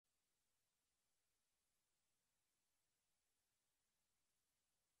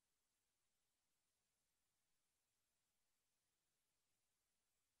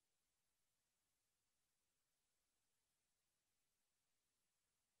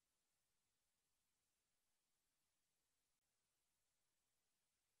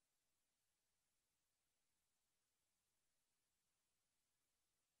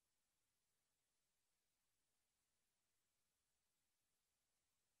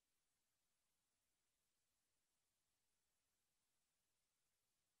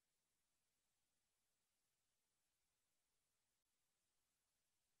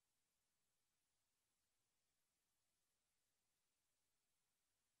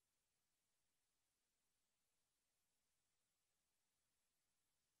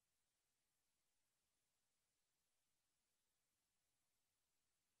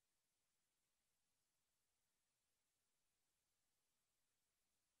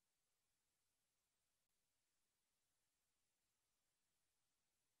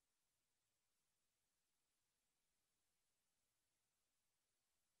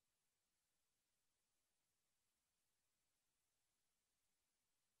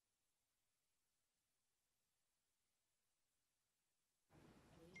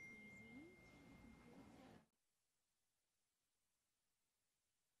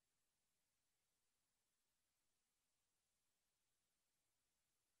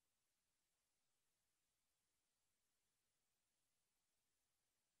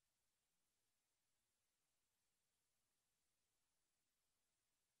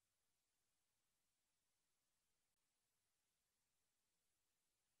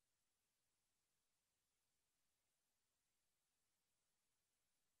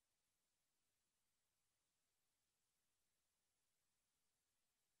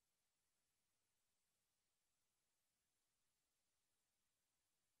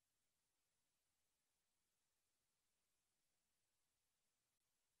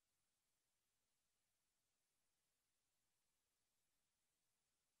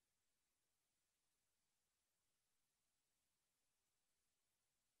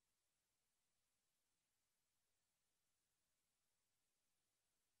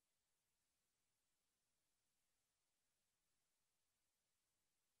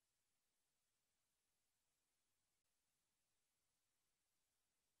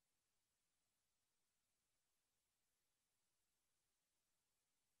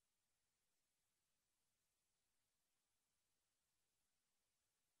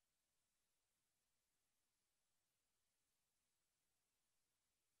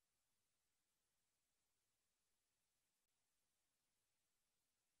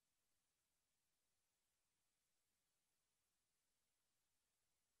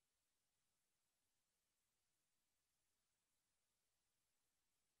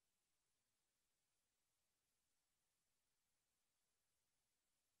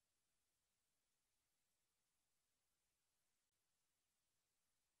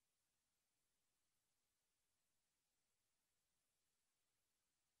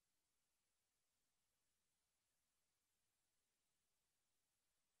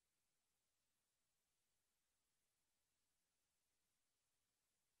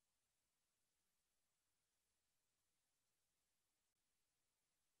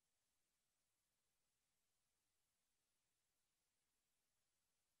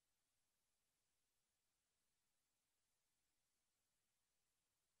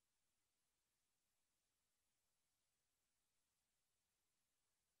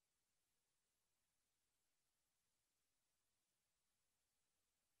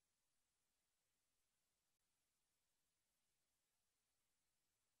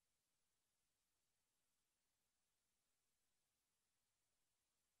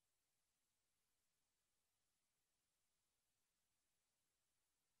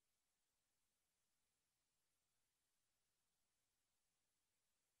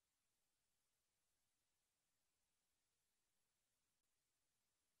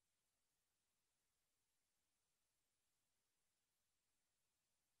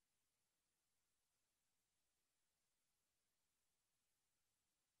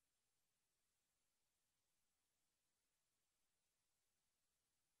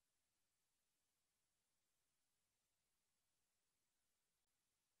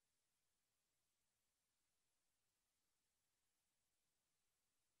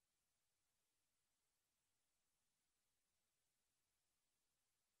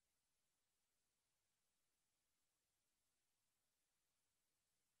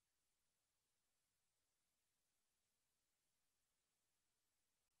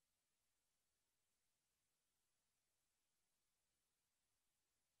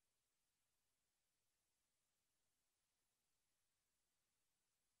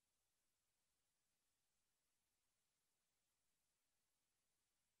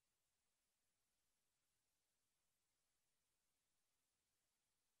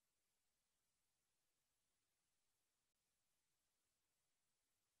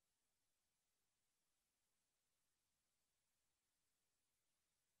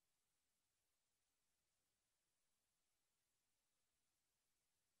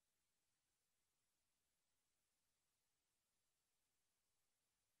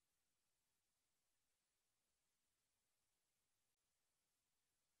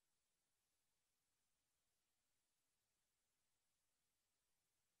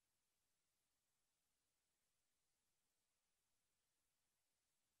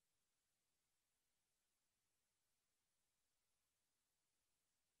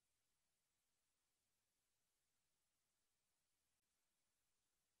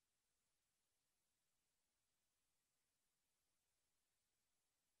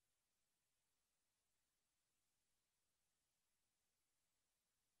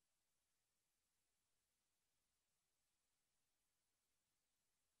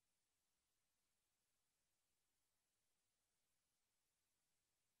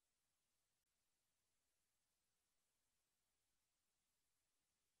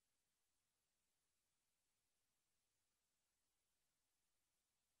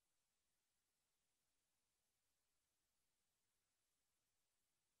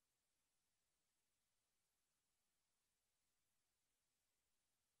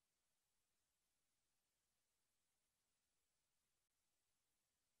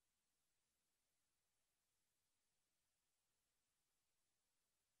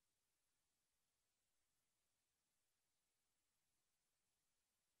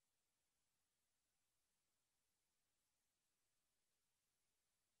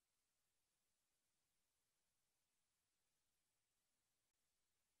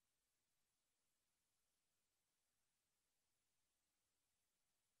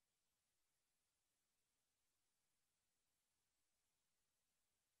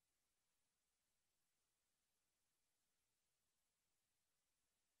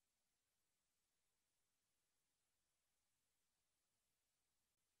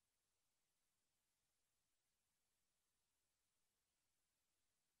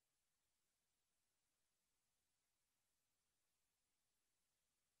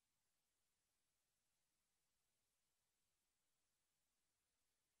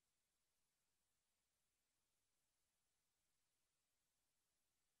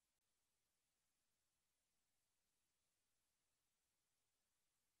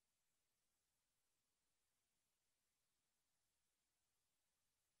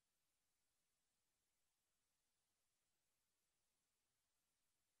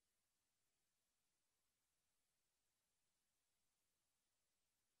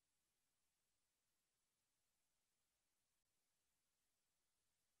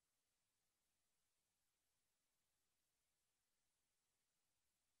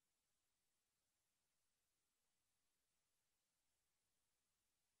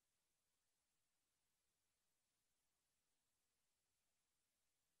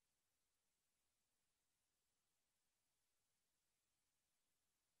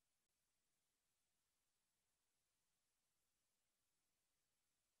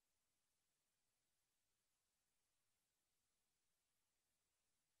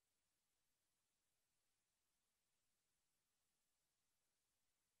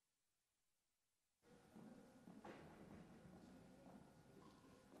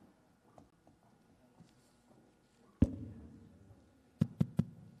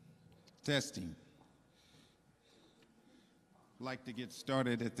Testing. I'd like to get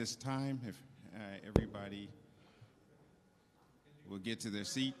started at this time. If everybody will get to their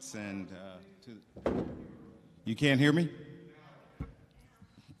seats and you can't hear me?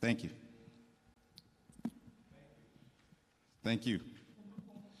 Thank you. Thank you.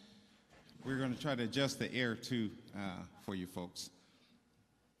 We're going to try to adjust the air too for you folks.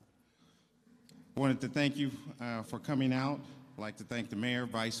 Wanted to thank you for coming out. I'd like to thank the mayor,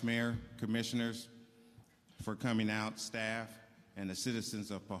 vice mayor, commissioners for coming out, staff, and the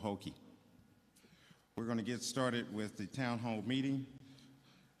citizens of Pahokee. We're going to get started with the town hall meeting.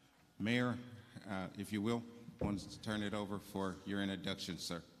 Mayor, if you will, I wanted to turn it over for your introduction,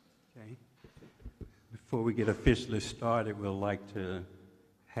 sir. Okay. Before we get officially started, we'd like to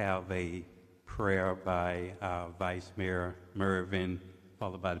have a prayer by our Vice Mayor Mervin,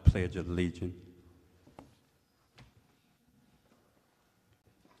 followed by the Pledge of Allegiance.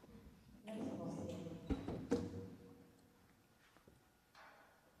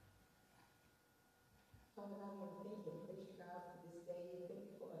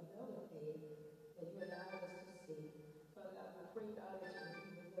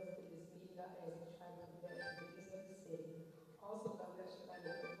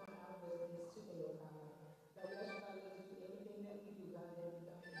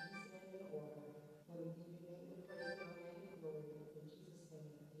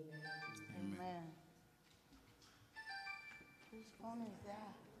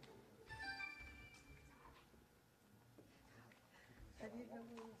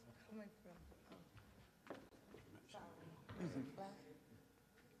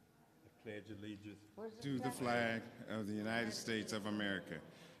 Pledge allegiance to the flag of the United States of America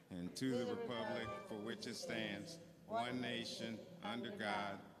and to the republic for which it stands, one nation, under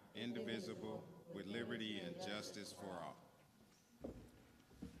God, indivisible, with liberty and justice for all.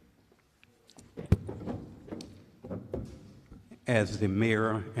 As the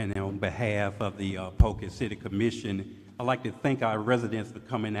mayor and on behalf of the Pahokee City Commission, I'd like to thank our residents for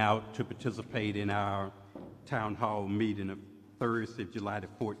coming out to participate in our town hall meeting of Thursday, July the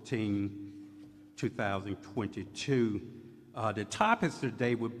 14th, 2022. The topics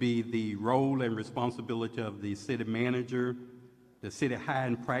today would be the role and responsibility of the city manager, the city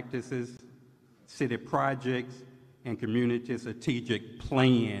hiring practices, city projects, and community strategic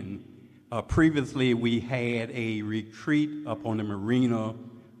plan. Previously, we had a retreat up on the marina.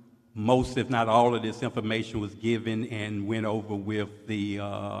 Most, if not all, of this information was given and went over with the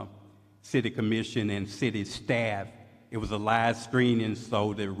city commission and city staff. It was a live screening,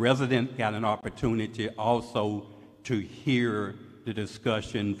 so the resident got an opportunity also to hear the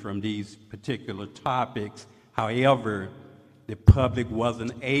discussion from these particular topics. However, the public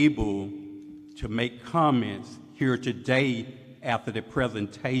wasn't able to make comments. Here today, after the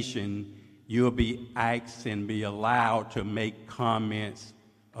presentation, you'll be asked and be allowed to make comments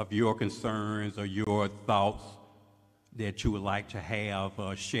of your concerns or your thoughts that you would like to have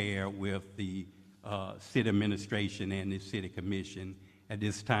share with the city administration and the city commission. At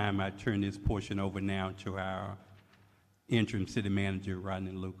this time, I turn this portion over now to our interim city manager,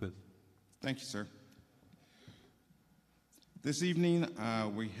 Rodney Lucas. Thank you, sir. This evening,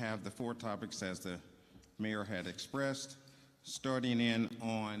 we have the 4 topics as the mayor had expressed, starting in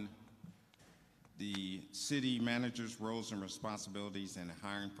on the city manager's roles and responsibilities and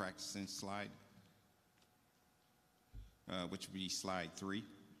hiring practices slide, which would be slide 3.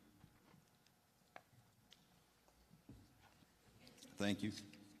 Thank you.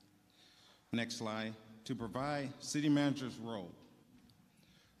 Next slide. To provide city manager's role,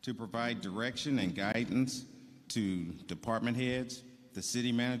 to provide direction and guidance to department heads. The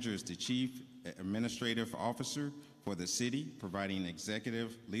city manager is the chief administrative officer for the city, providing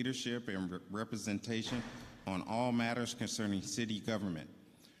executive leadership and representation on all matters concerning city government.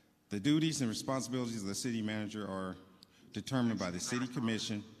 The duties and responsibilities of the city manager are determined by the city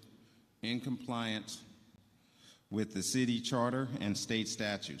commission in compliance with the city charter and state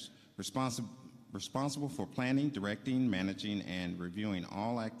statutes, responsible for planning, directing, managing, and reviewing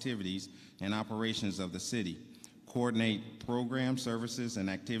all activities and operations of the city, coordinate programs, services, and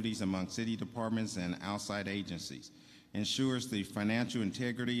activities among city departments and outside agencies, ensures the financial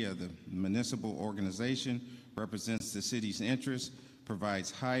integrity of the municipal organization, represents the city's interests,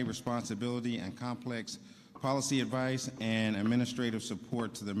 provides high responsibility and complex policy advice, and administrative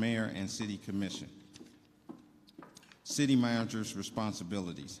support to the mayor and city commission. City manager's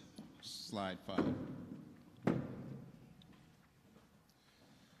responsibilities. Slide 5.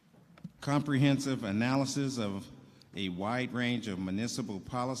 Comprehensive analysis of a wide range of municipal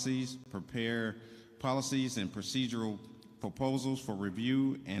policies, prepare policies and procedural proposals for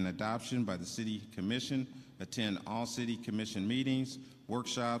review and adoption by the City Commission, attend all City Commission meetings,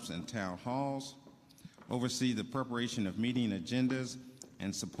 workshops, and town halls, oversee the preparation of meeting agendas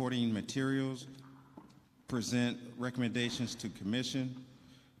and supporting materials, present recommendations to Commission,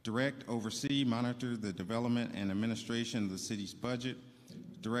 direct, oversee, monitor the development and administration of the city's budget,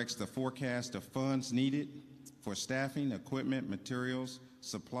 directs the forecast of funds needed for staffing, equipment, materials,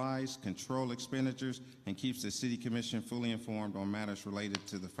 supplies, control expenditures, and keeps the City Commission fully informed on matters related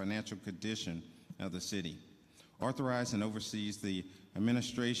to the financial condition of the city. Authorize and oversees the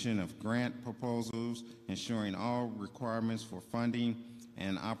administration of grant proposals, ensuring all requirements for funding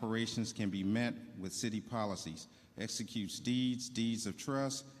and operations can be met with city policies. Executes deeds of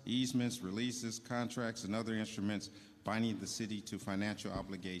trust, easements, releases, contracts, and other instruments binding the city to financial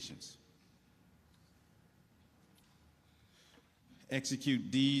obligations.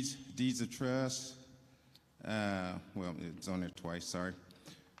 Execute deeds of trust, well, it's on there twice, sorry.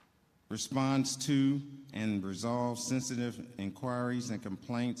 Responds to and resolves sensitive inquiries and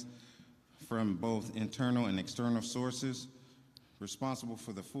complaints from both internal and external sources. Responsible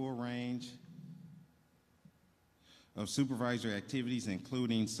for the full range of supervisory activities,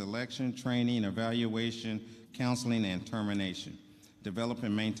 including selection, training, evaluation, counseling, and termination. Develop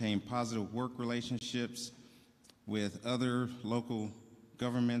and maintain positive work relationships with other local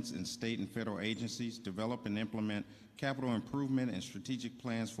governments and state and federal agencies. Develop and implement capital improvement and strategic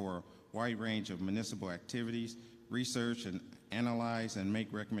plans for a wide range of municipal activities. Research and analyze and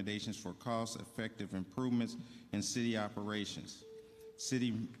make recommendations for cost-effective improvements in city operations.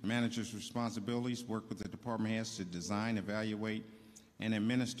 City manager's responsibilities: work with the department heads to design, evaluate, and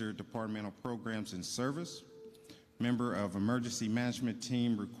administer departmental programs and service. Member of emergency management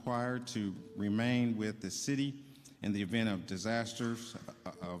team required to remain with the city in the event of disasters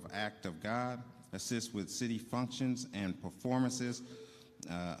of act of God. Assist with city functions and performances.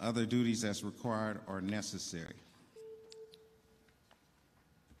 Other duties as required or necessary.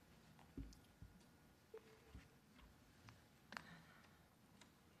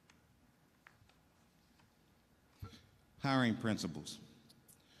 Hiring principles.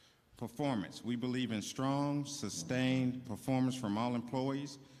 Performance. We believe in strong, sustained performance from all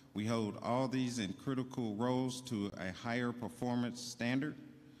employees. We hold all these in critical roles to a higher performance standard.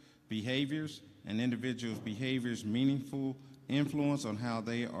 Behaviors. An individual's behaviors meaningful influence on how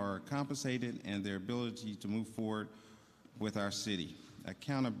they are compensated and their ability to move forward with our city.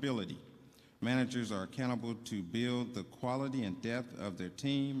 Accountability. Managers are accountable to build the quality and depth of their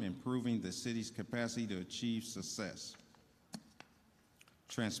team, improving the city's capacity to achieve success.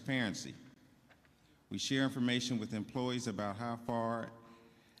 Transparency. We share information with employees about how far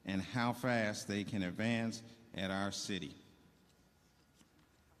and how fast they can advance at our city.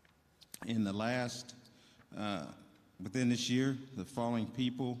 In the last, within this year, the following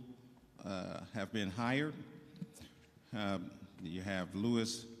people have been hired. You have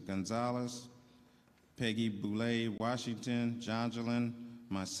Luis Gonzalez, Peggy Boulay Washington, Jongelin,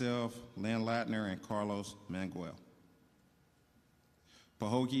 myself, Lynn Latner, and Carlos Manguel.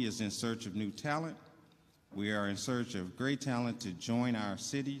 Pahokee is in search of new talent. We are in search of great talent to join our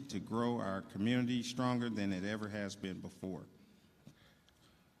city, to grow our community stronger than it ever has been before.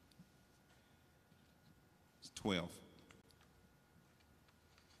 12.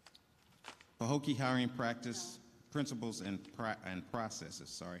 Pahokee hiring practice, principles, and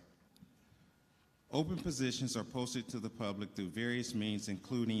processes, Open positions are posted to the public through various means,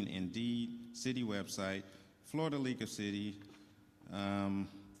 including Indeed, city website, Florida League of Cities,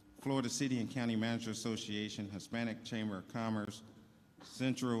 Florida City and County Manager Association, Hispanic Chamber of Commerce,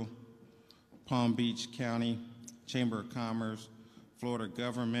 Central Palm Beach County Chamber of Commerce, Florida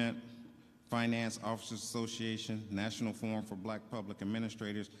Government Finance Officers Association, National Forum for Black Public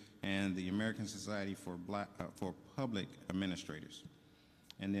Administrators, and the American Society for Public Administrators.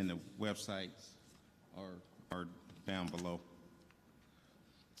 And then the websites are down below.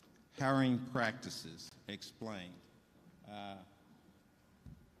 Hiring practices explained.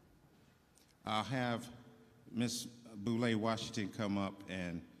 I'll have Ms. Boulay Washington come up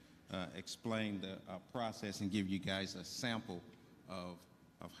and explain the process and give you guys a sample of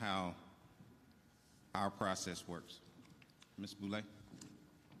how our process works. Ms. Boulay.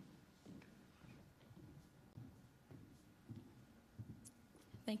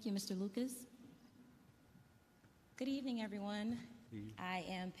 Thank you, Mr. Lucas. Good evening, everyone. I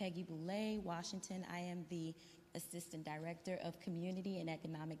am Peggy Boulay Washington. I am the Assistant Director of Community and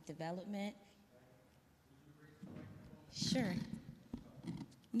Economic Development. Sure.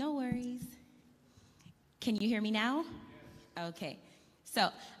 No worries. Can you hear me now? Okay. So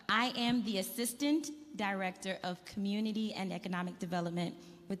I am the Assistant Director of Community and Economic Development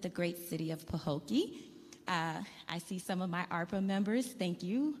with the great city of Pahokee. I see some of my ARPA members. Thank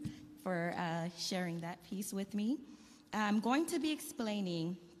you for sharing that piece with me. I'm going to be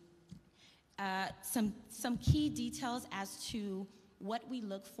explaining some key details as to what we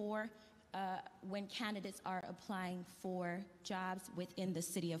look for when candidates are applying for jobs within the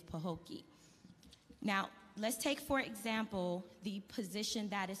city of Pahokee. Now, let's take, for example, the position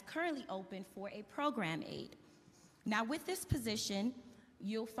that is currently open for a program aide. Now, with this position,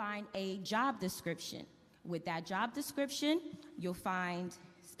 you'll find a job description. With that job description, you'll find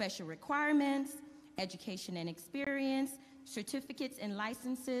special requirements, education and experience, certificates and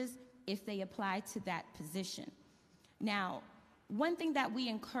licenses if they apply to that position. Now, one thing that we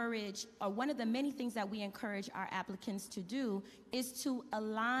encourage, or one of the many things that we encourage our applicants to do, is to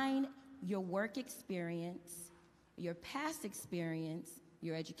align your work experience, your past experience,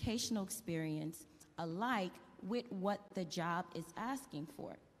 your educational experience alike with what the job is asking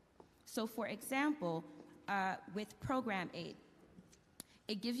for. So for example, with program aid,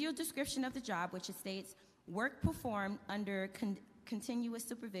 it gives you a description of the job, which states work performed under continuous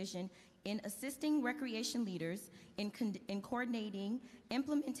supervision in assisting recreation leaders in coordinating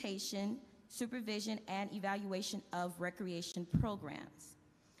implementation, supervision, and evaluation of recreation programs.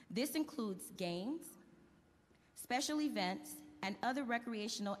 This includes games, special events, and other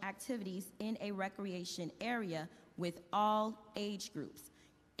recreational activities in a recreation area with all age groups.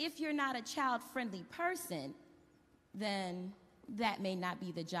 If you're not a child-friendly person, then that may not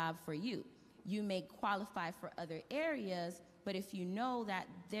be the job for you. You may qualify for other areas, but if you know that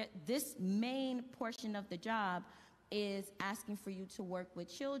this main portion of the job is asking for you to work with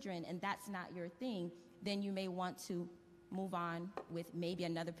children and that's not your thing, then you may want to move on with maybe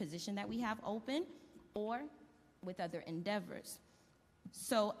another position that we have open or with other endeavors.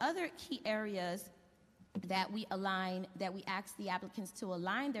 So other key areas that we ask the applicants to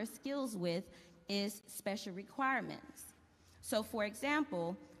align their skills with is special requirements. So for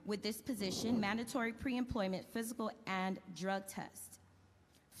example, with this position, mandatory pre-employment physical and drug test,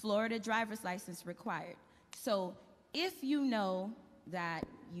 Florida driver's license required. So if you know that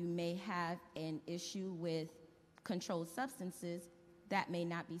you may have an issue with controlled substances, that may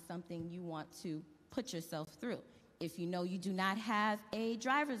not be something you want to put yourself through. If you know you do not have a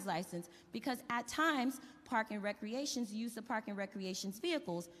driver's license, because at times, park and recreations use the park and recreations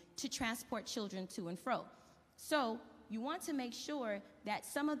vehicles to transport children to and fro. So you want to make sure that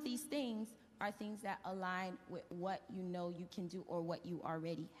some of these things are things that align with what you know you can do or what you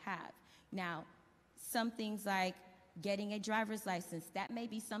already have. Now, some things like getting a driver's license, that may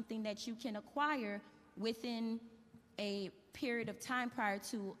be something that you can acquire within a period of time prior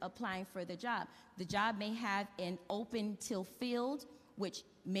to applying for the job. The job may have an open till field, which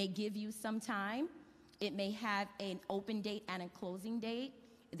may give you some time. It may have an open date and a closing date.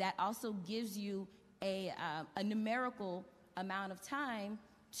 That also gives you a numerical amount of time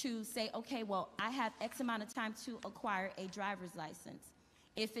to say, okay, well, I have X amount of time to acquire a driver's license.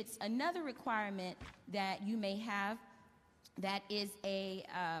 If it's another requirement that you may have that is a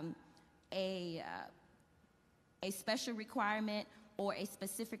special requirement or a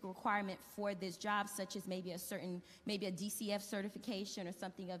specific requirement for this job, such as maybe a DCF certification or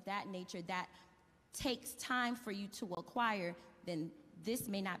something of that nature that takes time for you to acquire, then this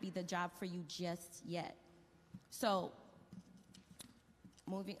may not be the job for you just yet. So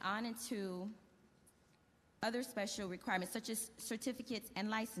moving on into other special requirements, such as certificates and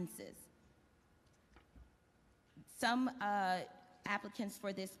licenses. Some applicants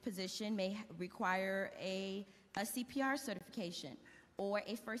for this position may require a CPR certification or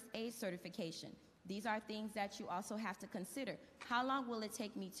a first aid certification. These are things that you also have to consider. How long will it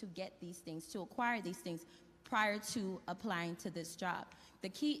take me to get these things, to acquire these things prior to applying to this job? The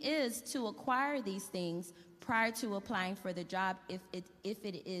key is to acquire these things prior to applying for the job if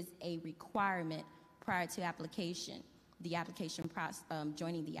it is a requirement prior to application,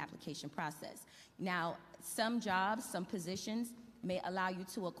 joining the application process. Now, some jobs, some positions may allow you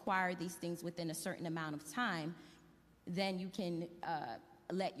to acquire these things within a certain amount of time. Then you can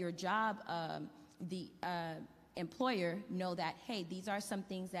let your job, the employer, know that, hey, these are some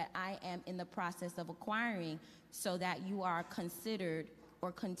things that I am in the process of acquiring, so that you are considered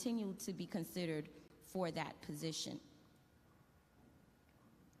or continue to be considered for that position.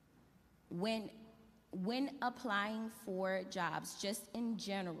 When applying for jobs, just in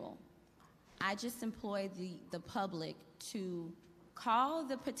general, I just employ the public to call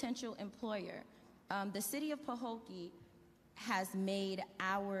the potential employer. The city of Pahokee has made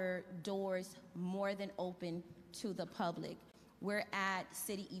our doors more than open to the public. We're at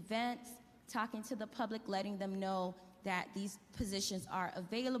city events, talking to the public, letting them know that these positions are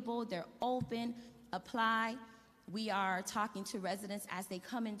available, they're open, apply. We are talking to residents as they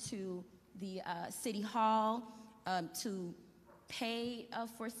come into the City Hall to pay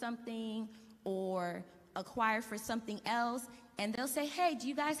for something or acquire for something else, and they'll say, hey, do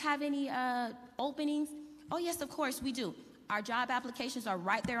you guys have any openings? Oh yes, of course we do. Our job applications are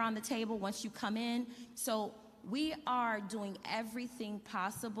right there on the table once you come in. So we are doing everything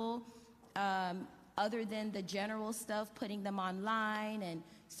possible other than the general stuff, putting them online and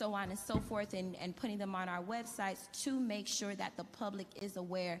so on and so forth, and putting them on our websites to make sure that the public is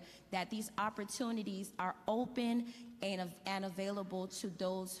aware that these opportunities are open and available to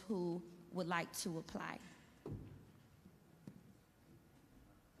those who would like to apply.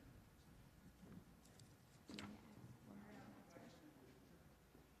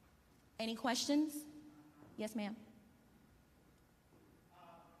 Any questions? Yes, ma'am.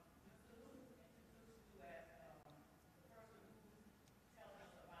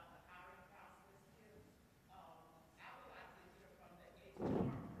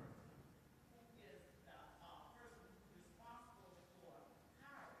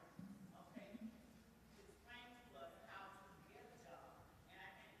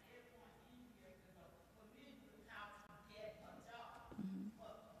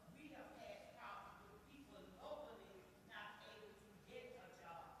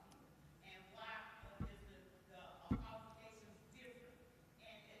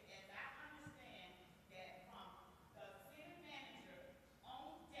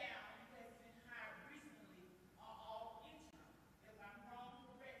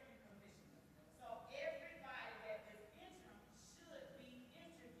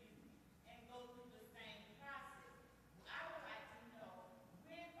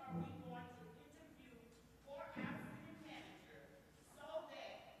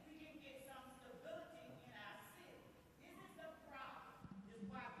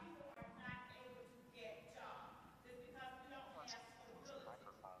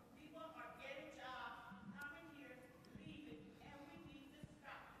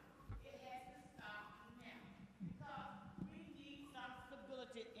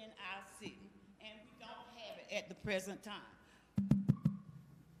 In our city, and we don't have it at the present time.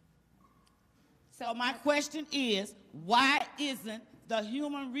 So my question is, why isn't the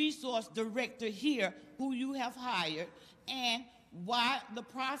human resource director here who you have hired, and why the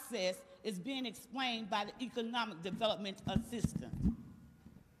process is being explained by the economic development assistant?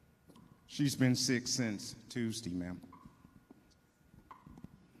 She's been sick since Tuesday, ma'am.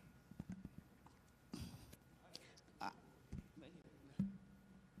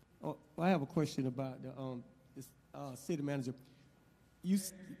 Oh, I have a question about the city manager. You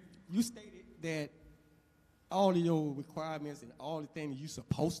stated that all of your requirements and all the things you're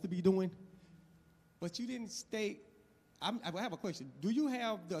supposed to be doing, but you didn't state. I have a question. Do you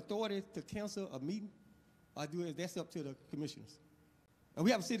have the authority to cancel a meeting, or that's up to the commissioners? And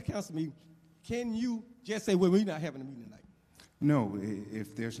we have a city council meeting. Can you just say, well, we're not having a meeting tonight? No,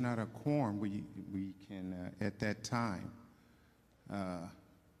 if there's not a quorum, we can at that time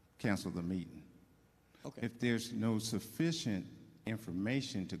cancel the meeting. Okay. If there's no sufficient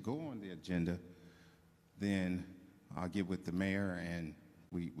information to go on the agenda, then I'll get with the mayor and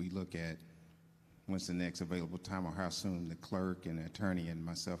we look at when's the next available time or how soon the clerk and the attorney and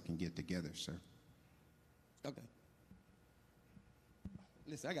myself can get together, sir. Okay.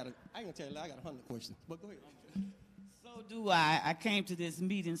 Listen, I ain't gonna tell you, I got 100 questions, but go ahead. So do I. I came to this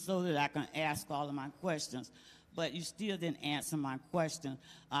meeting so that I can ask all of my questions, but you still didn't answer my question.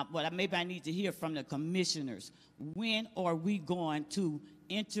 But maybe I need to hear from the commissioners. When are we going to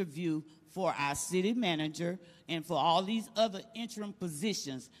interview for our city manager and for all these other interim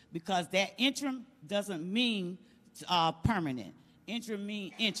positions? Because that interim doesn't mean permanent. Interim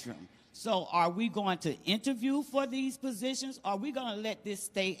means interim. So are we going to interview for these positions, or are we going to let this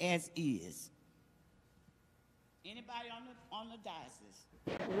stay as is? Anybody on the diocese?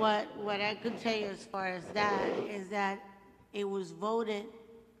 What I could tell you as far as that is that it was voted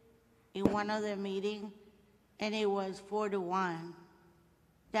in one other meeting, and it was 4-1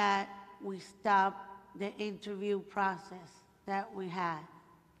 that we stopped the interview process that we had.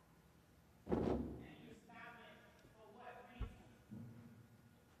 And you stopped it for what reason?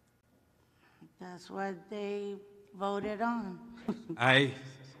 That's what they voted on.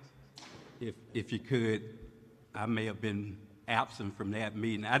 If you could, I may have been absent from that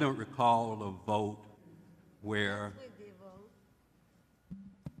meeting. I don't recall a vote where,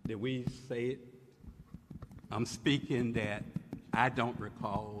 did we say it? I'm speaking that I don't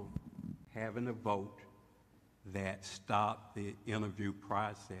recall having a vote that stopped the interview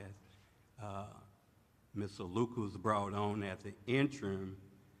process. Mr. Luca was brought on as the interim.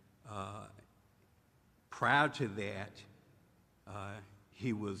 Prior to that,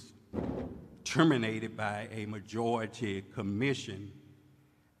 he was terminated by a majority commission.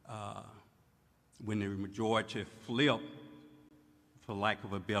 When the majority flipped, for lack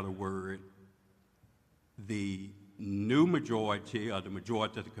of a better word, the new majority, or the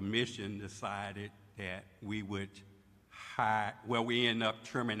majority of the commission, decided that we would hire, well, we ended up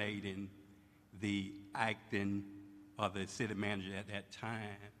terminating the acting or the city manager at that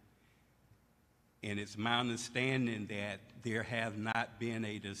time. And it's my understanding that there has not been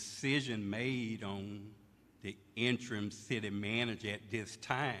a decision made on the interim city manager at this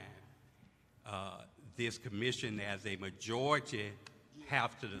time. This commission, as a majority,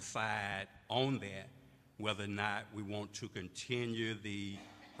 have to decide on that, whether or not we want to continue the,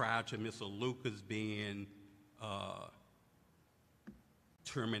 prior to Mr. Lucas being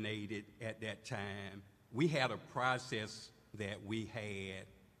terminated at that time. We had a process that we had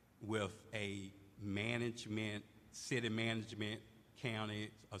with a management, city management, county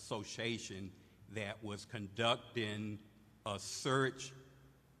association that was conducting a search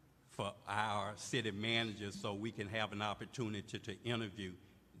for our city manager so we can have an opportunity to interview.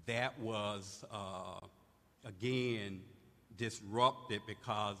 That was, again, disrupted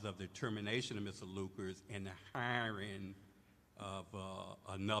because of the termination of Mr. Lucas and the hiring of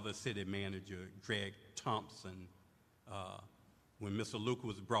another city manager, Greg Thompson. When Mr. Lucas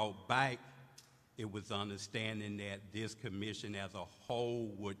was brought back, it was understanding that this commission as a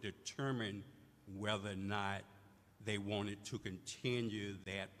whole would determine whether or not they wanted to continue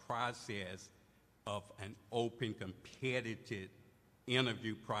that process of an open, competitive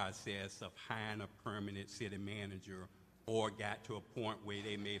interview process of hiring a permanent city manager, or got to a point where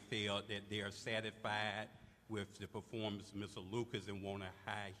they may feel that they are satisfied with the performance of Mr. Lucas and want to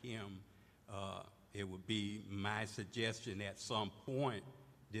hire him. It would be my suggestion at some point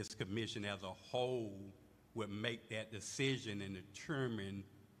this commission as a whole would make that decision and determine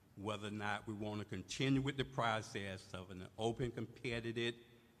whether or not we want to continue with the process of an open, competitive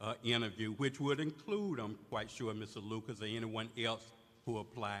interview, which would include, I'm quite sure, Mr. Lucas or anyone else who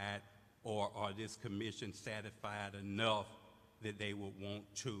applied, or are this commission satisfied enough that they would want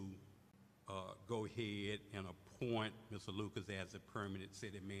to go ahead and appoint Mr. Lucas as a permanent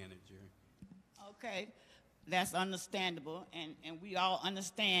city manager. Okay, that's understandable, and we all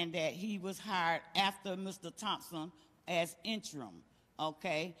understand that he was hired after Mr. Thompson as interim,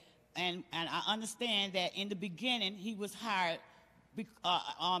 okay? And I understand that in the beginning he was hired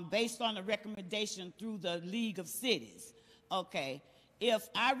based on a recommendation through the League of Cities, okay? If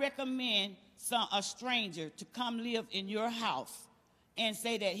I recommend a stranger to come live in your house and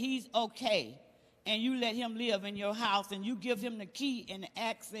say that he's okay, and you let him live in your house and you give him the key and the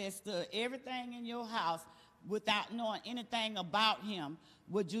access to everything in your house without knowing anything about him,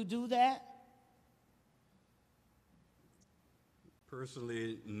 would you do that?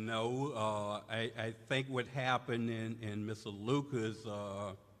 Personally, no. I think what happened in Mr. Lucas'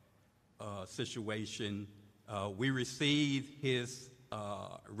 situation, we received his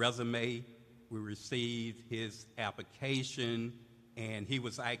resume, we received his application, and he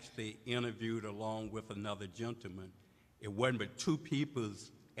was actually interviewed along with another gentleman. It wasn't but two people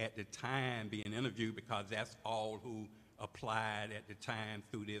at the time being interviewed, because that's all who applied at the time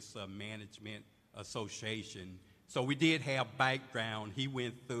through this management association. So we did have background. He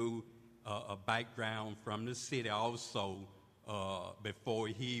went through a background from the city also before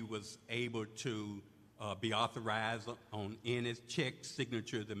he was able to be authorized on any check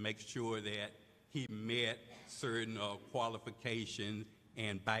signature to make sure that he met certain qualifications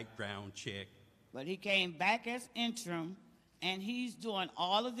and background check. But he came back as interim, and he's doing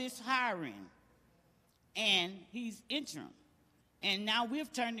all of this hiring, and he's interim. And now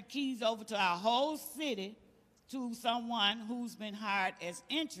we've turned the keys over to our whole city to someone who's been hired as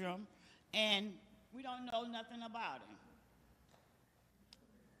interim, and we don't know nothing about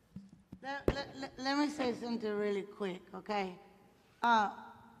him. Let me say something really quick, okay?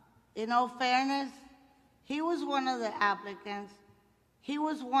 In all fairness, he was one of the applicants. He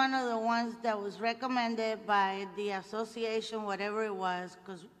was one of the ones that was recommended by the association, whatever it was,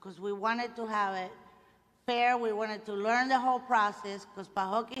 because we wanted to have it fair. We wanted to learn the whole process, because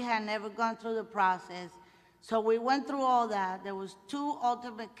Pahokee had never gone through the process. So we went through all that. There was two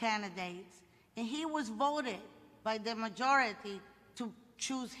ultimate candidates, and he was voted by the majority to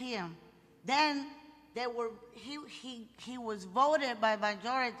choose him. Then he was voted by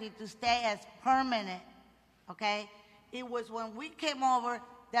majority to stay as permanent, okay? It was when we came over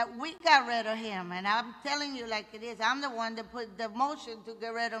that we got rid of him. And I'm telling you like it is. I'm the one that put the motion to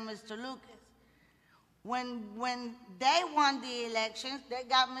get rid of Mr. Lucas. When they won the elections, they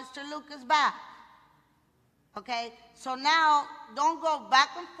got Mr. Lucas back. Okay? So now, don't go back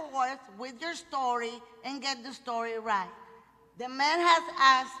and forth with your story and get the story right. The man has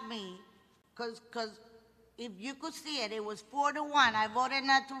asked me, because if you could see it, it was 4-1. I voted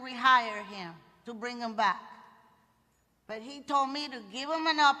not to rehire him, to bring him back. But he told me to give him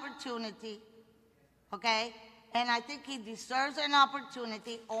an opportunity, okay? And I think he deserves an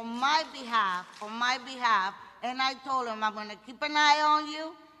opportunity on my behalf, And I told him, I'm gonna keep an eye on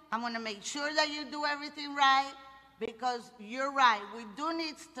you. I'm gonna make sure that you do everything right, because you're right. We do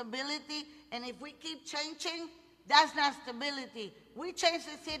need stability, and if we keep changing, that's not stability. We change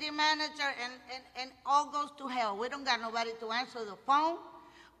the city manager and all goes to hell. We don't got nobody to answer the phone.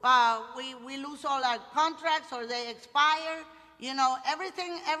 We lose all our contracts or they expire. You know,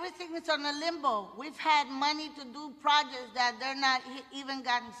 everything is on a limbo. We've had money to do projects that they're not even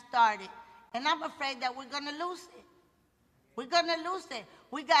gotten started. And I'm afraid that we're gonna lose it. We're gonna lose it.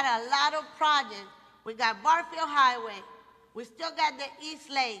 We got a lot of projects. We got Barfield Highway. We still got the East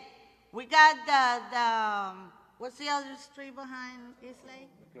Lake. We got the what's the other street behind East Lake?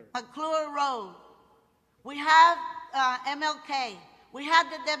 McClure Road. We have MLK. We have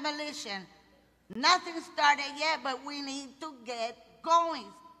the demolition. Nothing started yet, but we need to get going.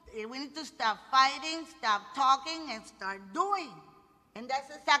 We need to stop fighting, stop talking, and start doing. And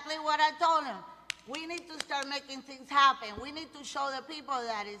that's exactly what I told him. We need to start making things happen. We need to show the people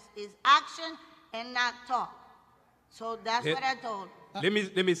that is action and not talk. So that's what I told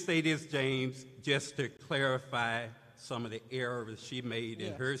him. Let me say this, James, just to clarify some of the errors she made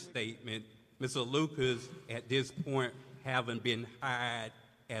in her statement. Mr. Lucas, at this point, haven't been hired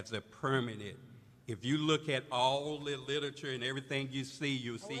as a permanent. If you look at all the literature and everything you see,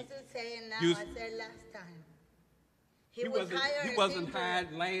 you'll see. I wasn't saying now, I said last time. He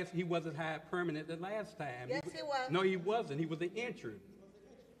wasn't hired permanent the last time. Yes, he was. No, he wasn't. He was an interim.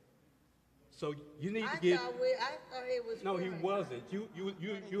 So you need to I get. thought he was. No, permanent. he wasn't.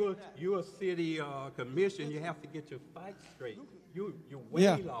 You're a city commission. You have to get your facts straight. You're way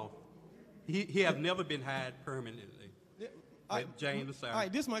off. He have never been hired permanently. James, sorry. All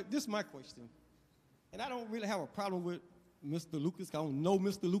right, this is my question. And I don't really have a problem with Mr. Lucas. I don't know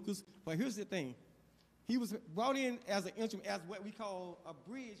Mr. Lucas. But here's the thing. He was brought in as an interim, as what we call a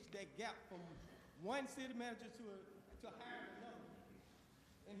bridge, that gap from one city manager to hiring another.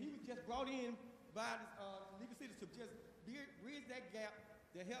 And he was just brought in by the legal city to just bridge that gap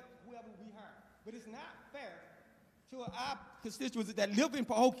to help whoever we hire. But it's not fair to our constituents that live in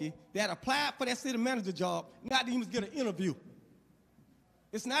Pahokee that applied for that city manager job not to even get an interview.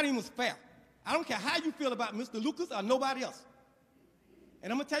 It's not even fair. I don't care how you feel about Mr. Lucas or nobody else.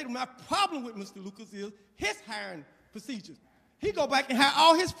 And I'm going to tell you, my problem with Mr. Lucas is his hiring procedures. He go back and hire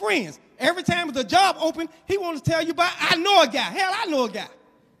all his friends. Every time there's a job open, he wants to tell you about, I know a guy. Hell, I know a guy.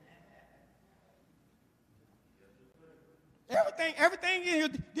 Everything in here,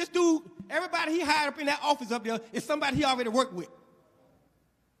 this dude, everybody he hired up in that office up there is somebody he already worked with.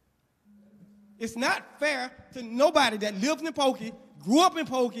 It's not fair to nobody that lives in Pahokee, grew up in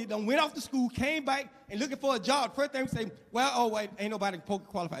Pahokee, done went off to school, came back, and looking for a job. First thing we say, well, oh, wait, ain't nobody Pahokee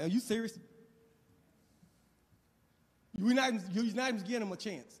qualified. Are you serious? You're not even giving them a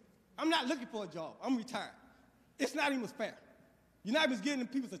chance. I'm not looking for a job. I'm retired. It's not even fair. You're not even giving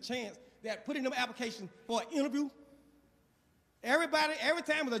people a chance that put in them applications for an interview. Everybody, every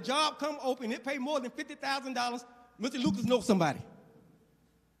time the job come open, it pay more than $50,000. Mr. Lucas knows somebody.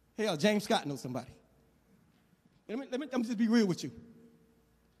 Hell, James Scott knows somebody. Let me just be real with you.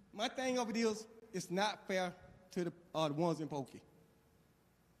 My thing over there is, it's not fair to the ones in Pahokee.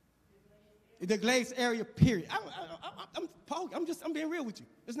 The Glades area, period. I'm being real with you.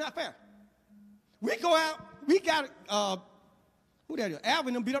 It's not fair. We go out, we got, who that is?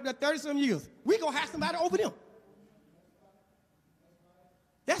 Alvin them beat up there 30-some years. We go hire somebody over them.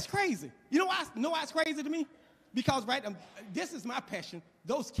 That's crazy. You know why it's crazy to me? Because, right, this is my passion.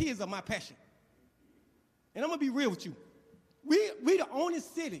 Those kids are my passion. And I'm going to be real with you. We the only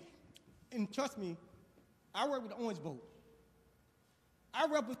city, and trust me, I work with the Orange Bowl.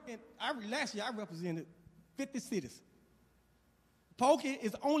 Last year, I represented 50 cities. Pahokee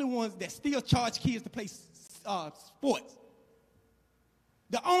is the only ones that still charge kids to play sports.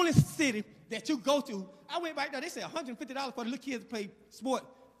 The only city that you go to, I went back there, they said $150 for the little kids to play sport,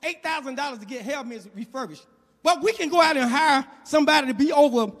 $8,000 to get helmets refurbished. But we can go out and hire somebody to be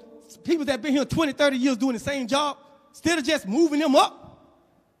over people that have been here 20, 30 years doing the same job, instead of just moving them up.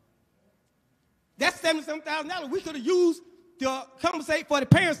 That's $77,000 we could have used to compensate for the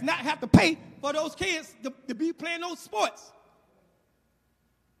parents not have to pay for those kids to be playing those sports.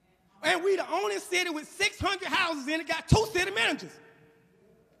 And we the only city with 600 houses in it, got 2 city managers.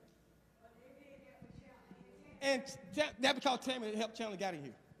 And that because Tammy helped Chandler got in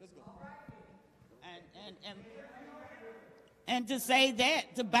here. Let's go. And to say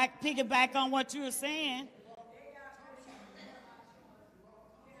that, to piggyback on what you were saying.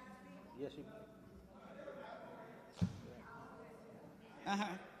 Yes, you.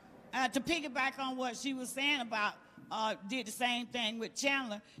 To piggyback on what she was saying about did the same thing with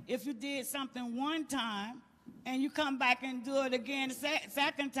Chandler. If you did something one time and you come back and do it again the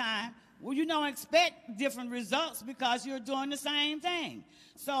second time, well, you don't expect different results because you're doing the same thing.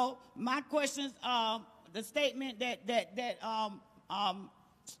 So my question, the statement that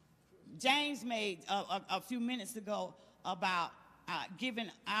James made a few minutes ago about giving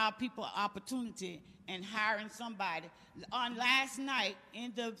our people opportunity and hiring somebody. On last night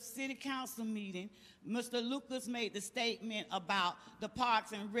in the city council meeting, Mr. Lucas made the statement about the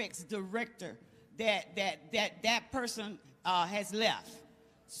Parks and Recs director that person has left.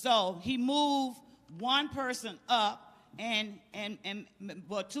 So he moved one person up and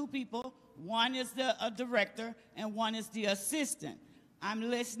 2 people. One is the director and one is the assistant. I'm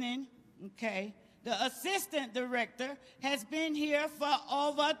listening, okay? The assistant director has been here for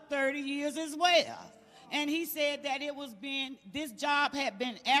over 30 years as well. And he said that this job had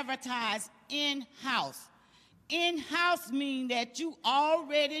been advertised in-house. In-house means that you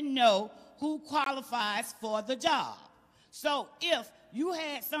already know who qualifies for the job. So if you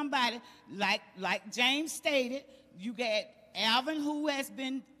had somebody like James stated, you got Alvin, who has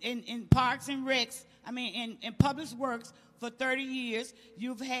been in Parks and Recs, in Public Works for 30 years.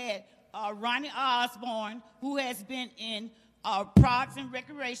 You've had Ronnie Osborne, who has been in Parks and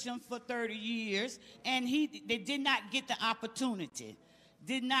Recreation for 30 years, and they did not get the opportunity,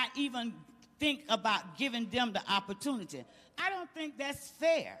 did not even think about giving them the opportunity. I don't think that's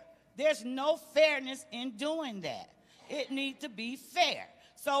fair. There's no fairness in doing that. It needs to be fair.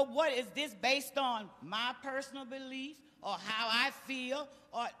 So what is this based on my personal belief or how I feel?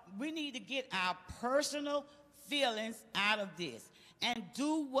 Or we need to get our personal feelings out of this and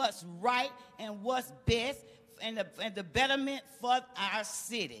do what's right and what's best and the betterment for our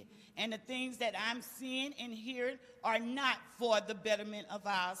city. And the things that I'm seeing and hearing are not for the betterment of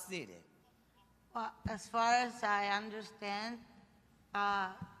our city. Well, as far as I understand,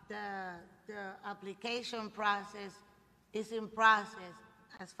 the application process is in process.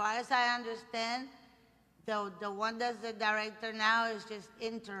 As far as I understand, the one that's the director now is just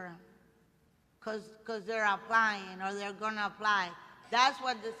interim, because they're applying or they're going to apply. That's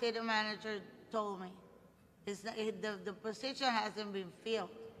what the city manager told me. The position hasn't been filled.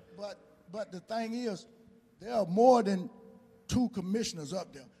 But the thing is, there are more than 2 commissioners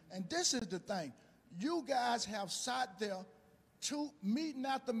up there. And this is the thing. You guys have sat there meeting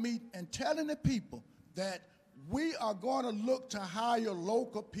after meeting and telling the people that we are going to look to hire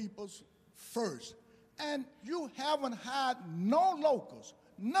local peoples first. And you haven't hired no locals,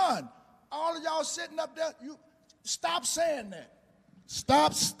 none. All of y'all sitting up there, you stop saying that.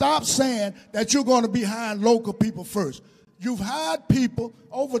 Stop saying that you're going to be hiring local people first. You've hired people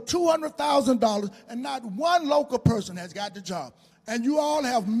over $200,000 and not one local person has got the job. And you all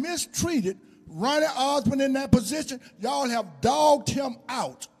have mistreated Ronnie Osborne in that position. Y'all have dogged him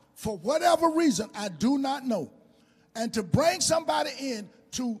out for whatever reason I do not know. And to bring somebody in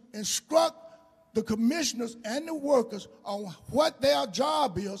to instruct the commissioners and the workers on what their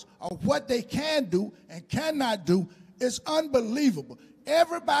job is or what they can do and cannot do is unbelievable.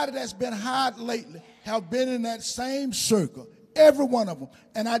 Everybody that's been hired lately have been in that same circle, every one of them.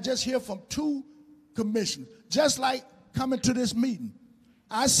 And I just hear from 2 commissioners, just like coming to this meeting.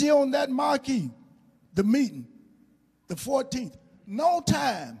 I see on that marquee, the meeting, the 14th, no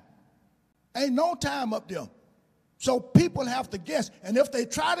time. Ain't no time up there. So people have to guess. And if they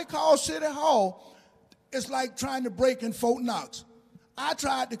try to call City Hall, it's like trying to break in Fort Knox. I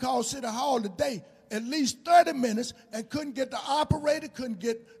tried to call City Hall today at least 30 minutes and couldn't get the operator, couldn't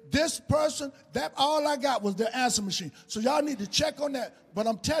get this person. That all I got was the answer machine. So y'all need to check on that. But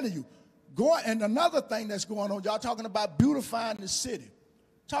I'm telling you, and another thing that's going on, y'all talking about beautifying the city.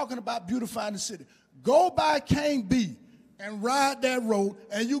 Talking about beautifying the city. Go by Cane B and ride that road,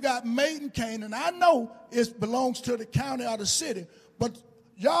 and you got Maiden Cane, and I know it belongs to the county or the city, but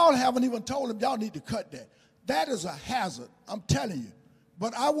y'all haven't even told them y'all need to cut that. That is a hazard, I'm telling you.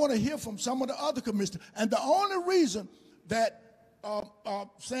 But I want to hear from some of the other commissioners. And the only reason that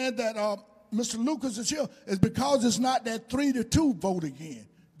saying that Mr. Lucas is here is because it's not that 3-2 vote again.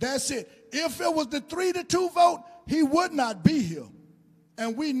 That's it. If it was the 3-2 vote, he would not be here.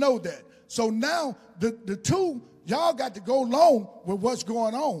 And we know that. So now the two, y'all got to go along with what's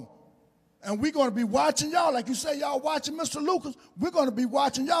going on. And we're going to be watching y'all. Like you say, y'all watching Mr. Lucas. We're going to be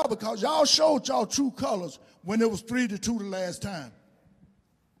watching y'all because y'all showed y'all true colors when it was 3-2 the last time.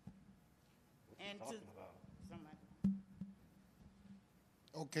 And to somebody.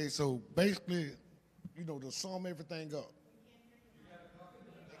 Okay, so basically, you know, to sum everything up.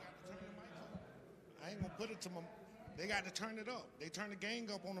 I ain't gonna put it to my. They got to turn it up. They turn the gang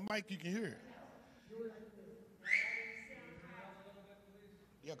up on the mic, you can hear it.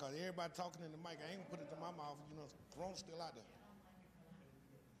 Yeah, because everybody talking in the mic, I ain't gonna put it to my mouth, you know, Corona's still out there.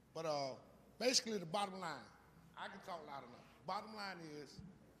 But basically the bottom line, I can talk loud enough. Bottom line is,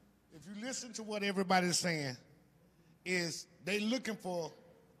 if you listen to what everybody's saying, is they looking for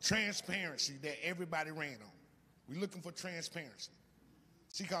transparency that everybody ran on. We're looking for transparency.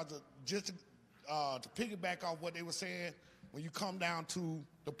 See, because just to piggyback off what they were saying, when you come down to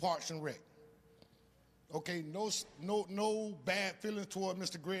the Parks and Rec. Okay, no bad feelings toward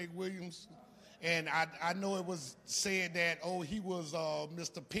Mr. Greg Williams. And I know it was said that, oh, he was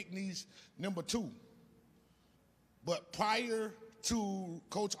Mr. Pickney's number 2. But prior to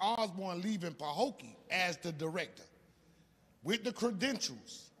Coach Osborne leaving Pahokee as the director, with the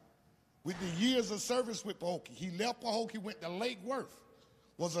credentials, with the years of service with Pahokee, he left Pahokee, went to Lake Worth,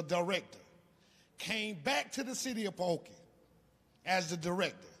 was a director, came back to the city of Pahokee as the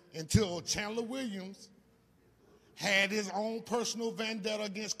director until Chandler Williams had his own personal vendetta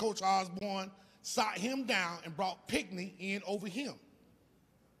against Coach Osborne, sought him down, and brought Pickney in over him.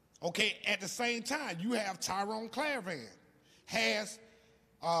 Okay, at the same time, you have Tyrone Clairvan, has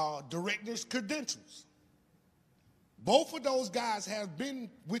director's credentials. Both of those guys have been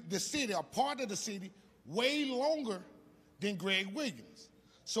with the city, a part of the city, way longer than Greg Williams.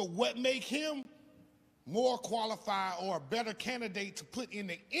 So what make him more qualified or a better candidate to put in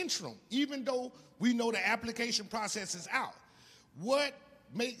the interim, even though we know the application process is out? What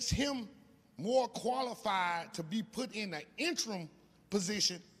makes him more qualified to be put in an interim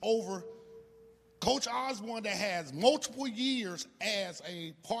position over Coach Osborne that has multiple years as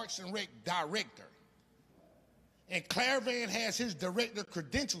a Parks and Rec director? And Clairvan has his director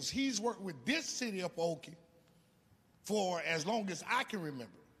credentials. He's worked with this city of Pahokee for as long as I can remember.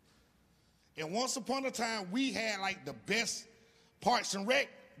 And once upon a time, we had like the best Parks and Rec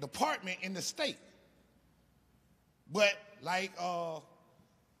department in the state. But like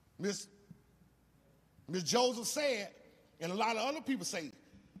Miss Joseph said, and a lot of other people say,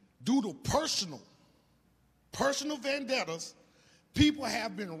 due to personal vendettas, people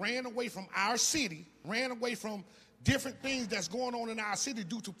have been ran away from our city, ran away from different things that's going on in our city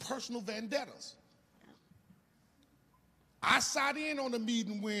due to personal vendettas. I sat in on the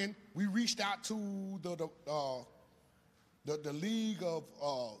meeting when we reached out to the League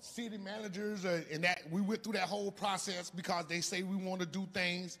of City Managers, and that we went through that whole process because they say we want to do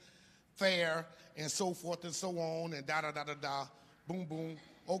things fair and so forth and so on, and da-da-da-da-da, boom, boom.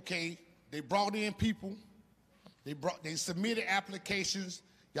 Okay, they brought in people. They submitted applications.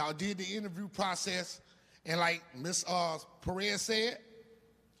 Y'all did the interview process. And like Ms. Perez said,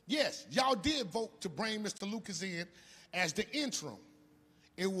 yes, y'all did vote to bring Mr. Lucas in as the interim.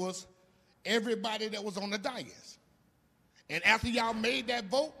 It was everybody that was on the dais. And after y'all made that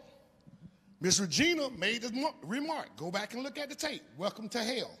vote, Ms. Regina made this remark. Go back and look at the tape. Welcome to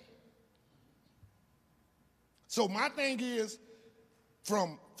hell. So my thing is,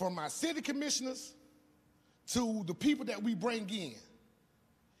 from my city commissioners to the people that we bring in,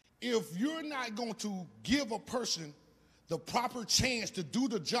 if you're not going to give a person the proper chance to do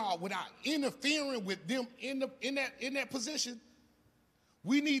the job without interfering with them in that position,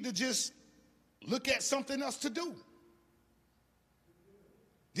 we need to just look at something else to do.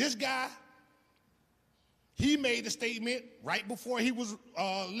 This guy, he made a statement right before he was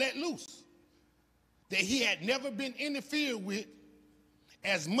let loose that he had never been interfered with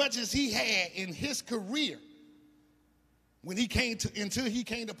as much as he had in his career when he came to, until he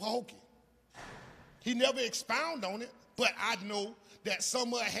came to Pahokee. He never expounded on it, but I know that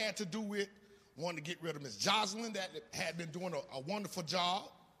some of it had to do with wanting to get rid of Ms. Jocelyn that had been doing a wonderful job.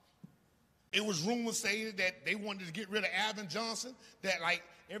 It was rumors saying that they wanted to get rid of Alvin Johnson, that like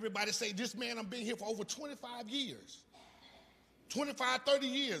everybody say, this man, I've been here for over 25 years, 25, 30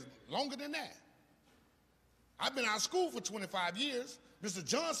 years, longer than that. I've been out of school for 25 years. Mr.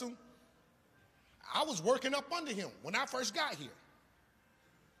 Johnson, I was working up under him when I first got here,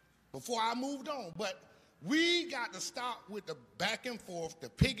 before I moved on. But we got to stop with the back and forth, the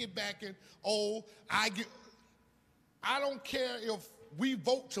piggybacking. Oh, I don't care if we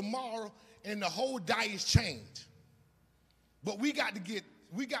vote tomorrow and the whole dice change. But we got to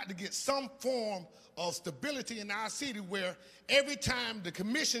get some form of stability in our city where every time the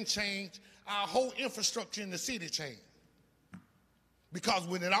commission change, our whole infrastructure in the city change. Because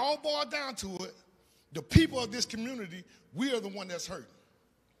when it all boils down to it, the people of this community, we are the one that's hurting.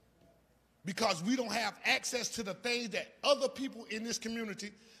 Because we don't have access to the things that other people in this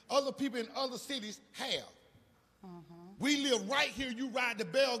community, other people in other cities have. We live right here. You ride the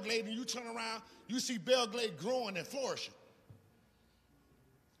Belgrade and you turn around, you see Belgrade growing and flourishing.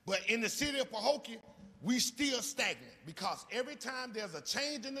 But in the city of Pahokee, we still stagnant because every time there's a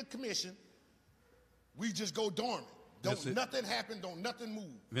change in the commission, we just go dormant. Don't nothing happen, don't nothing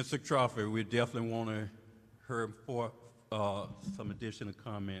move. Mr. Crawford, we definitely want to hear for some additional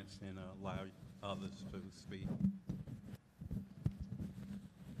comments and allow others to speak.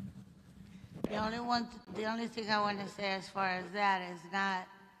 The only thing I want to say as far as that is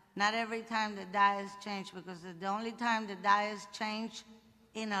not every time the dias change, because the only time the dias changed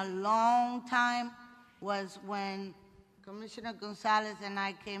in a long time was when Commissioner Gonzalez and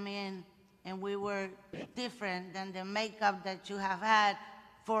I came in, and we were different than the makeup that you have had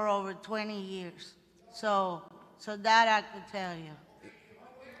for over 20 years. So that I could tell you.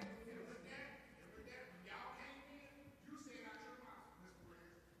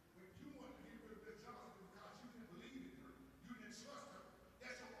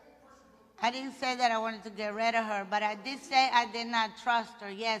 I didn't say that I wanted to get rid of her, but I did say I did not trust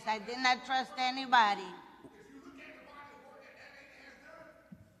her. Yes, I did not trust anybody.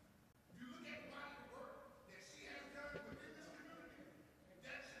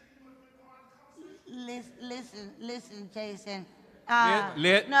 Listen, Jason.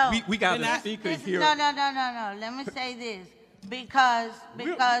 We got a speaker here. No. Let me say this. Because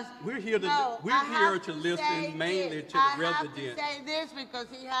we're here to listen mainly to the residents. I have to say this because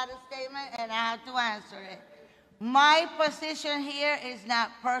he had a statement and I have to answer it. My position here is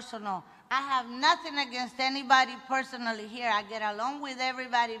not personal. I have nothing against anybody personally here. I get along with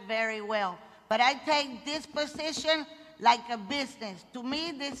everybody very well. But I take this position like a business. To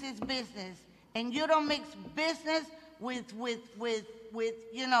me, this is business. And you don't mix business with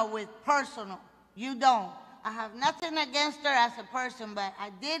personal. You don't. I have nothing against her as a person, but I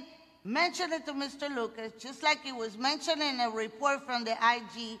did mention it to Mr. Lucas, just like it was mentioned in a report from the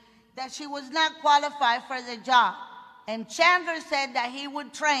IG that she was not qualified for the job. And Chandler said that he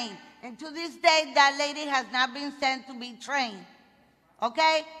would train. And to this day, that lady has not been sent to be trained.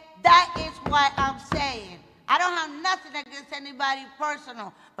 Okay? That is what I'm saying. I don't have nothing against anybody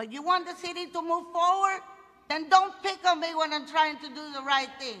personal, but you want the city to move forward? Then don't pick on me when I'm trying to do the right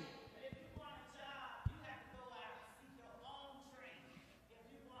thing.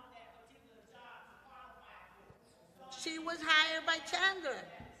 She was hired by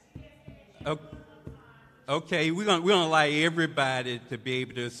Chandler. Okay, we're gonna allow everybody to be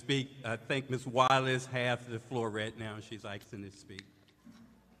able to speak. I think Ms. Wallace has the floor right now, and she's asking to speak.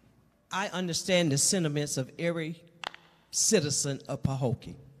 I understand the sentiments of every citizen of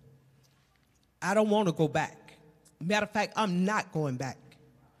Pahokee. I don't want to go back. Matter of fact, I'm not going back.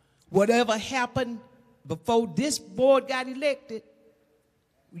 Whatever happened before this board got elected,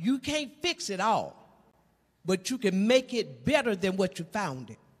 you can't fix it all, but you can make it better than what you found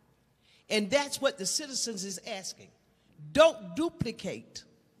it. And that's what the citizens is asking. Don't duplicate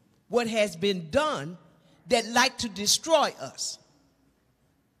what has been done that like to destroy us.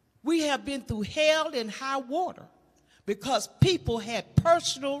 We have been through hell and high water because people had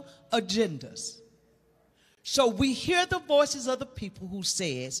personal agendas. So we hear the voices of the people who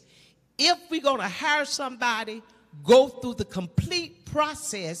says, if we're going to hire somebody, go through the complete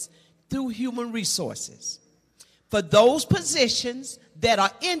process through human resources. For those positions that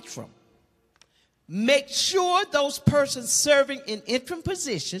are interim, make sure those persons serving in interim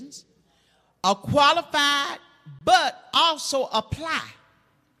positions are qualified, but also apply.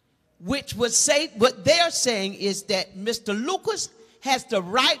 Which would say, what they're saying is that Mr. Lucas has the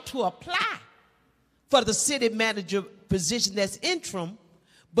right to apply for the city manager position that's interim,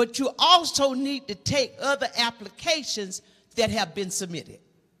 but you also need to take other applications that have been submitted.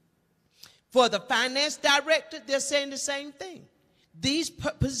 For the finance director, they're saying the same thing. These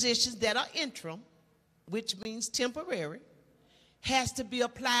positions that are interim, which means temporary, has to be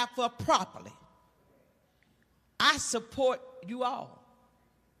applied for properly. I support you all.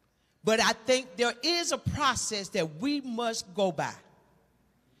 But I think there is a process that we must go by.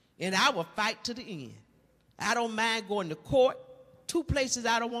 And I will fight to the end. I don't mind going to court. Two places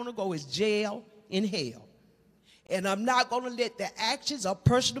I don't want to go is jail and hell. And I'm not going to let the actions or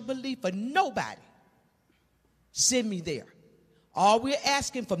personal belief of nobody send me there. All we're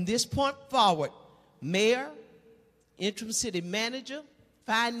asking from this point forward, Mayor, interim city manager,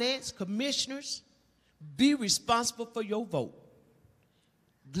 finance, commissioners, be responsible for your vote.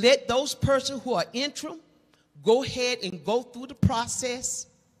 Let those persons who are interim go ahead and go through the process,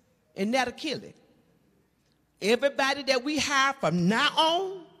 and that'll kill it. Everybody that we hire from now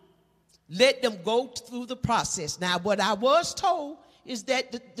on, let them go through the process. Now, what I was told is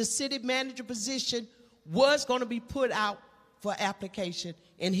that the city manager position was going to be put out for application,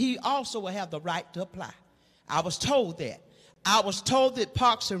 and he also will have the right to apply. I was told that. I was told that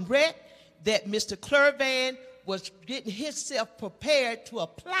Parks and Rec, that Mr. Clervan was getting himself prepared to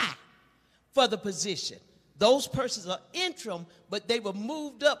apply for the position. Those persons are interim, but they were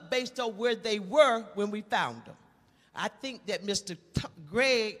moved up based on where they were when we found them. I think that Mr.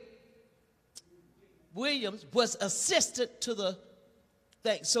 Greg Williams was assistant to the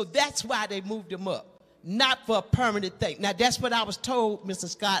thing. So that's why they moved him up, not for a permanent thing. Now, that's what I was told, Mr.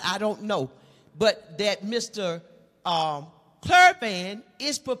 Scott. I don't know. But that Mr. Clervan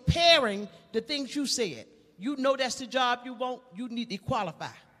is preparing the things you said. You know that's the job you want. You need to qualify.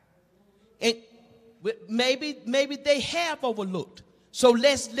 And maybe they have overlooked. So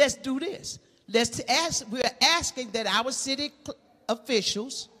let's do this. We're asking that our city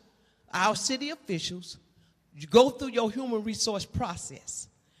officials, you go through your human resource process.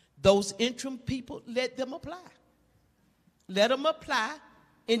 Those interim people, let them apply. Let them apply.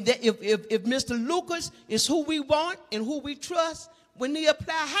 And that if Mr. Lucas is who we want and who we trust, when he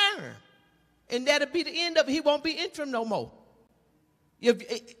apply, hire him. And that'll be the end of it. He won't be interim no more.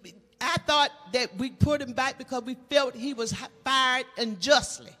 I thought that we put him back because we felt he was fired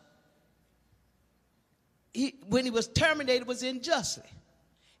unjustly. When he was terminated, it was unjustly.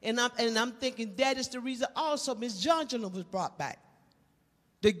 And I'm thinking that is the reason also Ms. Johnson was brought back,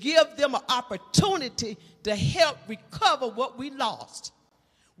 to give them an opportunity to help recover what we lost.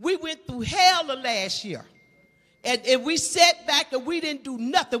 We went through hell the last year, and we sat back and we didn't do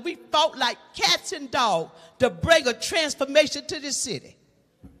nothing. We fought like cats and dogs to bring a transformation to this city.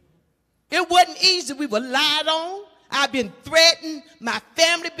 It wasn't easy. We were lied on. I've been threatened. My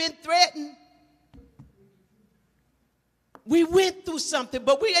family been threatened. We went through something,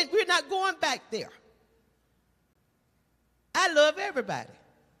 but we're not going back there. I love everybody.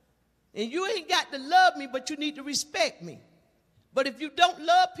 And you ain't got to love me, but you need to respect me. But if you don't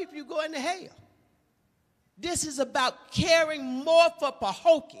love people, you go into hell. This is about caring more for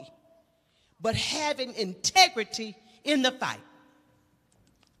Pahokee, but having integrity in the fight.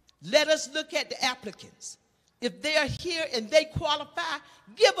 Let us look at the applicants. If they are here and they qualify,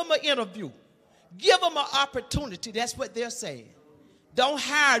 give them an interview. Give them an opportunity. That's what they're saying. Don't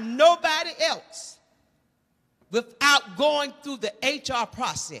hire nobody else without going through the HR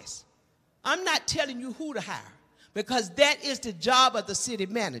process. I'm not telling you who to hire, because that is the job of the city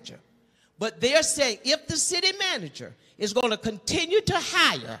manager. But they're saying if the city manager is going to continue to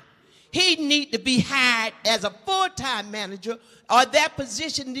hire, he needs to be hired as a full-time manager, or that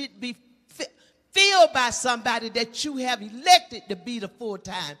position needs to be filled by somebody that you have elected to be the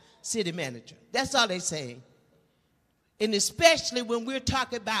full-time city manager. That's all they're saying. And especially when we're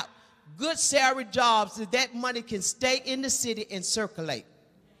talking about good salary jobs, that money can stay in the city and circulate.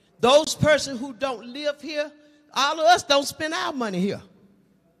 Those persons who don't live here, all of us don't spend our money here.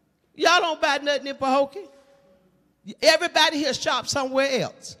 Y'all don't buy nothing in Pahokee. Everybody here shops somewhere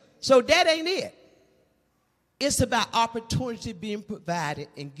else. So that ain't it. It's about opportunity being provided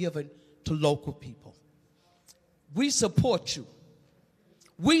and given to local people. We support you.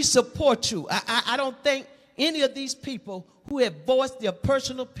 We support you. I don't think any of these people who have voiced their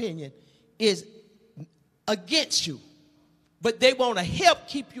personal opinion is against you, but they want to help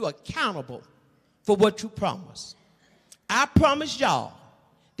keep you accountable for what you promised. I promise y'all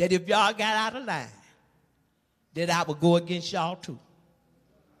that if y'all got out of line, that I will go against y'all too.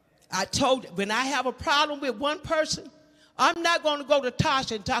 I told you, when I have a problem with one person, I'm not going to go to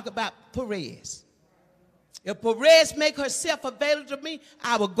Tasha and talk about Perez. If Perez make herself available to me,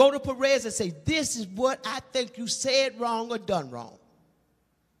 I will go to Perez and say, this is what I think you said wrong or done wrong.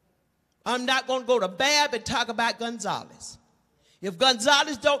 I'm not going to go to Bab and talk about Gonzalez. If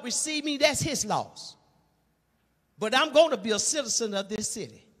Gonzalez don't receive me, that's his loss. But I'm going to be a citizen of this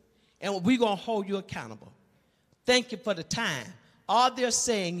city, and we're going to hold you accountable. Thank you for the time. All they're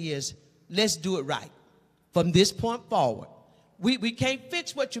saying is, let's do it right. From this point forward, we can't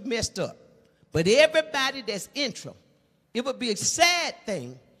fix what you messed up. But everybody that's interim, it would be a sad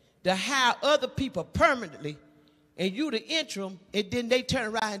thing to hire other people permanently, and you the interim, and then they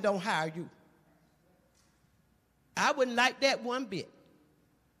turn around and don't hire you. I wouldn't like that one bit.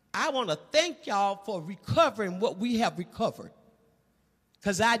 I want to thank y'all for recovering what we have recovered,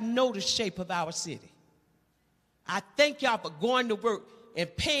 because I know the shape of our city. I thank y'all for going to work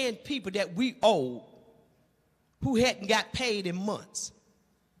and paying people that we owe who hadn't got paid in months,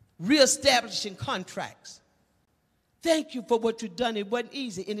 reestablishing contracts. Thank you for what you've done. It wasn't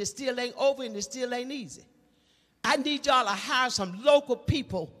easy, and it still ain't over, and it still ain't easy. I need y'all to hire some local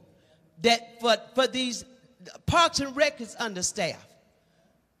people that for these Parks and Rec is understaffed.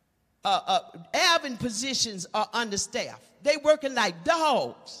 Admin positions are understaffed. They working like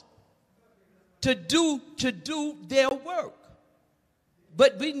dogs to do their work.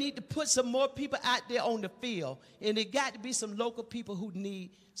 But we need to put some more people out there on the field, and it got to be some local people who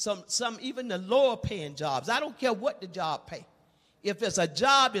need some even the lower paying jobs. I don't care what the job pay. If it's a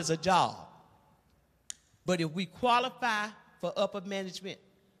job, it's a job. But if we qualify for upper management,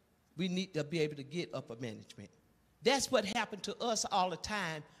 we need to be able to get upper management. That's what happened to us all the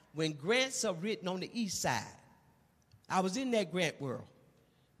time when grants are written on the east side. I was in that grant world.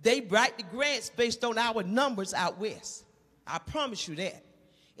 They write the grants based on our numbers out west. I promise you that.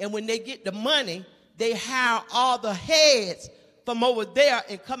 And when they get the money, they hire all the heads from over there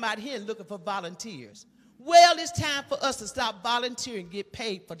and come out here looking for volunteers. Well, it's time for us to stop volunteering and get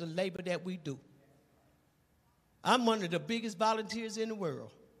paid for the labor that we do. I'm one of the biggest volunteers in the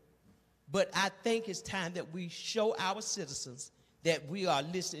world. But I think it's time that we show our citizens that we are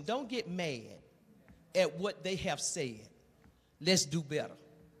listening. Don't get mad at what they have said. Let's do better.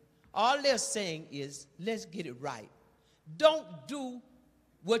 All they're saying is, let's get it right. Don't do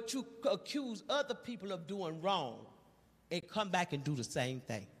what you accuse other people of doing wrong and come back and do the same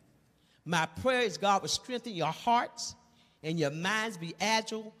thing. My prayer is God will strengthen your hearts and your minds be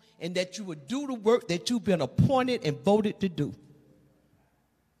agile, and that you would do the work that you've been appointed and voted to do.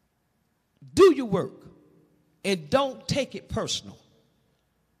 Do your work, and don't take it personal.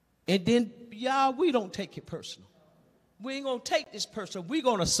 And then, y'all, we don't take it personal. We ain't going to take this personal. We're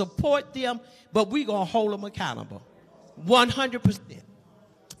going to support them, but we're going to hold them accountable. 100%.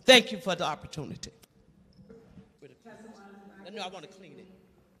 Thank you for the opportunity. No, I want to clean it.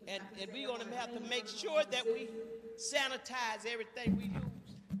 And we're going to have to make sure that we sanitize everything we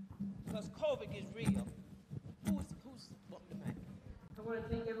use, because COVID is real. Who's what the mic? I want to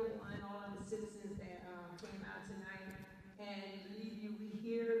thank everyone, all of the citizens that came out tonight, and believe you, we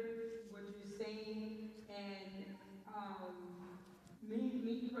hear what you're saying, and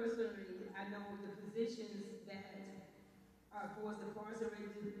me personally, I know the positions that are for the Parks and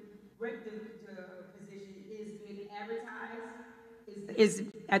Rec position is being advertised.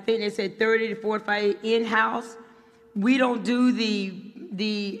 I think they said 30 to 45 in-house. We don't do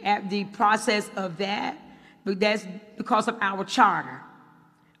the process of that, but that's because of our charter.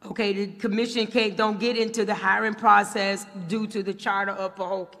 Okay, the commission don't get into the hiring process due to the charter of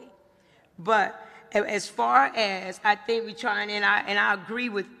Pahokee. But as far as I think we're trying, and I agree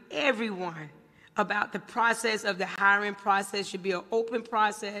with everyone about the process of the hiring process should be an open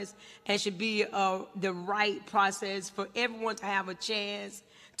process and should be the right process for everyone to have a chance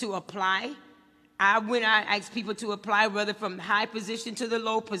to apply. When I ask people to apply, whether from high position to the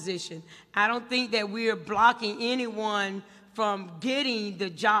low position, I don't think that we're blocking anyone from getting the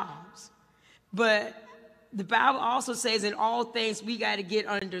jobs. But the Bible also says in all things we got to get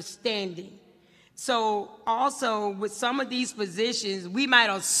understanding. So also with some of these positions, we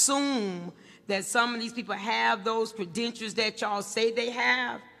might assume that some of these people have those credentials that y'all say they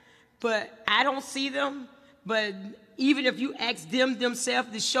have, but I don't see them. But even if you ask them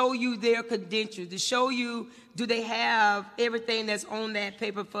themselves to show you their credentials, to show you, do they have everything that's on that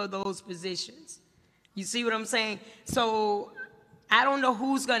paper for those positions? You see what I'm saying? So I don't know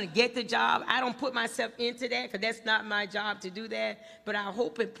who's going to get the job. I don't put myself into that because that's not my job to do that. But I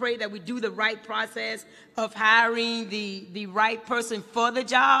hope and pray that we do the right process of hiring the right person for the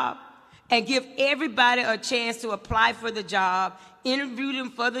job and give everybody a chance to apply for the job, interview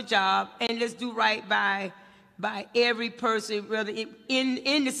them for the job, and let's do right by every person rather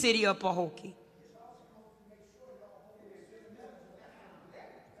in the city of Pahokee.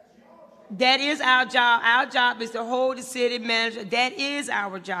 That is our job. Our job is to hold the city manager. That is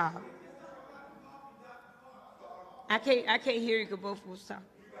our job. I can't hear you because both of us talk.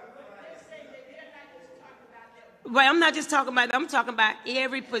 But I'm not just talking about that. I'm talking about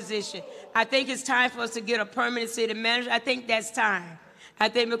every position. I think it's time for us to get a permanent city manager. I think that's time. I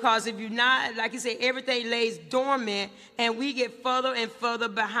think because if you're not, like you say, everything lays dormant and we get further and further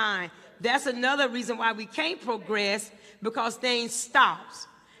behind. That's another reason why we can't progress, because things stops.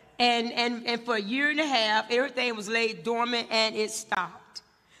 And for a year and a half, everything was laid dormant and it stopped.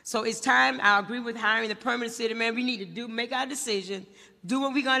 So it's time. I agree with hiring the permanent city manager. We need to make our decision, do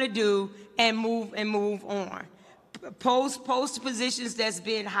what we're going to do, and move on. Post positions that's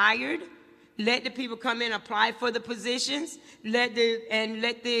been hired. let the people come in, apply for the positions, let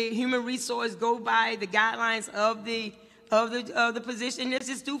the human resource go by the guidelines of the position. Let's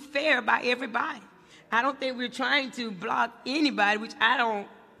just do fair by everybody. I don't think we're trying to block anybody, which I don't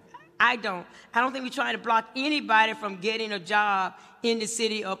think we're trying to block anybody from getting a job in the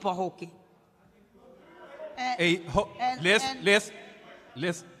city of Pahokee. Hey, let's.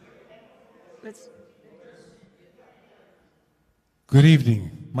 Good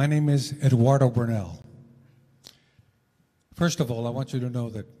evening. My name is Eduardo Burnell. First of all, I want you to know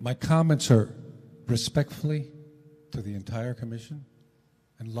that my comments are respectfully to the entire commission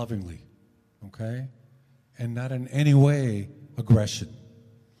and lovingly, okay? And not in any way aggression.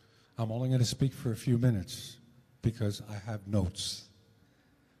 I'm only going to speak for a few minutes because I have notes.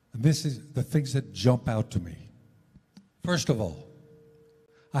 And this is the things that jump out to me. First of all,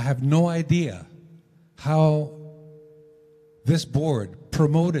 I have no idea how this board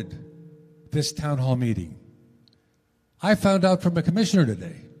promoted this town hall meeting. I found out from a commissioner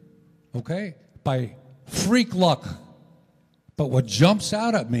today, okay, by freak luck. But what jumps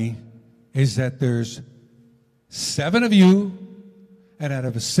out at me is that there's 7 of you, and out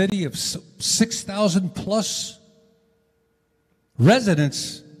of a city of 6,000 plus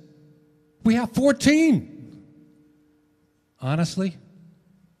residents, we have 14. Honestly,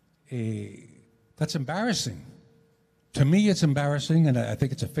 that's embarrassing. To me, it's embarrassing, and I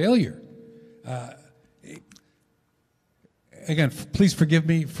think it's a failure. Again, please forgive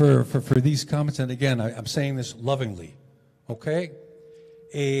me for these comments, and again, I'm saying this lovingly, okay?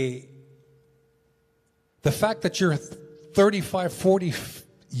 The fact that you're 35, 40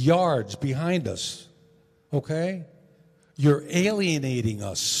 yards behind us, okay? You're alienating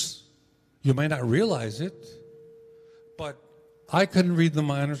us. You might not realize it, but I couldn't read the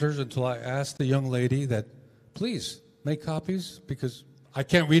monitors until I asked the young lady that, please, make copies, because I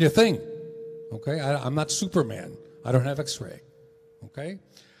can't read a thing, okay? I'm not Superman. I don't have X-ray, okay?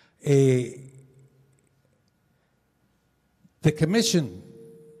 The commission,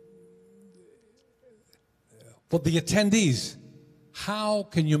 well, the attendees, how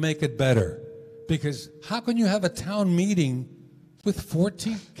can you make it better? Because how can you have a town meeting with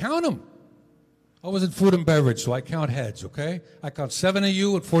 14? Count them. I was in food and beverage, so I count heads, okay? I count 7 of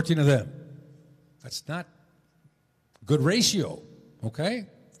you and 14 of them. That's not good ratio, okay?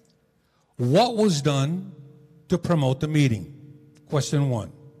 What was done to promote the meeting? Question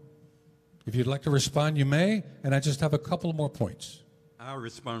 1. If you'd like to respond, you may, and I just have a couple more points. I'll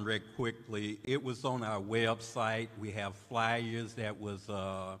respond very quickly. It was on our website. We have flyers that was...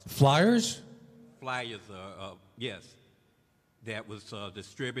 Flyers? Flyers, yes, that was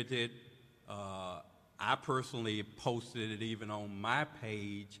distributed. I personally posted it even on my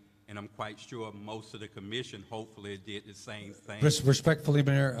page, and I'm quite sure most of the commission hopefully did the same thing. Respectfully,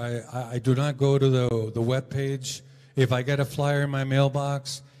 Mayor, I do not go to the web page. If I get a flyer in my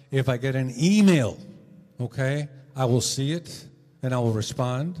mailbox, if I get an email, okay, I will see it and I will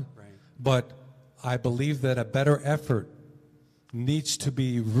respond. Right. But I believe that a better effort needs to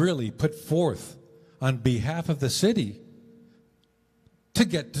be really put forth on behalf of the city to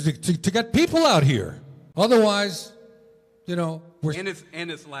get people out here. Otherwise, you know, we're...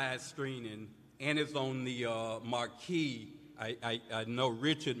 And it's live streaming, and it's on the marquee. I know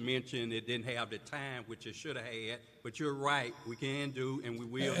Richard mentioned it didn't have the time, which it should have had, but you're right. We can do, and we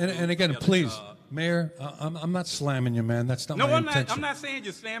will. And again, please, Mayor, I'm not slamming you, man. That's not my intention. I'm not saying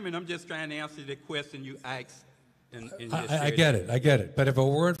you're slamming. I'm just trying to answer the question you asked. I get it. But if it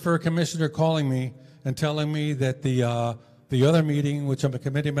weren't for a commissioner calling me and telling me that the other meeting, which I'm a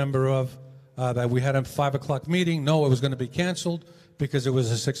committee member of, that we had a 5 o'clock meeting, no, it was going to be canceled because it was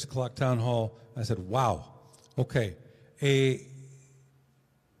a 6 o'clock town hall. I said, wow, okay.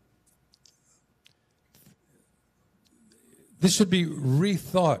 This should be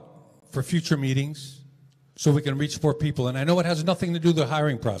rethought for future meetings so we can reach more people. And I know it has nothing to do with the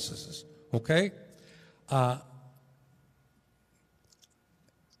hiring processes, okay? And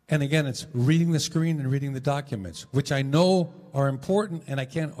again, it's reading the screen and reading the documents, which I know are important and I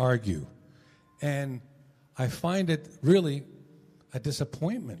can't argue. And I find it really a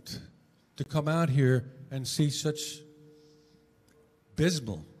disappointment to come out here and see such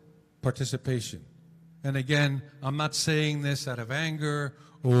abysmal participation. And again, I'm not saying this out of anger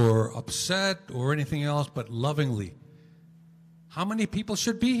or upset or anything else, but lovingly. How many people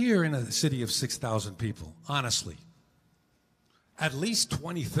should be here in a city of 6,000 people, honestly? At least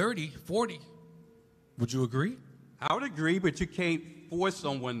 20, 30, 40. Would you agree? I would agree, but you can't force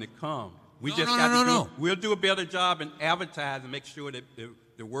someone to come. We'll do a better job in advertising, make sure that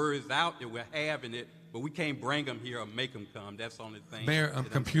the word is out that we're having it, but we can't bring them here or make them come. That's the only thing. Mayor, I'm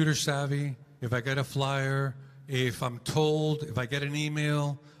computer savvy, if I get a flyer, if I'm told, if I get an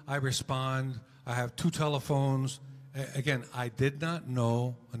email, I respond. I have 2 telephones. Again, I did not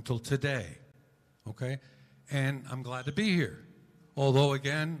know until today, okay? And I'm glad to be here. Although,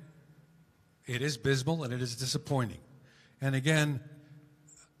 again, it is abysmal and it is disappointing. And again,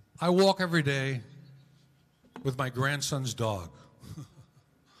 I walk every day with my grandson's dog.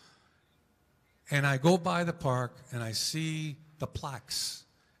 And I go by the park and I see the plaques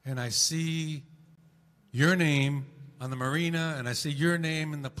and I see your name on the marina and I see your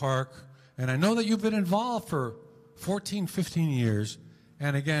name in the park. And I know that you've been involved for 14, 15 years.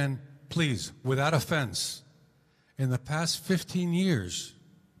 And again, please, without offense, in the past 15 years,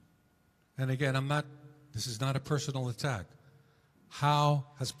 and again, this is not a personal attack, how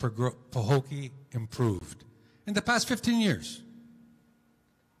has Pahokee improved in the past 15 years?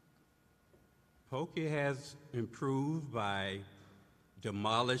 Pahokee has improved by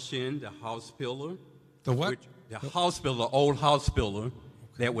demolishing the house pillar. The what? The house pillar, old house pillar,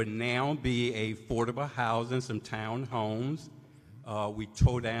 that would now be affordable housing, some townhomes. We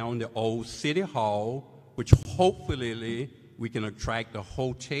tore down the old city hall, which hopefully we can attract a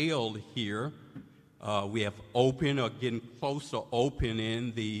hotel here. We have opened or getting close to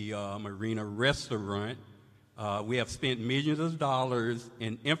opening the Marina restaurant. We have spent millions of dollars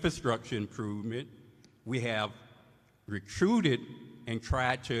in infrastructure improvement. We have recruited and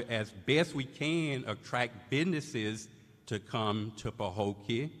tried to, as best we can, attract businesses to come to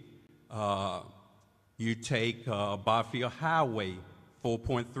Pahokee. You take Barfield Highway,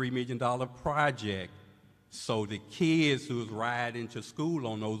 $4.3 million project, so the kids who's riding to school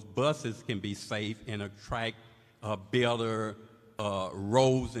on those buses can be safe and attract better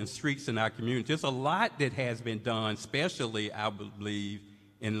roads and streets in our community. There's a lot that has been done, especially, I believe,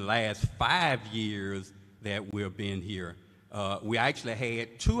 in the last 5 years that we've been here. We actually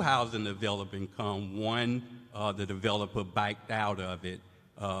had 2 housing developers come. One, the developer backed out of it.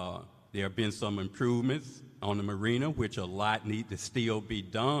 There have been some improvements on the marina, which a lot need to still be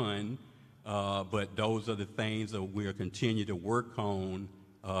done, but those are the things that we'll continue to work on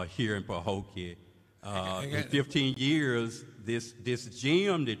here in Pahokee. In 15 years, this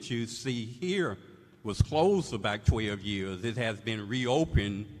gym that you see here was closed for about 12 years. It has been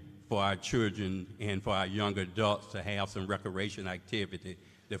reopened for our children and for our young adults to have some recreation activity.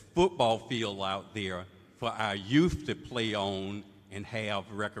 The football field out there for our youth to play on and have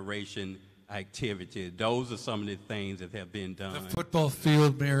recreation activity. Those are some of the things that have been done. The football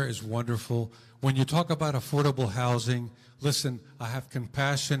field, Mayor, is wonderful. When you talk about affordable housing, listen, I have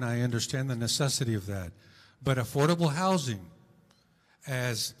compassion. I understand the necessity of that. But affordable housing,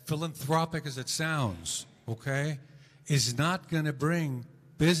 as philanthropic as it sounds, okay, is not going to bring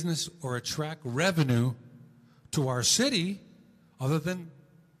business or attract revenue to our city other than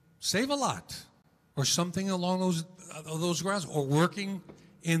save a lot or something along those grounds, or working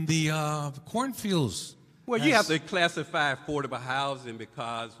in the cornfields. Well, you have to classify affordable housing,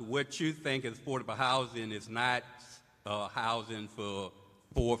 because what you think is affordable housing is not housing for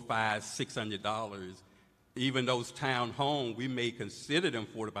 $400, $500, $600. Even those townhomes, we may consider them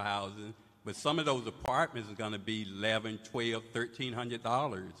affordable housing, but some of those apartments are going to be $1,100, $1,200,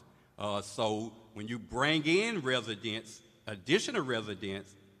 $1,300. So when you bring in residents, additional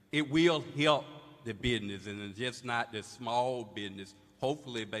residents, it will help the business, and it's just not the small business.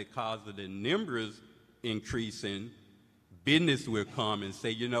 Hopefully, because of the numbers increasing, business will come and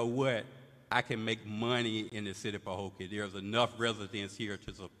say, you know what, I can make money in the city of Pahokee. There's enough residents here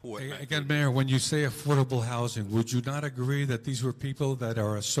to support. Again, Mayor, when you say affordable housing, would you not agree that these were people that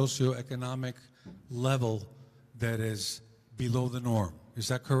are a socioeconomic level that is below the norm? Is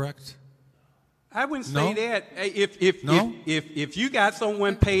that correct? I wouldn't say that. If you got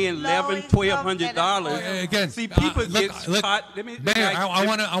someone paying $1,100, $1,200, again, see, people get caught. Mayor,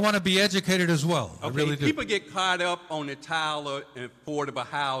 I want to be educated as well. Okay, I really do. People get caught up on the Tyler affordable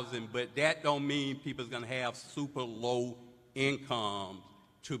housing, but that don't mean people's going to have super low income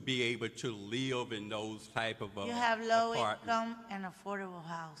to be able to live in those type of You have low apartments. income and affordable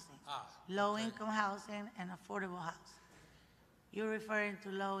housing. Low income housing and affordable housing. You're referring to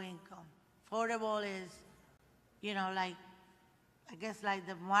low income. Affordable is, you know, like, I guess like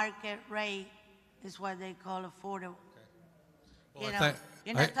the market rate is what they call affordable. Okay. Well, you know,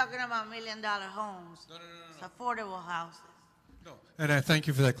 you're not talking about $1 million homes. No. It's affordable houses. No, and I thank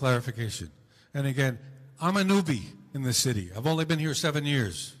you for that clarification. And again, I'm a newbie in the city. I've only been here 7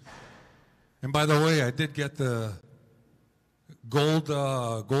 years. And by the way, I did get the Gold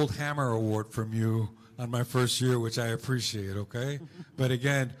Hammer Award from you on my first year, which I appreciate, okay? But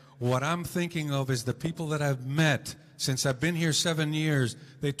again, what I'm thinking of is the people that I've met since I've been here 7 years.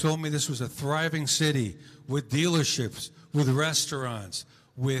 They told me this was a thriving city with dealerships, with restaurants,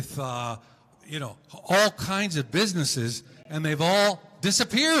 with, you know, all kinds of businesses, and they've all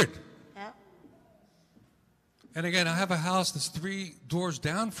disappeared. Yep. And again, I have a house that's 3 doors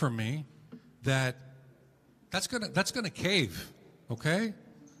down from me that's gonna cave, okay?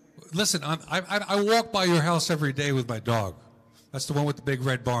 Listen, I walk by your house every day with my dog. That's the one with the big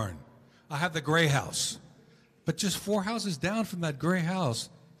red barn. I have the gray house. But just 4 houses down from that gray house,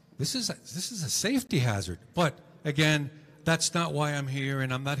 this is a safety hazard. But again, that's not why I'm here,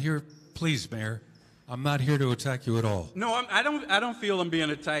 and I'm not here, please, Mayor, I'm not here to attack you at all. No, I don't feel I'm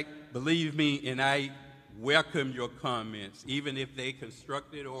being attacked. Believe me, and I welcome your comments, even if they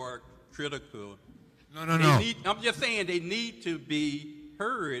constructive or critical. No. I'm just saying they need to be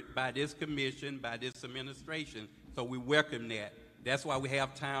heard by this commission, by this administration. So we welcome that. That's why we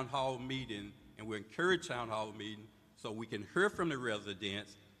have town hall meeting, and we encourage town hall meeting so we can hear from the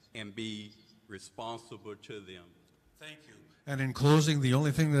residents and be responsible to them. Thank you. And in closing, the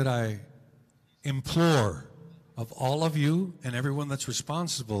only thing that I implore of all of you and everyone that's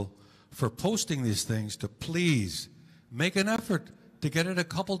responsible for posting these things to please make an effort to get it a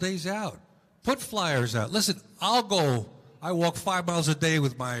couple days out. Put flyers out. Listen, I walk 5 miles a day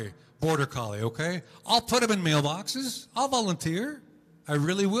with my border collie, okay? I'll put them in mailboxes. I'll volunteer. I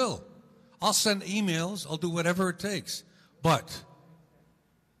really will. I'll send emails. I'll do whatever it takes. But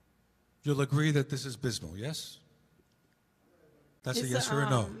you'll agree that this is abysmal, yes? That's a yes or a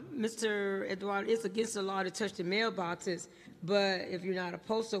no? Mr. Eduardo, it's against the law to touch the mailboxes, but if you're not a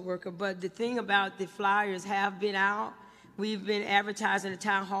postal worker. But the thing about the flyers have been out. We've been advertising the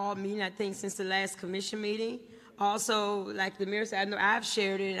town hall meeting, I think, since the last commission meeting. Also, like the mayor said, I know I've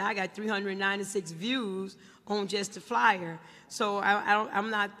shared it, and I got 396 views on just the flyer. So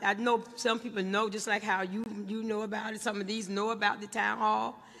I know some people know, just like how you know about it. Some of these know about the town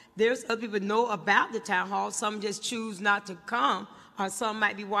hall. There's other people know about the town hall. Some just choose not to come, or some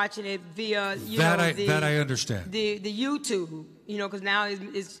might be watching it via, that I understand. The YouTube, because now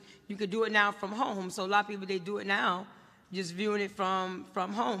you could do it now from home. So a lot of people, they do it now, just viewing it from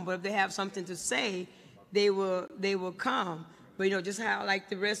home. But if they have something to say, they will come. But just how like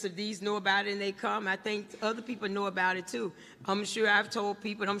the rest of these know about it and they come, I think other people know about it too. I'm sure I've told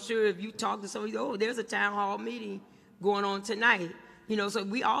people, and I'm sure if you talk to somebody, oh, there's a town hall meeting going on tonight. So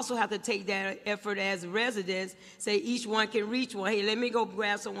we also have to take that effort as residents, say each one can reach one. Hey, let me go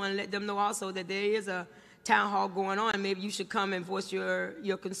grab someone and let them know also that there is a town hall going on. Maybe you should come and voice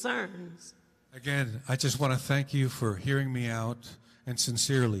your concerns. Again, I just want to thank you for hearing me out, and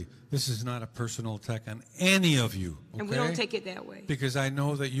sincerely, this is not a personal attack on any of you, okay? And we don't take it that way. Because I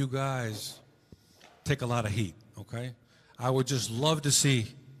know that you guys take a lot of heat, okay? I would just love to see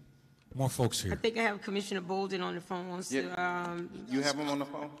more folks here. I think I have Commissioner Bolden on the phone. So, You have him on the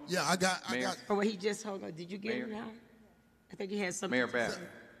phone? Yeah, I got. Oh, well, he just, hold on. Did you get him now? I think he had something. Mayor Bass.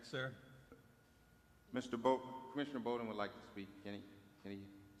 Sir? Commissioner Bowden would like to speak. Can he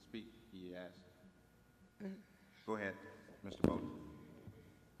speak? He asked. Go ahead, Mr. Bowden.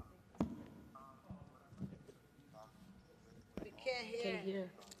 We can't hear.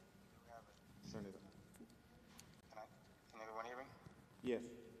 Turn it up. Can everyone hear me? Yes.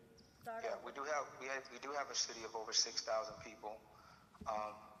 Yeah, we do have a city of over 6,000 people,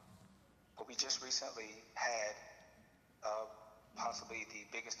 but we just recently had possibly the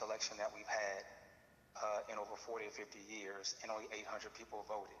biggest election that we've had in over 40 or 50 years, and only 800 people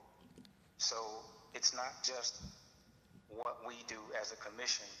voted. So it's not just what we do as a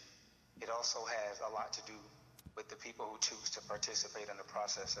commission, it also has a lot to do with the people who choose to participate in the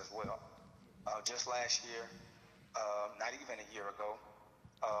process as well. Just last year, not even a year ago,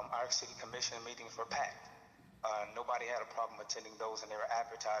 our city commission meetings were packed. Nobody had a problem attending those, and they were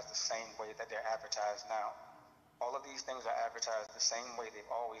advertised the same way that they're advertised now. All of these things are advertised the same way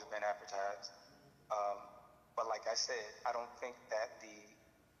they've always been advertised. But like I said, I don't think that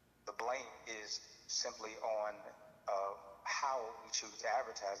the blame is simply on how we choose to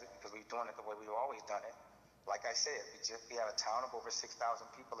advertise it, because we're doing it the way we've always done it. Like I said, we had a town of over 6,000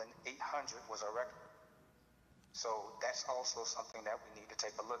 people, and 800 was our record. So that's also something that we need to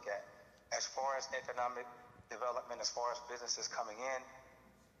take a look at. As far as economic development, as far as businesses coming in,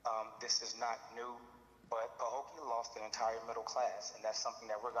 this is not new, but Pahokee lost an entire middle class, and that's something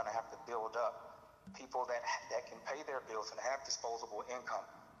that we're going to have to build up. People that can pay their bills and have disposable income,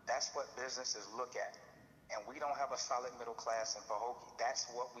 that's what businesses look at. And we don't have a solid middle class in Pahokee. That's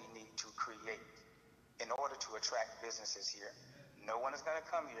what we need to create in order to attract businesses here. No one is going to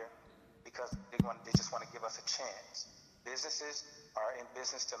come here because they just want to give us a chance. Businesses are in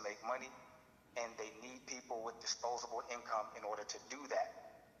business to make money, and they need people with disposable income in order to do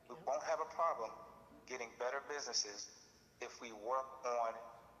that. We won't have a problem getting better businesses if we work on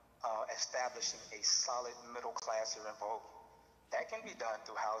establishing a solid middle class here in Pahokee. That can be done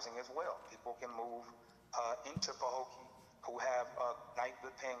through housing as well. People can move into Pahokee who have nice,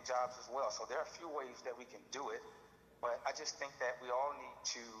 good-paying jobs as well. So there are a few ways that we can do it, but I just think that we all need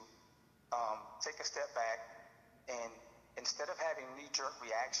to take a step back, and instead of having knee-jerk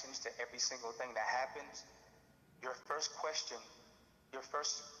reactions to every single thing that happens, your first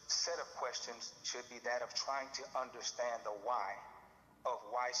set of questions should be that of trying to understand the why of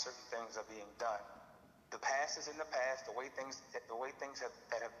why certain things are being done. The past is in the past. The way things have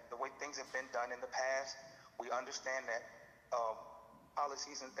been done in the past, we understand that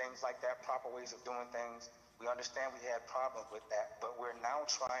policies and things like that, proper ways of doing things, we understand we had problems with that, but we're now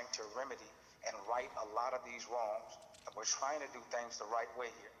trying to remedy and right a lot of these wrongs, and we're trying to do things the right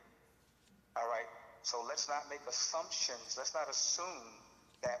way here. All right? So let's not make assumptions. Let's not assume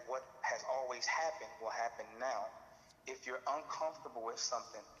that what has always happened will happen now. If you're uncomfortable with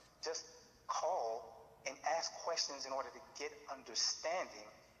something, just call and ask questions in order to get understanding,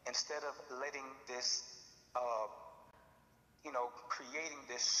 instead of letting this, creating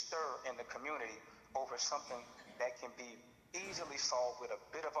this stir in the community over something that can be easily solved with a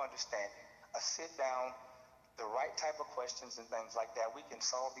bit of understanding. A sit down, the right type of questions and things like that, we can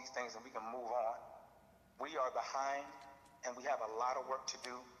solve these things and we can move on. We are behind, and we have a lot of work to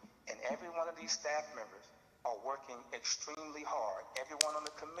do, and every one of these staff members are working extremely hard. Everyone on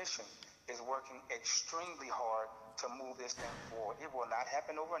the commission is working extremely hard to move this thing forward. It will not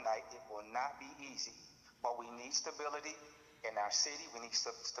happen overnight. It will not be easy, but we need stability in our city. We need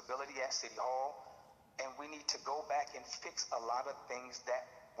stability at City Hall, and we need to go back and fix a lot of things that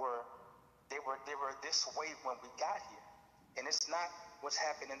were this way when we got here. And it's not what's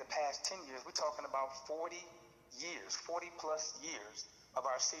happened in the past 10 years. We're talking about 40 plus years of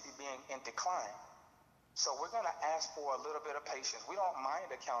our city being in decline. So we're going to ask for a little bit of patience. We don't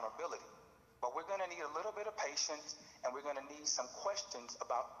mind accountability, but we're going to need a little bit of patience, and we're going to need some questions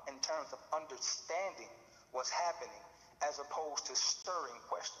in terms of understanding what's happening, as opposed to stirring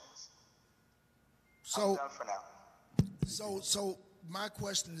questions. I'm done for now. So my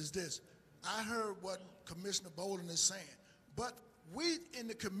question is this. I heard what Commissioner Bolden is saying, but we in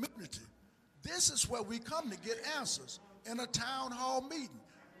the community, this is where we come to get answers in a town hall meeting.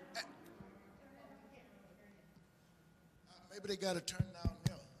 Maybe they got to turn down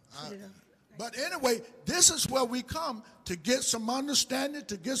there. But anyway, this is where we come to get some understanding,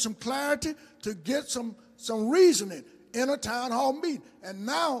 to get some clarity, to get some reasoning in a town hall meeting. And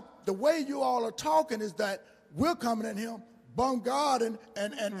now the way you all are talking is that we're coming in here bombarding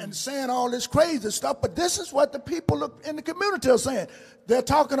and saying all this crazy stuff, but this is what the people in the community are saying. They're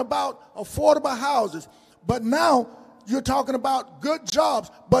talking about affordable houses, but now you're talking about good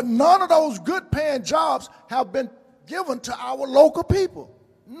jobs, but none of those good paying jobs have been given to our local people.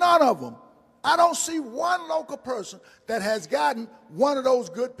 None of them. I don't see one local person that has gotten one of those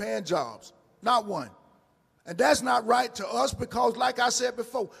good paying jobs. Not one. And that's not right to us, because like I said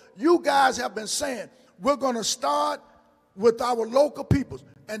before, you guys have been saying we're going to start with our local peoples,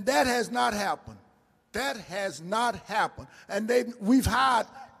 and that has not happened. That has not happened. And we've hired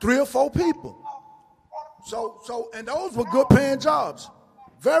 3 or 4 people. And those were good paying jobs,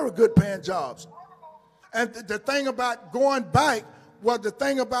 very good paying jobs. And the thing about going back,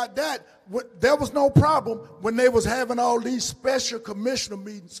 there was no problem when they was having all these special commissioner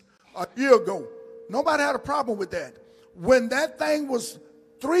meetings a year ago. Nobody had a problem with that. When that thing was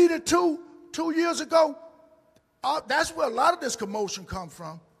 3-2, 2 years ago, that's where a lot of this commotion come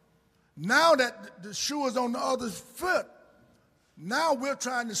from. Now that the shoe is on the other foot, now we're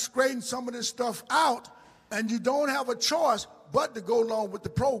trying to straighten some of this stuff out, and you don't have a choice but to go along with the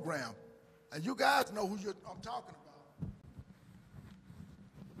program. And you guys know who I'm talking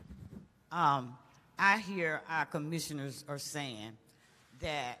about. I hear our commissioners are saying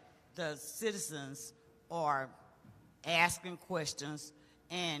that the citizens are asking questions,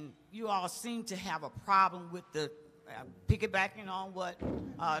 and you all seem to have a problem with the, piggybacking on what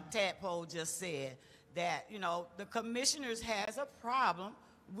Tadpole just said, that, the commissioners has a problem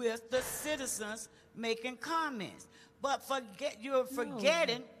with the citizens making comments. But you're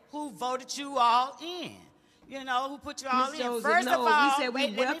forgetting who voted you all in. Who put you all Ms. in. Joseph, First of all, we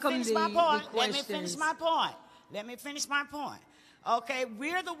wait, let me finish my point. Let me finish my point. Okay,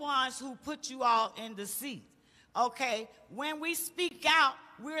 we're the ones who put you all in the seat. Okay, when we speak out,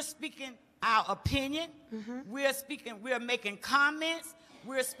 we're speaking our opinion. We're making comments.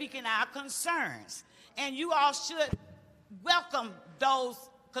 we're speaking our concerns. And you all should welcome those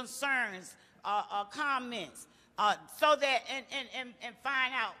concerns, comments, so that, and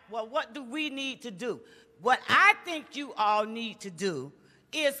find out, well, what do we need to do? What I think you all need to do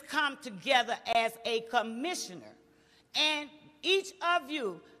is come together as a commissioner. And each of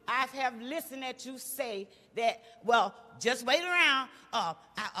you, I have listened at you say that, well, just wait around. I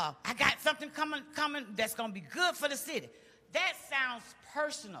got something coming that's going to be good for the city. That sounds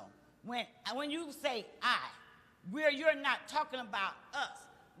personal. When you say I, where you're not talking about us.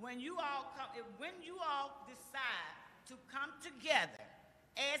 When you all decide to come together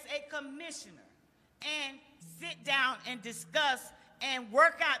as a commissioner and sit down and discuss and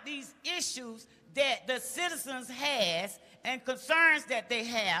work out these issues that the citizens has and concerns that they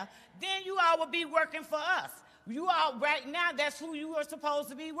have, then you all will be working for us. You all, right now, that's who you are supposed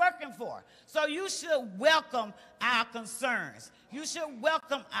to be working for. So you should welcome our concerns. You should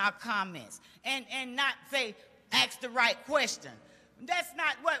welcome our comments and not say, ask the right question. That's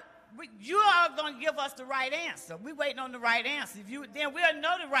not what, you are going to give us the right answer. We're waiting on the right answer. Then we'll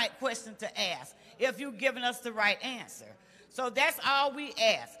know the right question to ask if you're giving us the right answer. So that's all we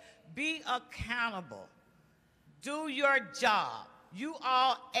ask. Be accountable. Do your job. You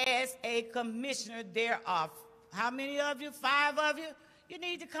all, as a commissioner, there are how many of you? 5 of you? You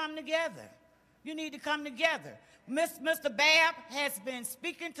need to come together. You need to come together. Mr. Babb has been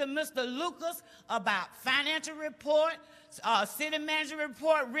speaking to Mr. Lucas about financial report, city manager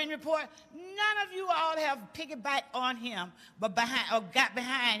report, written report. None of you all have piggybacked on him, but got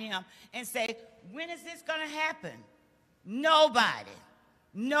behind him and say, when is this going to happen? Nobody.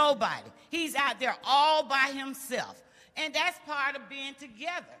 Nobody. He's out there all by himself. And that's part of being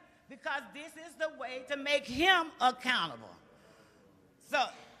together, because this is the way to make him accountable.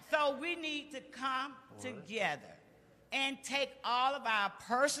 So we need to come together and take all of our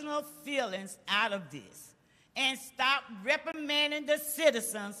personal feelings out of this and stop reprimanding the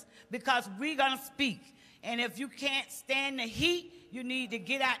citizens, because we're going to speak. And if you can't stand the heat, you need to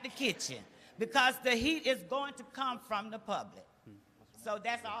get out the kitchen, because the heat is going to come from the public. So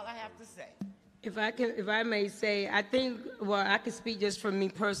that's all I have to say. If I may say, I think, well, I can speak just for me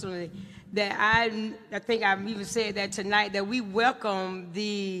personally, that I think I've even said that tonight, that we welcome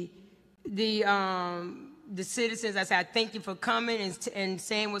the citizens. I said, I thank you for coming and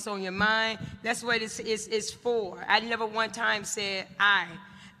saying what's on your mind. That's what it's for. I never one time said I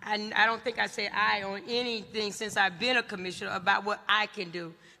don't think I said I on anything since I've been a commissioner about what I can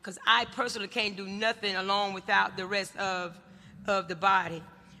do, because I personally can't do nothing alone without the rest of the body.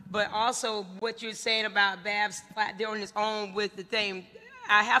 But also what you're saying about Babs there on his own with the thing,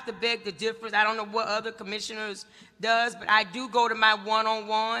 I have to beg the difference. I don't know what other commissioners does, but I do go to my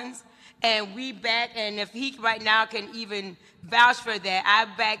one-on-ones, and we back, and if he right now can even vouch for that, I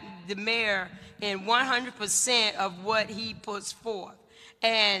back the mayor in 100% of what he puts forth.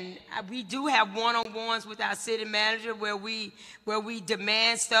 And we do have one-on-ones with our city manager where we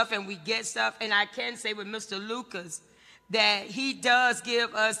demand stuff and we get stuff. And I can say with Mr. Lucas that he does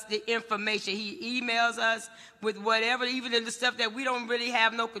give us the information. He emails us with whatever, even the stuff that we don't really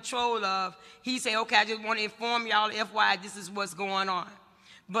have no control of. He say, okay, I just want to inform y'all, FYI, this is what's going on.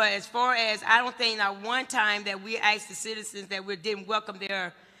 But as far as, I don't think not one time that we asked the citizens that we didn't welcome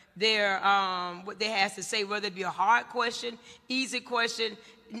their what they has to say, whether it be a hard question, easy question.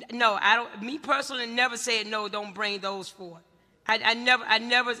 No, I don't. Me personally never said no. Don't bring those forth. I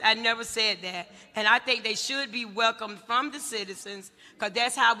never said that. And I think they should be welcomed from the citizens, because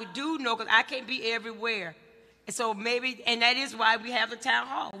that's how we do know. Because I can't be everywhere, and so maybe, and that is why we have the town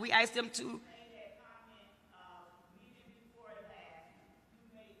hall. We ask them to.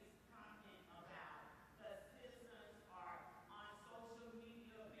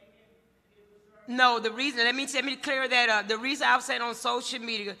 No, the reason, let me clear that up. The reason I was saying on social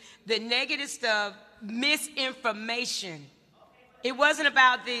media, the negative stuff, misinformation. It wasn't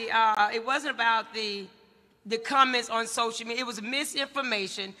about the comments on social media. It was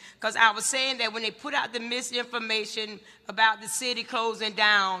misinformation, because I was saying that when they put out the misinformation about the city closing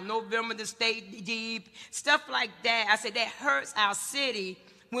down, November the state deep, stuff like that, I said that hurts our city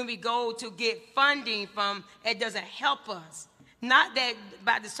when we go to get funding from, it doesn't help us. Not that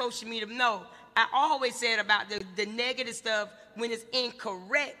about the social media, no. I always said about the negative stuff when it's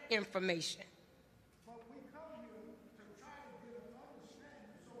incorrect information. But we come here to try to get an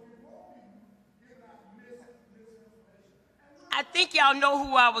understanding so we won't be giving out misinformation. I think y'all know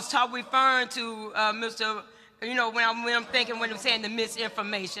who I was referring to, Mr. You know, when I'm saying the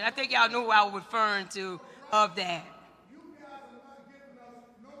misinformation. I think y'all know who I was referring to of that. You guys are not giving us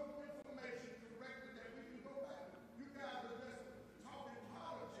no information correctly that we can go back. You guys are just talking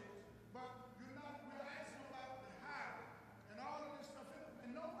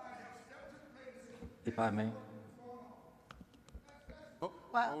if I may. Oh,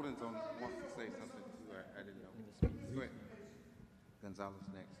 Well- Holden's wants to say something too. I didn't know. Go ahead. Gonzalez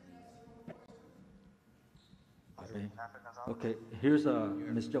next. Okay. Okay. Here's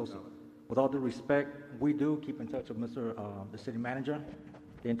Ms. Joseph. With all due respect, we do keep in touch with the city manager,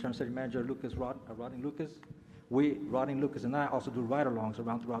 the interim city manager, Rodney Lucas. Rodney Lucas and I also do ride-alongs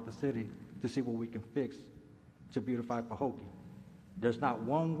throughout the city to see what we can fix to beautify Pahokee. There's not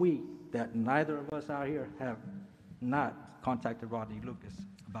one week that neither of us out here have not contacted Rodney Lucas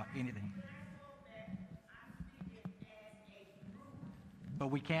about anything. But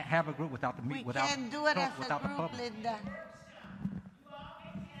we can't have a group without the We can't do it as a group, Linda.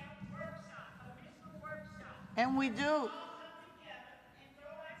 And we do.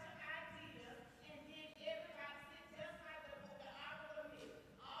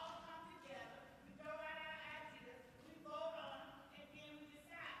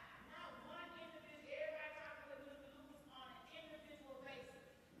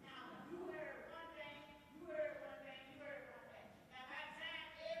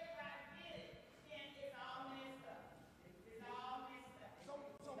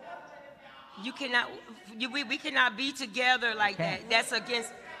 You cannot, we cannot be together like that. That's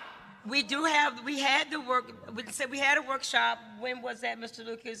against, we had the work, we had a workshop, when was that, Mr.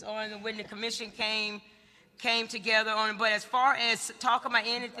 Lucas, when the commission came together on it, but as far as talking about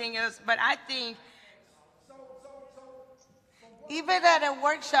anything else, but I think. Even at a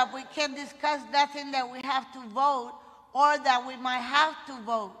workshop, we can discuss nothing that we have to vote or that we might have to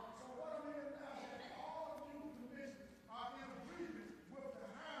vote.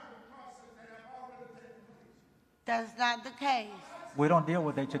 That's not the case. We don't deal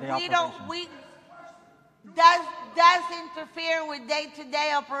with day-to-day operations. That's interfering with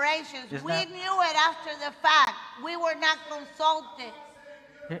day-to-day operations. We knew it after the fact. We were not consulted.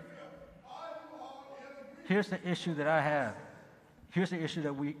 Here's the issue that I have. Here's the issue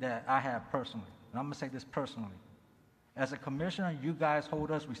that I have personally. And I'm gonna say this personally. As a commissioner, you guys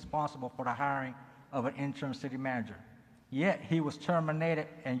hold us responsible for the hiring of an interim city manager. Yet he was terminated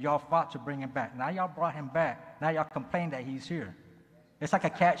and y'all fought to bring him back. Now y'all brought him back. Now y'all complain that he's here. It's like a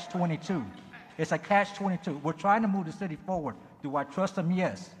catch-22. It's a catch-22. We're trying to move the city forward. Do I trust him?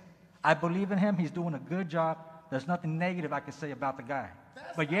 Yes. I believe in him. He's doing a good job. There's nothing negative I can say about the guy.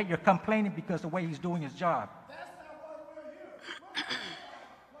 But yet you're complaining because the way he's doing his job.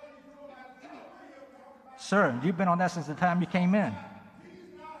 Sir, you've been on that since the time you came in.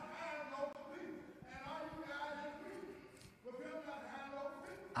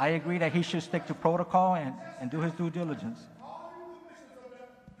 I agree that he should stick to protocol and do his due diligence.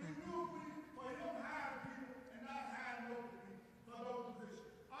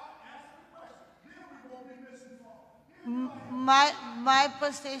 My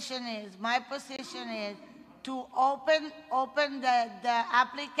position is to open the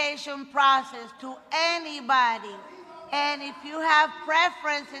application process to anybody. And if you have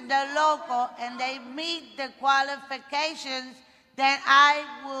preference in the local and they meet the qualifications, then I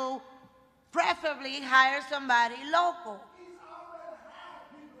will preferably hire somebody local.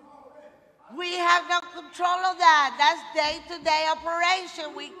 We have no control of that. That's day-to-day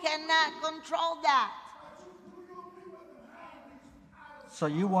operation. We cannot control that. So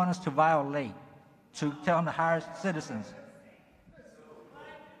you want us to violate, to tell them to hire citizens?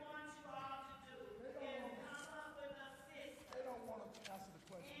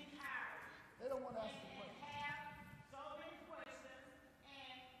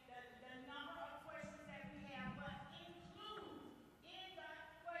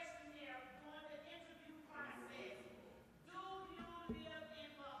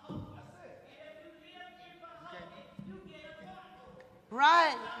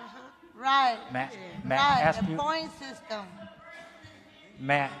 Right, right. Matt, right, ask the you, point system.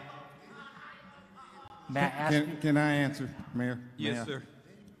 Matt, ask you. Can I answer, Mayor? Yes, Mayor? sir.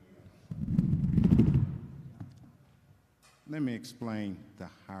 Let me explain the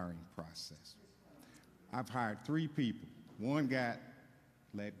hiring process. I've hired 3 people. 1 got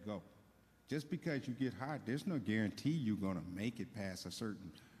let go. Just because you get hired, there's no guarantee you're going to make it past a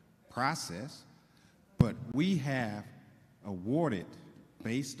certain process. But we have awarded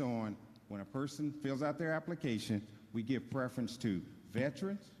based on when a person fills out their application, we give preference to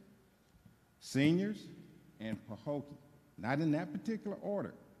veterans, seniors, and Pahokee. Not in that particular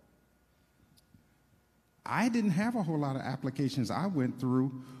order. I didn't have a whole lot of applications I went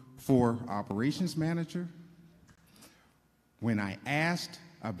through for operations manager. When I asked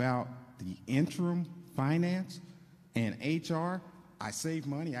about the interim finance and HR, I saved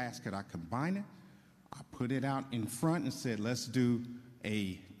money. I asked, could I combine it? I put it out in front and said, let's do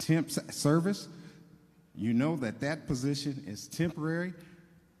a temp service. You know that that position is temporary.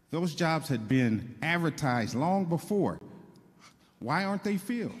 Those jobs had been advertised long before. Why aren't they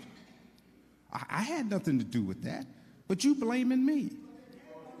filled? I had nothing to do with that, but you blaming me.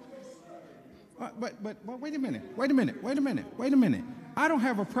 But wait a minute. I don't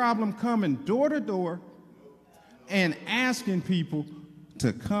have a problem coming door to door and asking people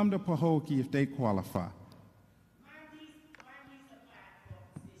to come to Pahokee if they qualify.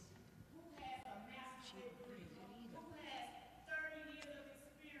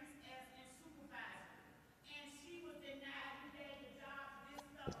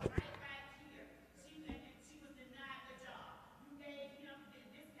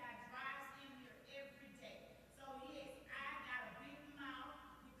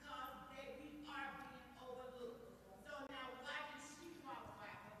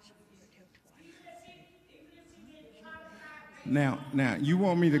 Now, you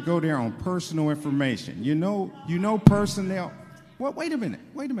want me to go there on personal information. You know personnel. Well, wait a minute.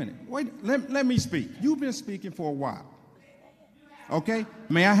 Let me speak. You've been speaking for a while. Okay?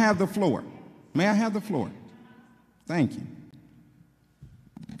 May I have the floor? Thank you.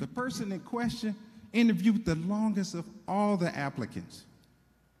 The person in question interviewed the longest of all the applicants.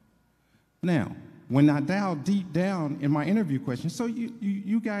 Now, when I dialed deep down in my interview questions, so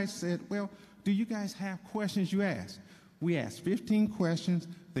you guys said, well, do you guys have questions you asked? We asked 15 questions.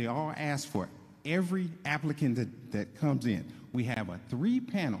 They all asked for every applicant that comes in. We have a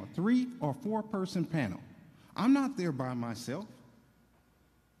 3 or 4 person panel. I'm not there by myself.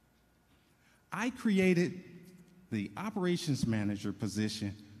 I created the operations manager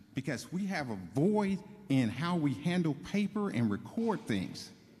position because we have a void in how we handle paper and record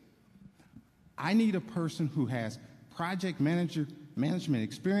things. I need a person who has project management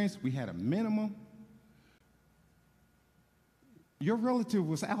experience. We had a minimum. Your relative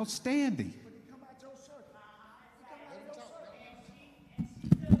was outstanding.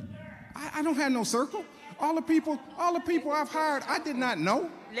 I don't have no circle. All the people I've hired, I did not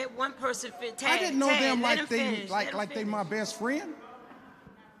know. Let one person fit. I didn't know them like they my best friend.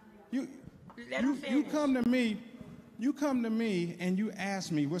 You come to me and you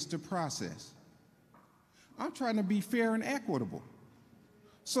ask me what's the process. I'm trying to be fair and equitable.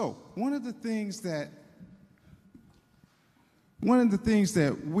 So one of the things that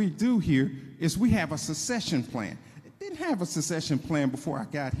we do here is we have a succession plan. It didn't have a succession plan before I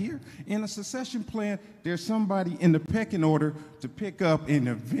got here. In a succession plan, there's somebody in the pecking order to pick up in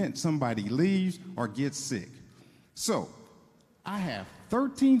the event somebody leaves or gets sick. So I have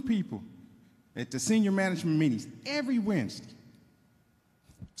 13 people at the senior management meetings every Wednesday.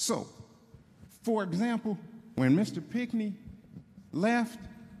 So, for example, when Mr. Pickney left,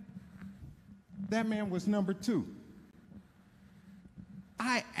 that man was number 2.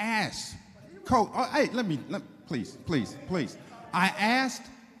 I asked Coach, hey, please.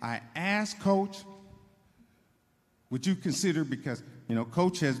 I asked Coach, would you consider, because,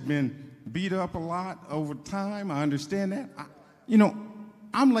 Coach has been beat up a lot over time. I understand that.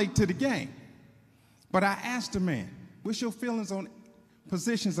 I'm late to the game. But I asked the man, what's your feelings on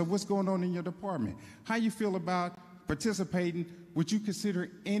positions of what's going on in your department? How you feel about participating? Would you consider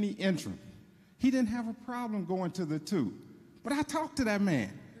any interim? He didn't have a problem going to the 2. But I talked to that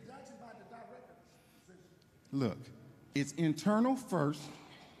man. Look, it's internal first,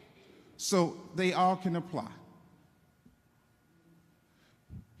 so they all can apply.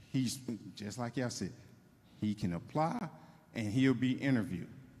 He's, just like y'all said, he can apply and he'll be interviewed.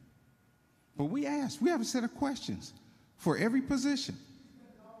 But we have a set of questions for every position.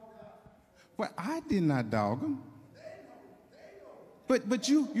 But I did not dog him. But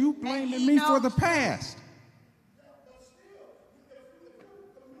you blaming me for the past.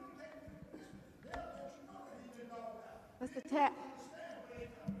 Mr.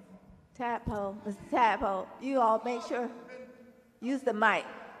 Tadpole, Mr. Tadpole, you all make sure, use the mic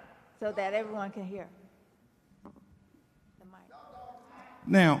so that everyone can hear. The mic.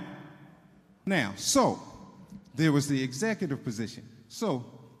 Now, so there was the executive position. So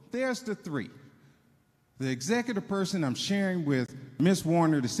there's the 3. The executive person I'm sharing with Ms.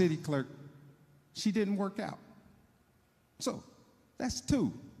 Warner, the city clerk, she didn't work out. So that's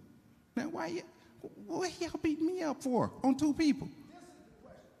 2. Now, what y'all beat me up for on 2 people?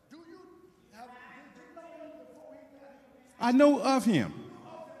 I know of him.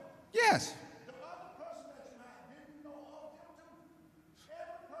 Yes.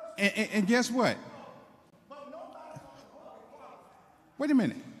 And guess what? Wait a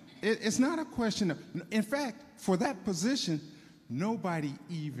minute. It's not a question of, in fact, for that position, nobody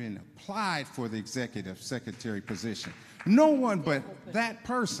even applied for the executive secretary position. No one but that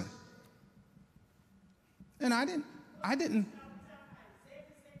person. And I didn't.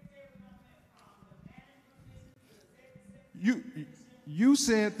 You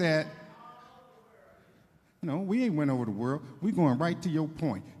said that, no, we ain't went over the world. We going right to your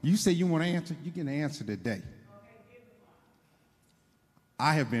point. You say you want to answer, you get an answer today.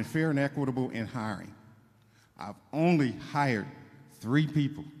 I have been fair and equitable in hiring. I've only hired 3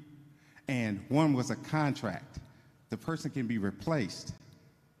 people, and one was a contract. The person can be replaced.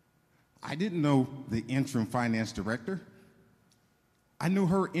 I didn't know the interim finance director. I knew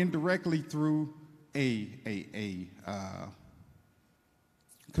her indirectly through a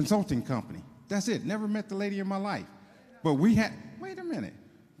consulting company. That's it. Never met the lady in my life. But wait a minute.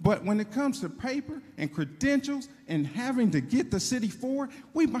 But when it comes to paper and credentials and having to get the city forward,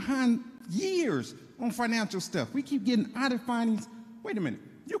 we behind years on financial stuff. We keep getting audit findings. Wait a minute.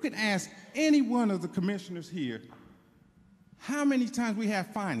 You can ask any one of the commissioners here how many times we have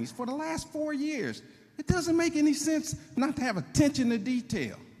findings for the last 4 years. It doesn't make any sense not to have attention to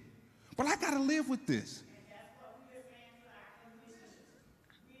detail. But I got to live with this.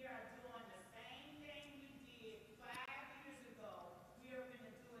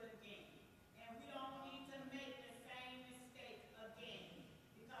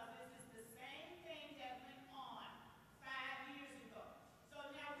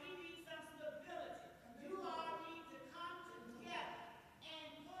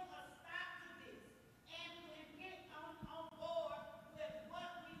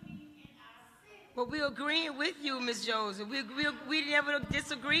 But we're agreeing with you, Ms. Joseph. We never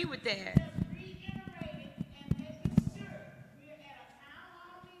disagree with that.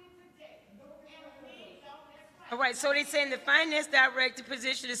 All right, so they're saying the finance director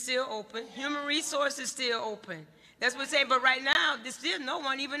position is still open, human resources is still open. That's what we're saying, but right now, there's still no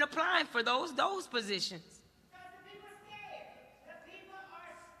one even applying for those positions.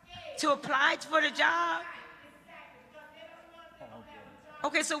 To apply for the job?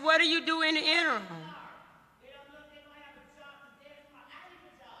 Okay, so what do you do in the interim?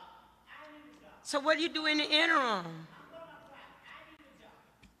 So what do you do in the interim?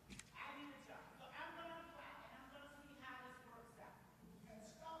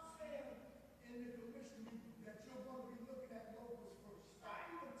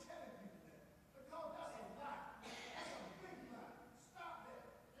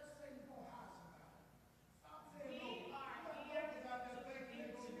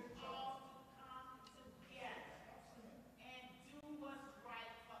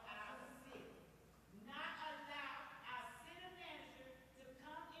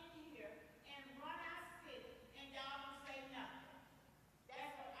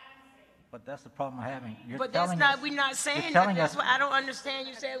 But that's the problem I'm having. But that's not, we're not saying nothing. That's what I don't understand.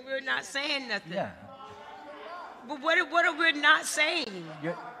 You said we're not saying nothing. Yeah. But what are we not saying?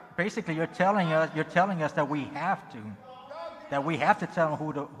 Basically, you're telling us that we have to tell them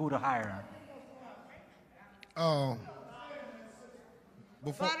who to hire. Bottom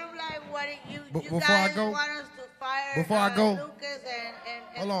line, what you before guys I go, want us to fire before I go, Lucas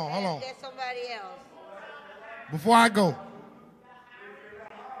and hold on. get somebody else. Before I go,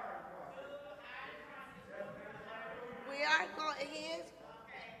 We are going, he is.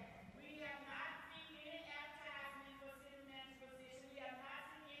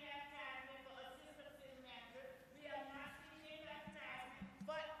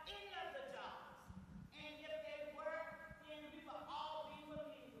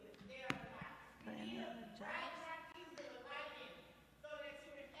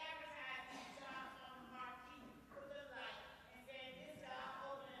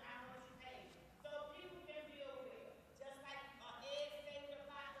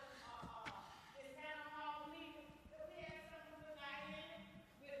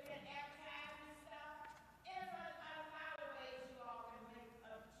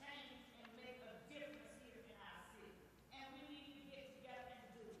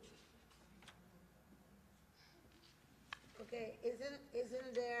 Okay,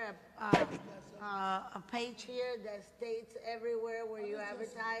 isn't there a page here that states everywhere where you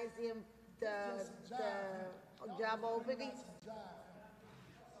advertise the job openings?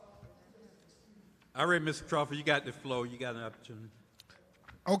 All right, Mr. Crawford, you got the floor. You got an opportunity.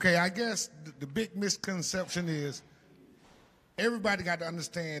 okay, I guess the big misconception is everybody got to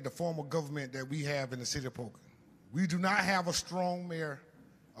understand the form of government that we have in the city of Pahokee. We do not have a strong mayor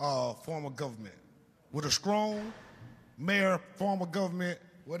form of government. With a strong mayor form of government,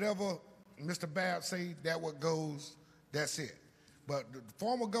 whatever Mr. Babb say, that what goes, that's it. But the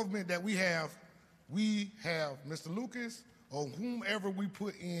form of government that we have Mr. Lucas or whomever we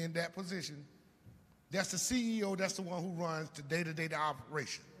put in that position. That's the CEO, that's the one who runs the day-to-day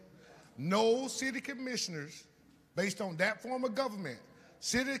operation. no city commissioners, based on that form of government,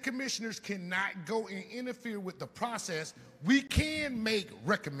 city commissioners cannot go and interfere with the process. We can make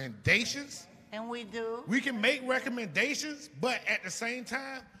recommendations. And we do. We can make recommendations, but at the same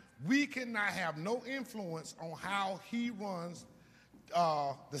time, we cannot have no influence on how he runs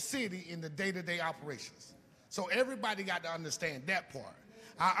the city in the day-to-day operations. So everybody got to understand that part.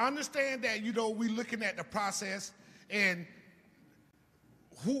 I understand that, you know, we're looking at the process and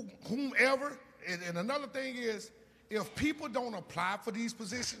whomever, and another thing is, if people don't apply for these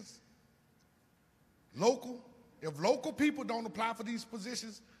positions, if local people don't apply for these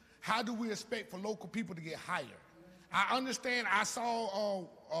positions, how do we expect for local people to get hired? I understand, I saw,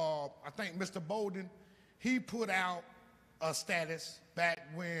 I think Mr. Bolden, he put out a status back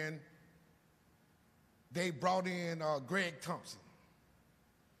when they brought in Greg Thompson.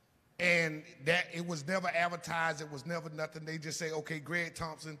 And that it was never advertised, it was never nothing. They just say, okay, Greg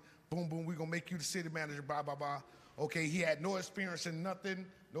Thompson, boom, boom, we're gonna make you the city manager, blah, blah, blah. Okay, he had no experience in nothing,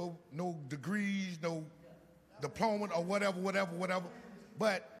 no degrees, no diploma or whatever.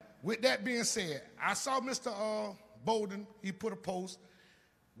 But with that being said, I saw Mr. Bolden, he put a post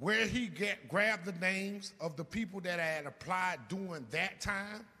where he grabbed the names of the people that had applied during that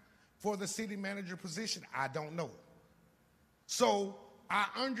time for the city manager position. I don't know. So I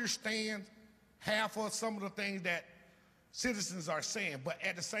understand half of some of the things that citizens are saying, but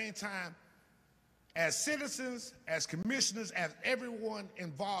at the same time, as citizens, as commissioners, as everyone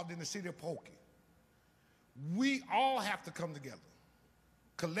involved in the city of Pahokee, we all have to come together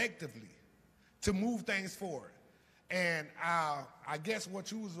collectively to move things forward. And I guess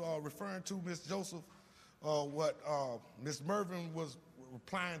what you was referring to, Ms. Joseph, what Ms. Mervin was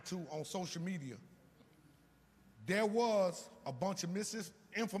replying to on social media, there was a bunch of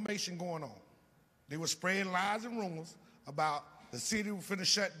misinformation going on. They were spreading lies and rumors about the city was finna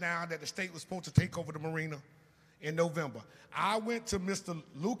shut down, that the state was supposed to take over the marina in November. I went to Mr.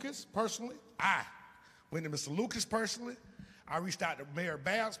 Lucas personally. I reached out to Mayor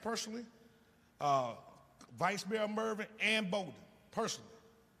Babbs personally, Vice Mayor Mervin, and Bolden personally.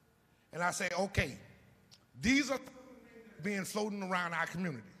 And I say, okay, these are being floating around our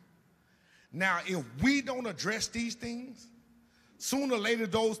community. Now, if we don't address these things, sooner or later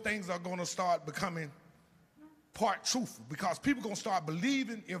those things are going to start becoming part truthful, because people going to start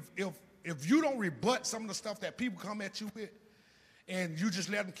believing if you don't rebut some of the stuff that people come at you with and you just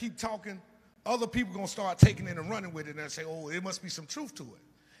let them keep talking, other people going to start taking it and running with it and say, oh, there must be some truth to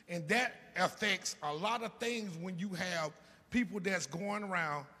it. And that affects a lot of things when you have people that's going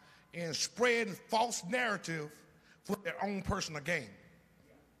around and spreading false narrative for their own personal gain.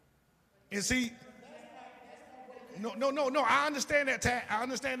 And see, no, I understand that, Tat.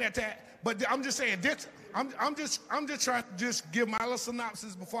 But I'm just saying this. I'm just trying to just give my little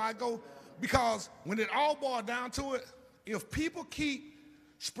synopsis before I go, because when it all boils down to it, if people keep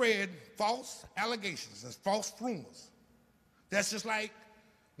spreading false allegations and false rumors, that's just like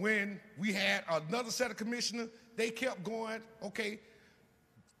when we had another set of commissioners. They kept going, okay,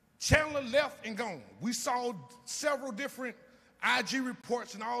 Chandler left and gone. We saw several different IG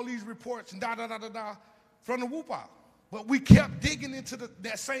reports and all these reports and from the whoop out. But we kept digging into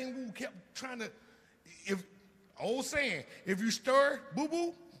that same wound, kept trying to, old saying, if you stir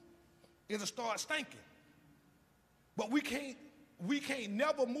boo-boo, it'll start stinking. But we can't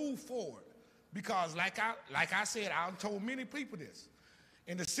never move forward, because like I said, I told many people this.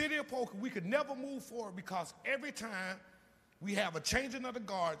 In the city of Pahokee, we could never move forward because every time we have a changing of the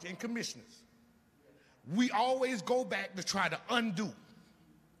guards and commissioners, we always go back to try to undo.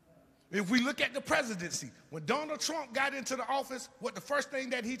 If we look at the presidency, when Donald Trump got into the office, what the first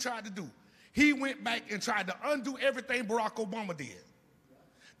thing that he tried to do? He went back and tried to undo everything Barack Obama did.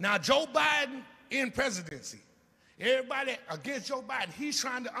 Now, Joe Biden in presidency, everybody against Joe Biden, he's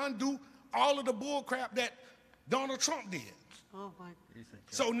trying to undo all of the bull crap that Donald Trump did. Oh my.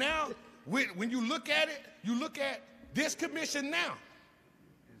 So now, when you look at it, you look at this commission now.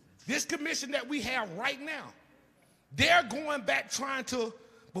 This commission that we have right now, they're going back trying to,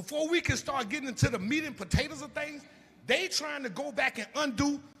 before we can start getting into the meat and potatoes of things, they trying to go back and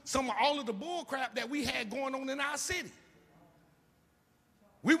undo all of the bull crap that we had going on in our city.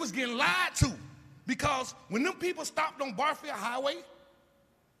 We was getting lied to, because when them people stopped on Barfield Highway,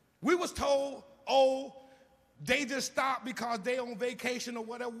 we was told, oh, they just stopped because they on vacation or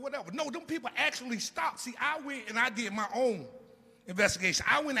whatever. No, them people actually stopped. See, I went and I did my own investigation.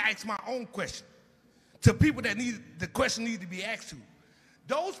 I went and asked my own question to people that the question needed to be asked to.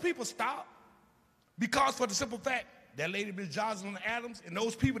 Those people stopped because, for the simple fact, that lady, Ms. Jocelyn Adams, and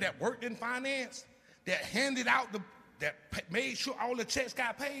those people that worked in finance, that handed out that made sure all the checks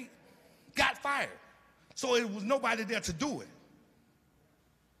got paid, got fired. So it was nobody there to do it.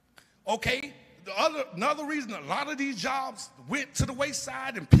 Okay, another reason a lot of these jobs went to the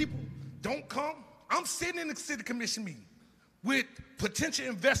wayside and people don't come, I'm sitting in the city commission meeting with potential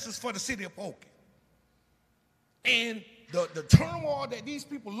investors for the city of Pahokee. And the turmoil that these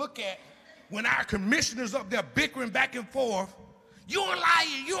people look at when our commissioners up there bickering back and forth, you're a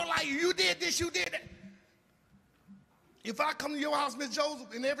liar, you did this, you did that. If I come to your house, Miss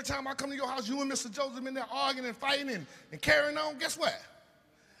Joseph, and every time I come to your house, you and Mr. Joseph in there arguing and fighting and carrying on, guess what?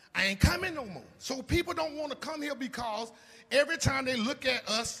 I ain't coming no more. So people don't want to come here because every time they look at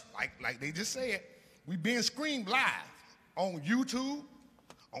us, like they just said, we being screamed live on YouTube,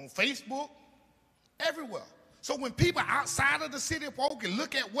 on Facebook, everywhere. So when people outside of the city of Pahokee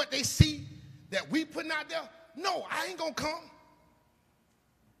look at what they see that we putting out there, no, I ain't gonna come.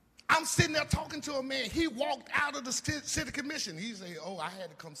 I'm sitting there talking to a man. He walked out of the city commission. He said, oh, I had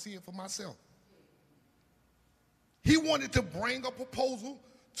to come see it for myself. He wanted to bring a proposal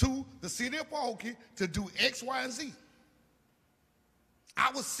to the city of Pahokee to do X, Y, and Z.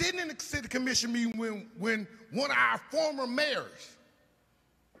 I was sitting in the city commission meeting when one of our former mayors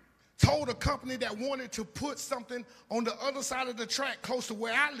told a company that wanted to put something on the other side of the track close to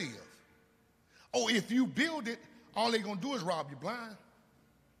where I live. Oh, if you build it, all they're gonna do is rob you blind.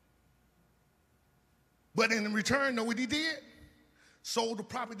 But in return, know what he did? Sold the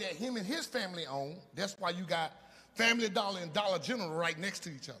property that him and his family own. That's why you got Family Dollar and Dollar General right next to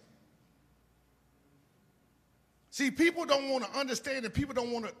each other. See, people don't want to understand it. People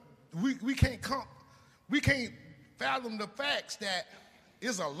don't want to, we can't fathom the facts that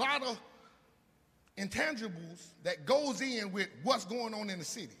there's a lot of intangibles that goes in with what's going on in the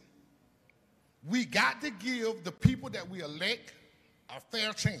city. We got to give the people that we elect a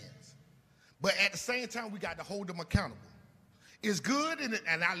fair chance. But at the same time, we got to hold them accountable. It's good,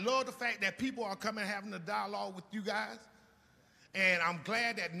 and I love the fact that people are coming and having a dialogue with you guys. And I'm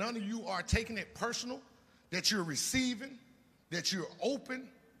glad that none of you are taking it personal, that you're receiving, that you're open,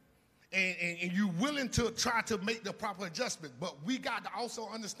 and you're willing to try to make the proper adjustment. But we got to also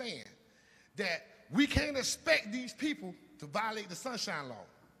understand that we can't expect these people to violate the Sunshine Law.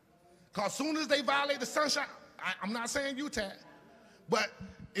 Because as soon as they violate the Sunshine, I'm not saying you, Tad, but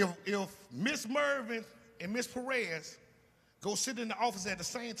if Miss Mervin and Miss Perez go sit in the office at the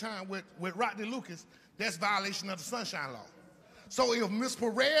same time with Rodney Lucas, that's violation of the Sunshine Law. So if Miss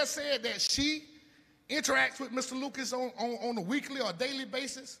Perez said that she interacts with Mr. Lucas on a weekly or daily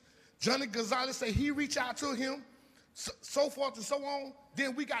basis, Johnny Gonzalez say he reach out to him, so forth and so on,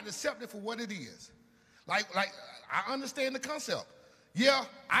 then we got to accept it for what it is. Like I understand the concept. Yeah,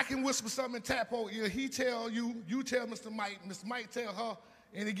 I can whisper something in Tadpole ear. He tell you, you tell Mr. Mike tell her,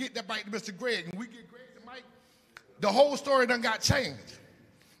 and they get that back to Mr. Greg, and we get Greg to Mike. The whole story done got changed.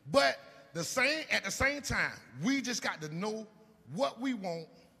 But at the same time, we just got to know what we want,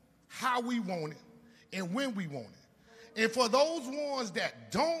 how we want it, and when we want it. And for those ones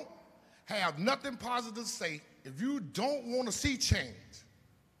that don't have nothing positive to say, if you don't want to see change,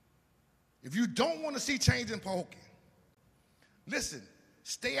 if you don't want to see change in Pahokee, listen,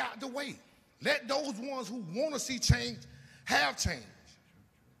 stay out the way. Let those ones who want to see change have change.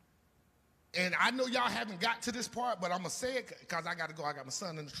 And I know y'all haven't got to this part, but I'm going to say it because I got to go. I got my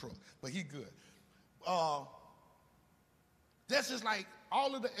son in the truck, but he good. That's just like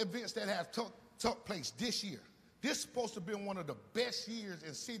all of the events that have took place this year. This is supposed to have been one of the best years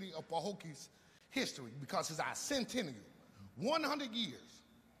in city of Pahokee's history because it's our centennial, 100 years.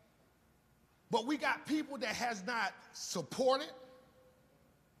 But we got people that has not supported.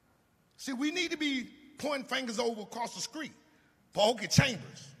 See, we need to be pointing fingers over across the street. Pahokee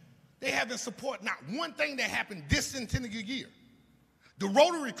Chambers. They haven't supported not one thing that happened this centennial year. The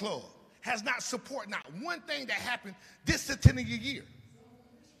Rotary Club has not supported not one thing that happened this centennial year.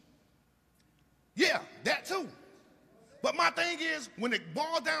 Yeah, that too. But my thing is, when it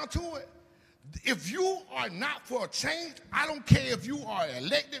boils down to it, if you are not for a change, I don't care if you are an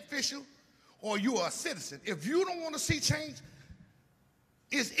elected official or you are a citizen. If you don't want to see change,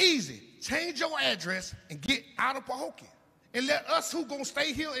 it's easy. Change your address and get out of Pahokee. And let us who gonna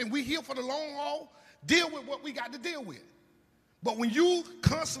stay here and we here for the long haul deal with what we got to deal with. But when you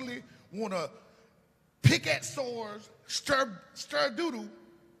constantly want to pick at sores, stir doodle,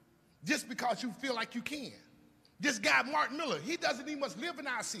 just because you feel like you can. This guy, Mark Miller, he doesn't even much live in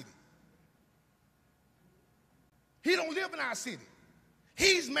our city. He don't live in our city.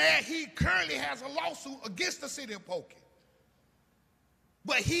 He's mad he currently has a lawsuit against the city of Pahokee.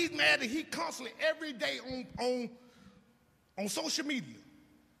 But he's mad that he constantly every day on social media,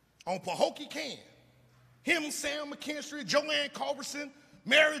 on Pahokee Can, him, Sam McKinstry, Joanne Culberson,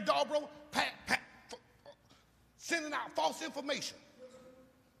 Mary Dalbro, sending out false information.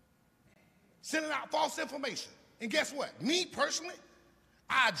 Sending out false information. And guess what? Me personally,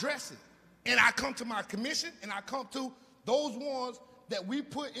 I address it. And I come to my commission, and I come to those ones that we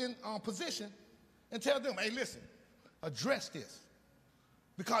put in position and tell them, hey, listen, address this.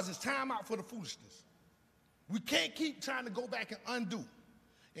 Because it's time out for the foolishness. We can't keep trying to go back and undo.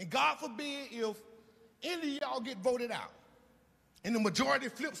 And God forbid if any of y'all get voted out and the majority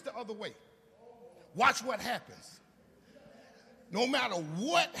flips the other way. Watch what happens. No matter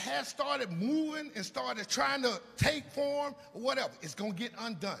what has started moving and started trying to take form or whatever, it's going to get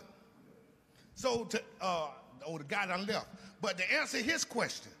undone. So, the guy done left. But to answer his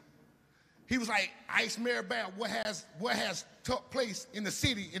question, he was like, Ice Mayor Bear, what has took place in the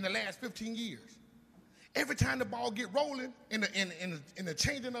city in the last 15 years? Every time the ball get rolling in the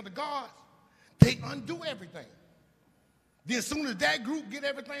changing of the guards, they undo everything. Then as soon as that group get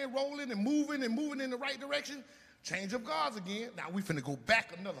everything rolling and moving in the right direction, change of guards again. Now we finna go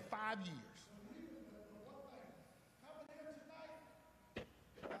back another 5 years.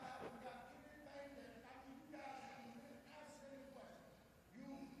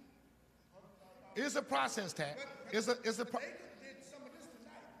 It's a process, Tat.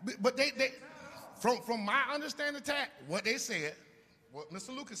 But they from my understanding, Tat, what they said, what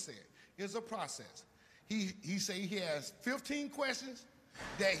Mr. Lucas said, is a process. He said he has 15 questions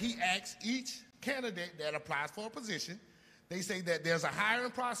that he asks each candidate that applies for a position. They say that there's a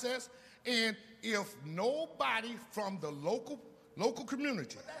hiring process, and if nobody from the local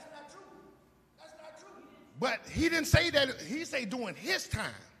community. But that's not true. That's not true. But he didn't say that. He said during his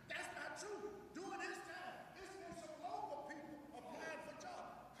time. That's not true. During his time, this was some local people applying for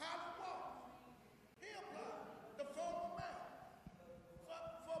jobs. Colin Walker, he applied. The former mayor for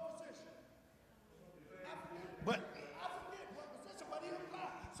a position. I forget what position, but he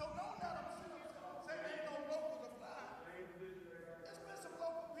applied. So don't let him say ain't no locals apply. There's been some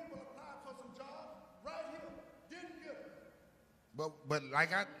local people applying for some jobs right here. Didn't get them. But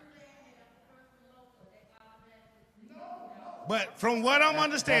like I. But from what I'm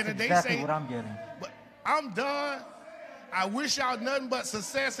understanding, that's exactly they say. What I'm getting. But I'm done. I wish y'all nothing but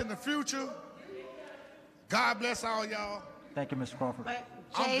success in the future. God bless all y'all. Thank you, Mr. Crawford. But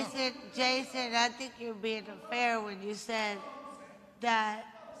Jason, I think you're being fair when you said that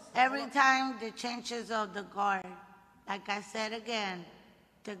every time the changes of the guard, like I said again,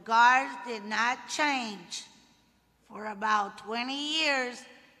 the guards did not change. For about 20 years,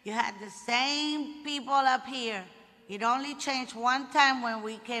 you had the same people up here. It only changed one time when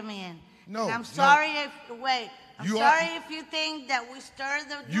we came in. No, and I'm sorry if you think that we stir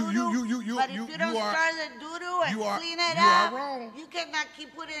the doo-doo, but if you don't stir the doo-doo and clean it up, you cannot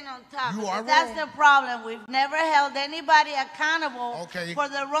keep putting it on top. That's the problem. We've never held anybody accountable for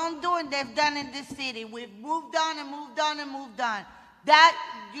the wrongdoing they've done in this city. We've moved on and moved on and moved on. That,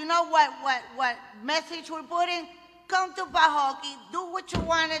 you know what message we're putting? Come to Pahokee, do what you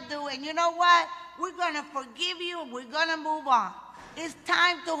want to do, and you know what? We're going to forgive you, and we're going to move on. It's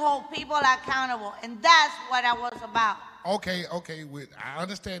time to hold people accountable, and that's what I was about. Okay, I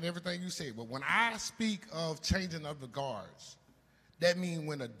understand everything you say, but when I speak of changing of the guards, that means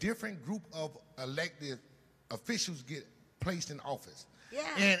when a different group of elected officials get placed in office. Yeah.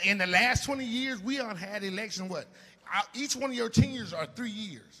 And in the last 20 years, we done had elections, each one of your tenures are 3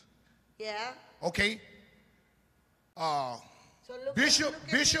 years. Yeah. Okay? So Bishop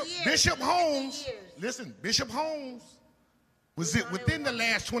Holmes, listen, Bishop Holmes was it within the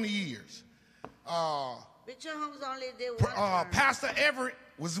last 20 years. Bishop Holmes only did one Pastor Everett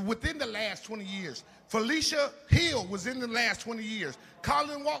was within the last 20 years. Felicia Hill was in the last 20 years.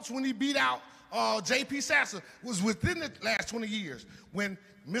 Colin Walks, when he beat out J.P. Sasser, was within the last 20 years. When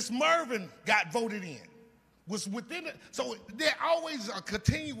Miss Mervin got voted in, was within it. So there always a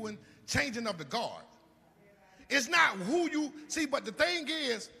continuing changing of the guard. It's not who you see, but the thing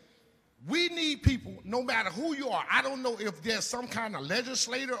is, we need people, no matter who you are. I don't know if there's some kind of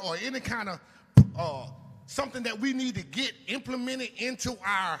legislator or any kind of something that we need to get implemented into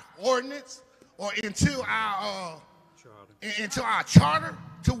our ordinance or into our charter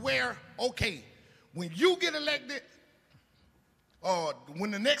to where, okay, when you get elected,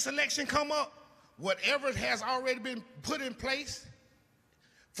 when the next election come up, whatever has already been put in place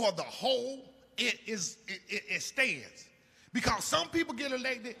for the whole, it stands. Because some people get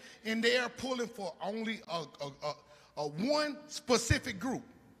elected and they're pulling for only a one specific group.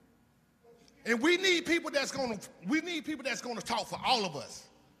 And we need people that's gonna talk for all of us.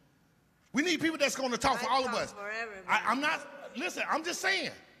 We need people that's gonna talk for all of us. I'm just saying.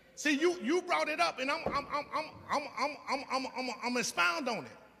 See, you brought it up and I'm expound on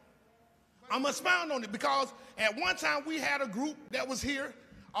it. I'm going to expound on it because at one time we had a group that was here.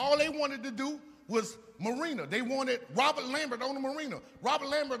 All they wanted to do was marina. They wanted Robert Lambert on the marina. Robert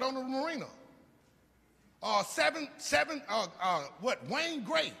Lambert on the marina. Wayne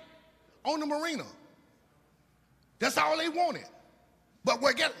Gray on the marina. That's all they wanted. But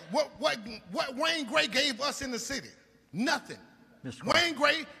what Wayne Gray gave us in the city? Nothing. Wayne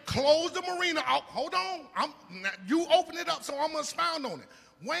Gray closed the marina out. Hold on. You open it up, so I'm going to expound on it.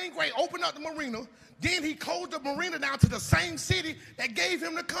 Wayne Gray opened up the marina. Then he closed the marina down to the same city that gave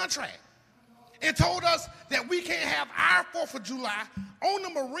him the contract and told us that we can't have our 4th of July on the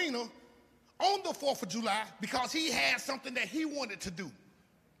marina on the 4th of July because he had something that he wanted to do.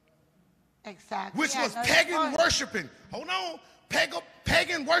 Exactly. Which was pagan worshiping. Hold on.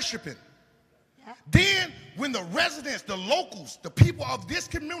 Pagan worshiping. Yeah. Then when the residents, the locals, the people of this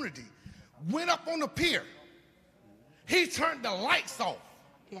community went up on the pier, he turned the lights off.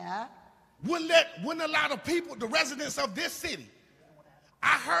 Yeah. Wouldn't allow the people, the residents of this city.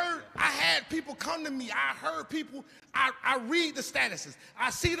 I had people come to me. I heard people, I read the statuses. I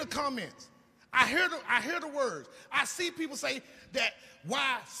see the comments. I hear the words. I see people say that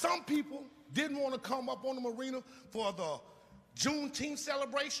why some people didn't want to come up on the marina for the Juneteenth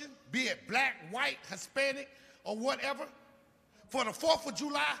celebration, be it black, white, Hispanic, or whatever. For the 4th of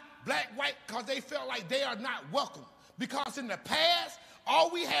July, black, white, because they felt like they are not welcome. Because in the past, all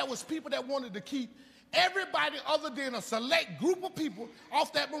we had was people that wanted to keep everybody other than a select group of people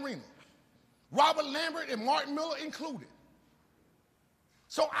off that marina. Robert Lambert and Martin Miller included.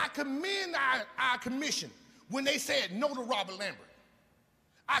 So I commend our commission when they said no to Robert Lambert.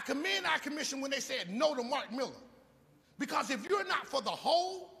 I commend our commission when they said no to Martin Miller. Because if you're not for the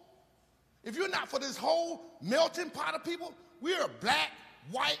whole, if you're not for this whole melting pot of people, we are black,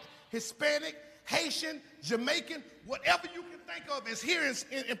 white, Hispanic, Haitian, Jamaican, whatever you can think of is here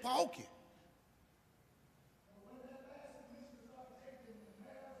in Pahokee.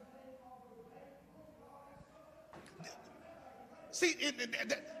 See,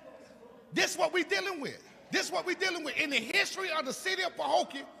 this is what we're dealing with. This is what we're dealing with. In the history of the city of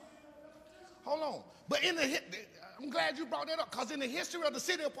Pahokee, hold on, but I'm glad you brought that up, because in the history of the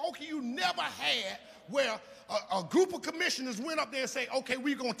city of Pahokee, you never had where a group of commissioners went up there and say, okay,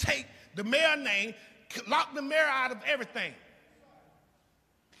 we're going to take the mayor's name, lock the mayor out of everything.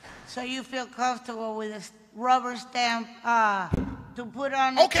 So you feel comfortable with a rubber stamp to put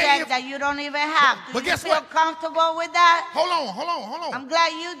on a check that you don't even have? Do you feel comfortable with that? Hold on. I'm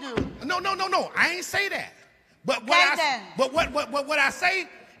glad you do. No. I ain't say that. But what I say,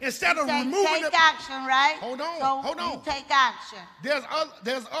 instead of removing take action, right? Hold on. You take action.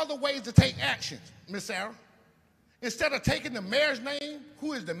 There's other ways to take action, Miss Sarah. Instead of taking the mayor's name,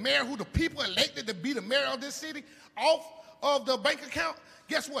 who is the mayor, who the people elected to be the mayor of this city, off of the bank account,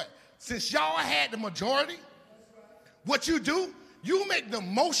 guess what? Since y'all had the majority, what you do, you make the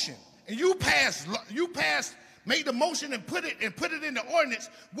motion and make the motion and put it in the ordinance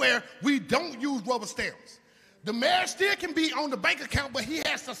where we don't use rubber stamps. The mayor still can be on the bank account, but he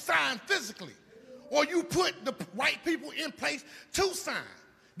has to sign physically. Or you put the right people in place to sign.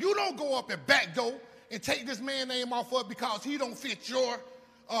 You don't go up and backdoor and take this man's name off of it because he don't fit your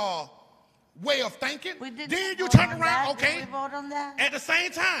way of thinking. Then you turn around, okay. Did we vote on that? At the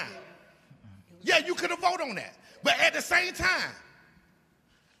same time. Yeah, you could have voted on that. But at the same time,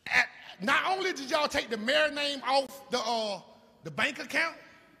 not only did y'all take the mayor's name off the bank account,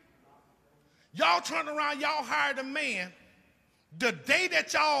 y'all turned around, y'all hired a man the day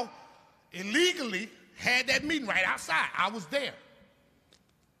that y'all illegally had that meeting right outside. I was there.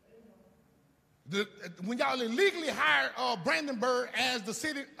 When y'all illegally hired Brandenburg as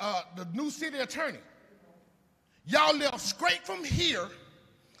the new city attorney, y'all left straight from here.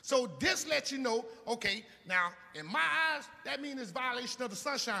 So this lets you know, okay, now in my eyes, that means it's violation of the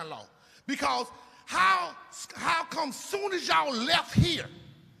Sunshine Law. Because how come soon as y'all left here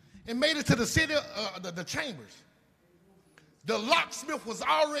and made it to the city, the chambers, the locksmith was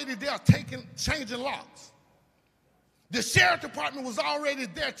already there changing locks. The sheriff department was already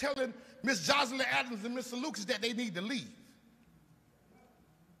there telling Miss Jocelyn Adams and Mr. Lucas that they need to leave.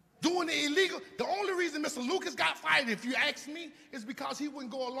 Doing the illegal. The only reason Mr. Lucas got fired, if you ask me, is because he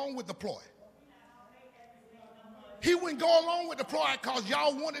wouldn't go along with the ploy. He wouldn't go along with the ploy because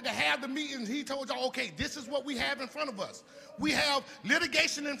y'all wanted to have the meetings. He told y'all, okay, this is what we have in front of us. We have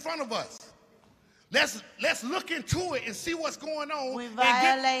litigation in front of us. Let's look into it and see what's going on. We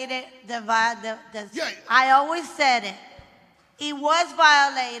violated I always said it. It was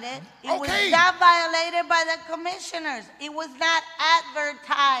violated. It was not violated by the commissioners. It was not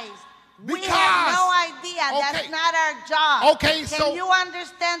advertised. We had no idea media. Okay. That's not our job. Okay, Can you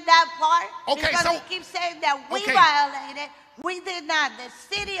understand that part? Okay, because so- he keeps saying that we Okay. violated. We did not. The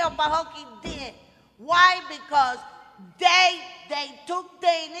city of Pahokee did. Why? Because they took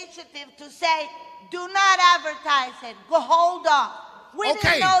the initiative to say, do not advertise it. Go hold on. We Okay,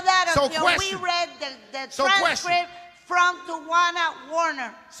 didn't know that so until we question. read the So question. transcript from Tawana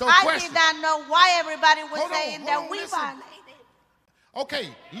Warner. So I question. did not know why everybody was Hold on, saying hold that on, we listen. violated.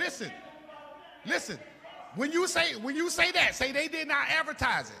 Okay, listen. When you say that, say they did not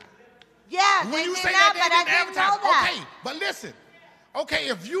advertise it. Yeah, When they you did say not, that, but they I didn't didn't know advertise. that. Okay, but listen. Okay,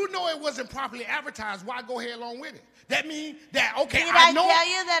 if you know it wasn't properly advertised, why go ahead along with it? That means that, okay, Did I I know. tell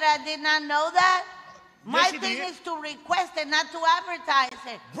you that I did not know that? My Yes, you thing did. is to request it, not to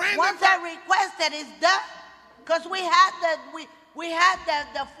advertise it. Brandon Once I request it, it's done. Because we had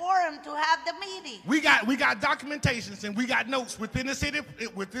the forum to have the meeting. We got documentations and we got notes within the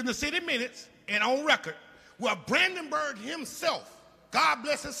city minutes and on record where Brandon Bird himself, God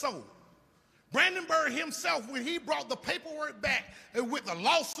bless his soul, Brandon Bird himself, when he brought the paperwork back with the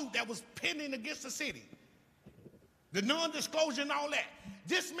lawsuit that was pending against the city, the non-disclosure and all that,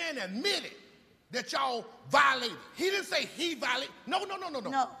 this man admitted that y'all violated. He didn't say he violated. No.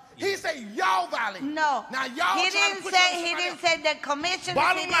 No. He said y'all violated. No. Now y'all He trying to didn't put say y'all he somebody didn't else. say the commissioner.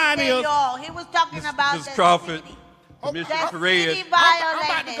 Bottom He didn't line say is- y'all. He was talking about Ms. the Crawford, city. Commissioner The Perez. city I'm about to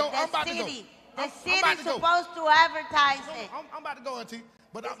violated go. I'm about the to go. city. The I'm about city's to go. supposed to advertise it. I'm about to go, Auntie.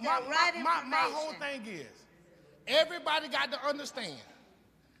 But It's my the right whole information. thing is, everybody got to understand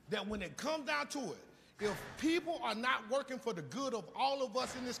that when it comes down to it, if people are not working for the good of all of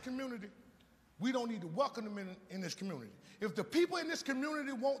us in this community, we don't need to welcome them in this community. If the people in this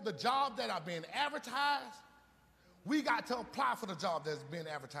community want the job that are being advertised, we got to apply for the job that's being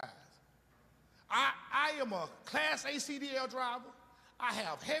advertised. I am a Class A CDL driver. I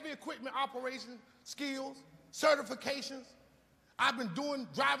have heavy equipment operation skills, certifications. I've been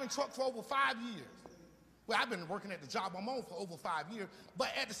driving truck for over 5 years. Well, I've been working at the job I'm on for over 5 years. But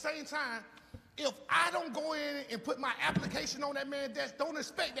at the same time, if I don't go in and put my application on that man's desk, don't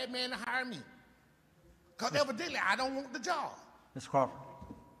expect that man to hire me. Because evidently, I don't want the job. Ms. Crawford,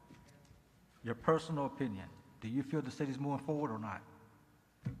 your personal opinion, do you feel the city's moving forward or not?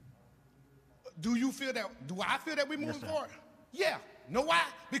 Do I feel that we're moving Yes, sir. forward? Yeah. Know why?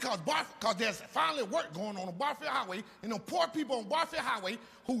 Because there's finally work going on Barfield Highway, and the poor people on Barfield Highway,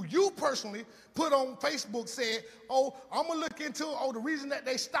 who you personally put on Facebook, said, oh, I'm going to look into, the reason that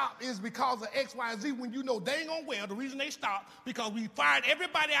they stopped is because of X, Y, and Z, when you know dang on well the reason they stopped, because we fired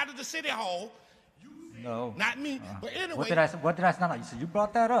everybody out of the city hall. No. Not me, but anyway. What did I say? No, you said you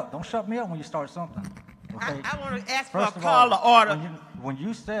brought that up. Don't shut me up when you start something. Okay? I want to ask for First a of call all, to order. When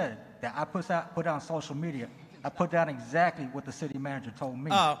you said that I put out on social media, I put down exactly what the city manager told me.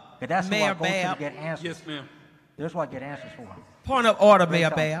 'Cause that's who I Mayor go to Babb. get answers. Yes, ma'am. There's what I get answers for. Point of order, Great Mayor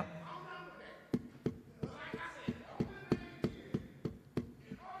talk. Babb.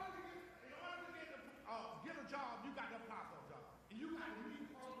 Get a job, you got to apply for a job. And you got to meet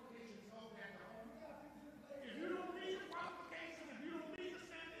qualifications of that job. If you don't meet the qualifications, if you don't meet the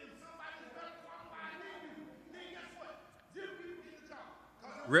standard, if somebody's better qualified than you, then guess what? You get the job.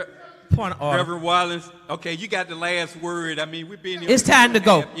 Point of order. Reverend Wallace, okay, you got the last word. I mean, we've been here. It's time to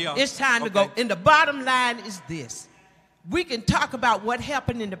go. Yeah. It's time to go. And the bottom line is this. We can talk about what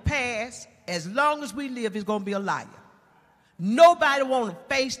happened in the past. As long as we live, it's going to be a liar. Nobody want to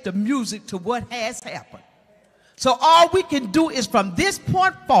face the music to what has happened. So all we can do is from this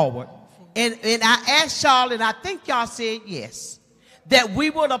point forward, and I asked y'all, and I think y'all said yes, that we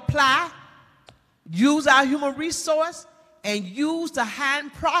will apply, use our human resource, and use the hiring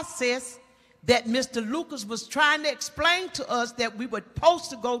process that Mr. Lucas was trying to explain to us that we were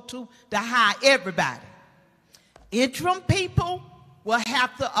supposed to go to hire everybody. Interim people will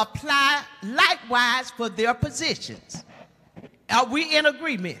have to apply likewise for their positions. Are we in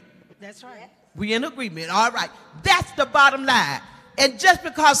agreement? That's right. We in agreement. All right. That's the bottom line. And just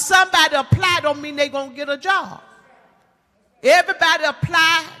because somebody applied don't mean they're going to get a job. Everybody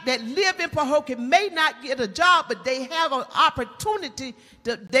apply that live in Pahokee may not get a job, but they have an opportunity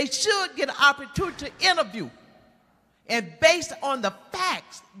they should get an opportunity to interview. And based on the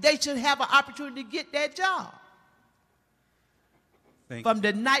facts, they should have an opportunity to get that job. From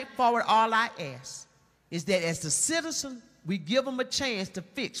the night forward, all I ask is that as the citizen, we give them a chance to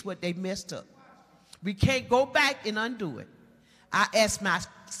fix what they messed up. We can't go back and undo it. I ask my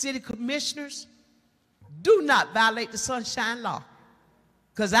city commissioners, do not violate the Sunshine Law,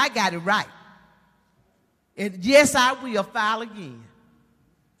 because I got it right. And yes, I will file again.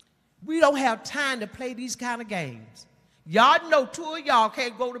 We don't have time to play these kind of games. Y'all know 2 of y'all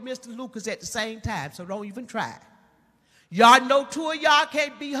can't go to Mr. Lucas at the same time, so don't even try. Y'all know 2 of y'all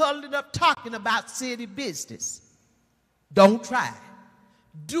can't be huddling up talking about city business. Don't try.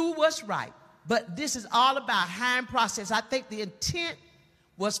 Do what's right. But this is all about hiring process. I think the intent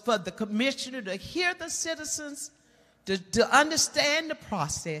was for the commissioner to hear the citizens, to understand the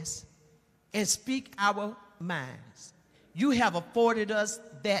process, and speak our minds. You have afforded us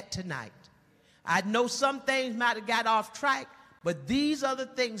that tonight. I know some things might have got off track, but these are the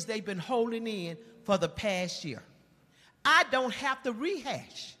things they've been holding in for the past year. I don't have to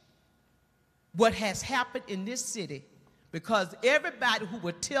rehash what has happened in this city because everybody who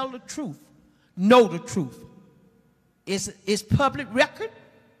will tell the truth know the truth. It's public record.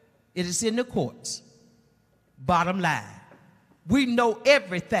 It is in the courts. Bottom line, we know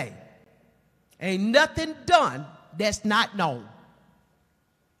everything. Ain't nothing done that's not known.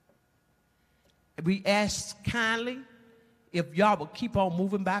 We ask kindly if y'all will keep on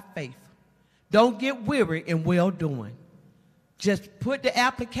moving by faith. Don't get weary in well-doing. Just put the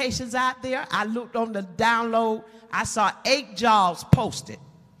applications out there. I looked on the download. I saw 8 jobs posted,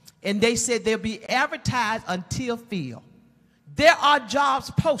 and they said they'll be advertised until filled. There are jobs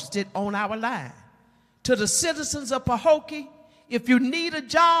posted on our line. To the citizens of Pahokee, if you need a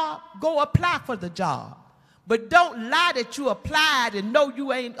job, go apply for the job. But don't lie that you applied and know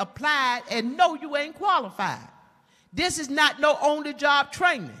you ain't applied and know you ain't qualified. This is not no on-the-job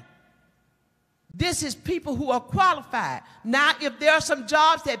training. This is people who are qualified. Now, if there are some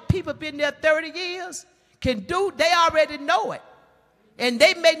jobs that people been there 30 years can do, they already know it. And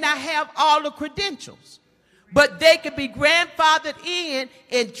they may not have all the credentials, but they can be grandfathered in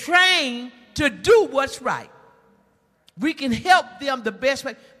and trained to do what's right. We can help them the best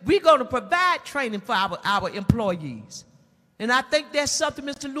way. We're going to provide training for our employees. And I think that's something,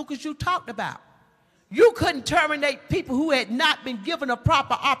 Mr. Lucas, you talked about. You couldn't terminate people who had not been given a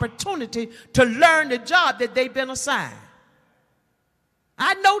proper opportunity to learn the job that they've been assigned.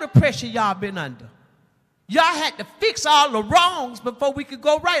 I know the pressure y'all been under. Y'all had to fix all the wrongs before we could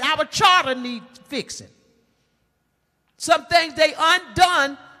go right. Our charter needs fixing. Some things they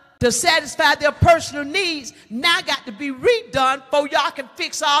undone to satisfy their personal needs now got to be redone before y'all can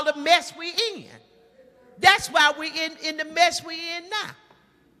fix all the mess we in. That's why we in the mess we in now.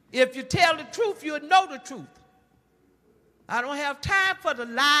 If you tell the truth, you'll know the truth. I don't have time for the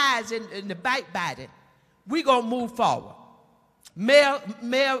lies and the backbiting. We're going to move forward. Mayor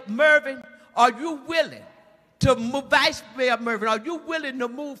Mervin, are you willing to move, Vice Mayor Mervin, are you willing to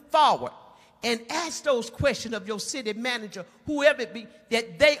move forward and ask those questions of your city manager, whoever it be,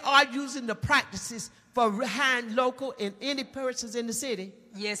 that they are using the practices for hiring local and any persons in the city?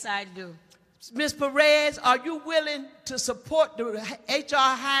 Yes, I do. Ms. Perez, are you willing to support the HR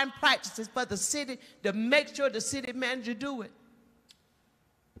hiring practices for the city to make sure the city manager do it?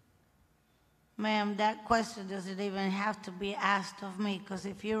 Ma'am, that question doesn't even have to be asked of me, because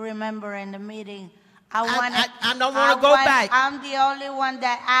if you remember in the meeting, I don't want to go back. I'm the only one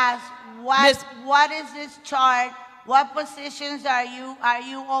that asked, what is this chart? What positions are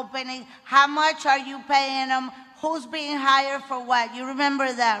you opening? How much are you paying them? Who's being hired for what? You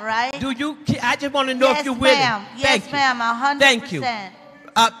remember that, right? Do you? I just want to know if you're willing. Yes, ma'am. 100%. Thank you.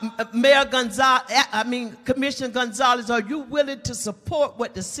 Mayor Gonzalez, Commissioner Gonzalez, are you willing to support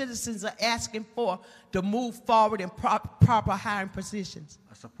what the citizens are asking for to move forward in proper hiring positions?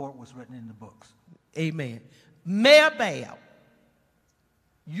 I support what's written in the books. Amen. Mayor Bell,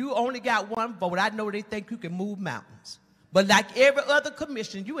 you only got 1 vote. I know they think you can move mountains. But like every other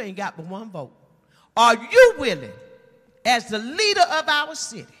commissioner, you ain't got but 1 vote. Are you willing, as the leader of our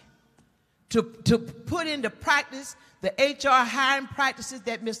city, to put into practice the HR hiring practices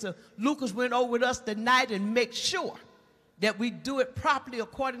that Mr. Lucas went over with us tonight and make sure that we do it properly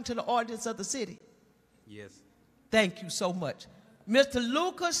according to the ordinance of the city? Yes. Thank you so much. Mr.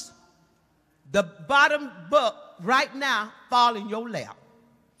 Lucas, the bottom buck right now fall in your lap.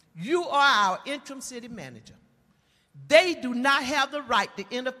 You are our interim city manager. They do not have the right to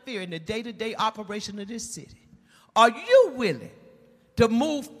interfere in the day-to-day operation of this city. Are you willing to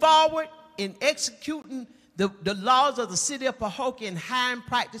move forward in executing the laws of the city of Pahokee and hiring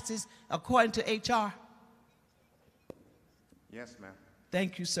practices according to HR? Yes, ma'am.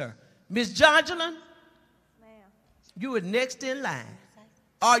 Thank you, sir. Ms. Jongelin, you are next in line.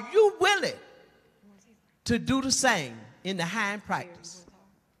 Are you willing to do the same in the hiring practice?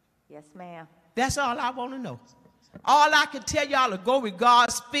 Yes, ma'am. That's all I want to know. All I can tell y'all is go with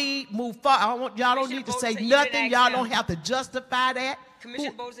God's speed, move forward. Y'all don't need to say nothing. Y'all don't have to justify that.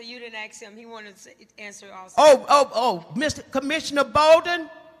 Commissioner Bolden, you didn't ask him. He wanted to answer also. Mr. Commissioner Bolden,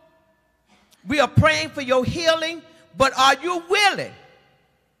 we are praying for your healing. but are you willing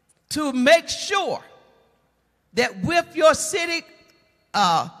to make sure that with your city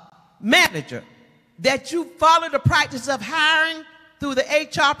manager, that you follow the practice of hiring through the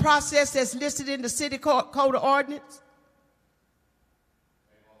HR process that's listed in the city code of ordinance?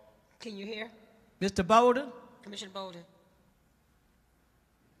 Can you hear? Mr. Bolden? Commissioner Bolden.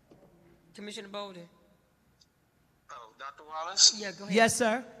 Commissioner Bolden. Oh, Dr. Wallace? Yeah, go ahead. Yes,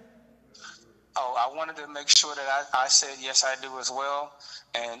 sir. Oh, I wanted to make sure that I said yes, I do as well.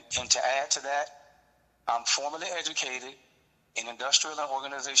 And to add to that, I'm formally educated in industrial and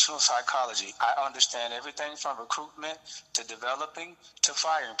organizational psychology. I understand everything from recruitment to developing to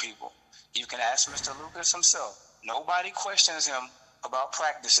firing people. You can ask Mr. Lucas himself. Nobody questions him about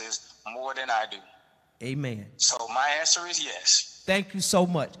practices more than I do. Amen. So my answer is yes. Thank you so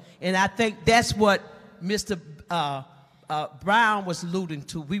much. And I think that's what Mr. Brown was alluding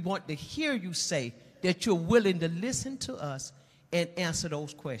to. We want to hear you say that you're willing to listen to us and answer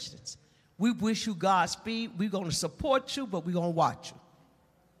those questions. We wish you Godspeed. We're going to support you, but we're going to watch you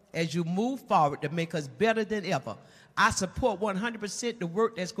as you move forward to make us better than ever. I support 100% the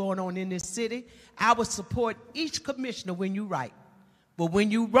work that's going on in this city. I would support each commissioner when you're right. But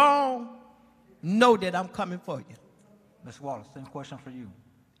when you're wrong, know that I'm coming for you. Ms. Wallace, same question for you.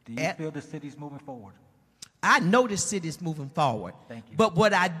 Do you feel the city's moving forward? I know the city's moving forward. Thank you. But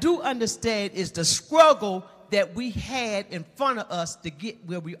what I do understand is the struggle that we had in front of us to get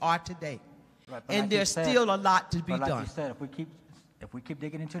where we are today. Right, but and like there's still a lot to be like done. you said, if we keep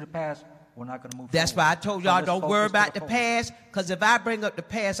digging into the past, we're not going to move That's forward. why I told So y'all let's don't focus worry to about the forward. past, because if I bring up the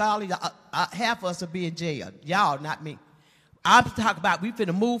past, all of y'all, half of us will be in jail. Y'all, not me. I'm talking about we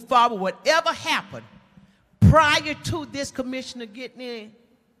finna move forward. Whatever happened prior to this commissioner getting in,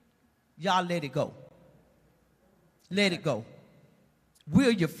 y'all let it go. Let it go.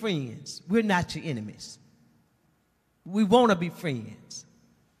 We're your friends. We're not your enemies. We want to be friends,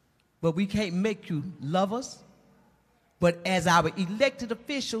 but we can't make you love us. But as our elected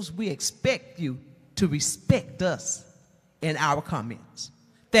officials, we expect you to respect us in our comments.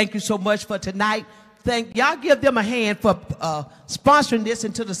 Thank you so much for tonight. Y'all give them a hand for sponsoring this.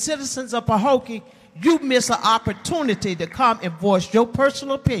 And to the citizens of Pahokee, you miss an opportunity to come and voice your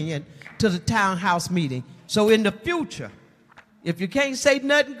personal opinion to the townhouse meeting. So in the future, if you can't say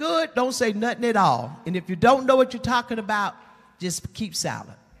nothing good, don't say nothing at all. And if you don't know what you're talking about, just keep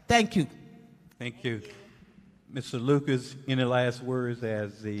silent. Thank you. Thank you. Mr. Lucas, any last words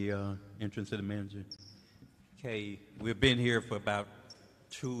as the entrance of the manager? Okay, we've been here for about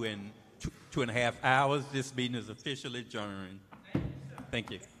two and a half hours. This meeting is officially adjourned. Thank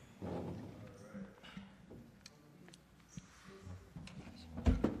you.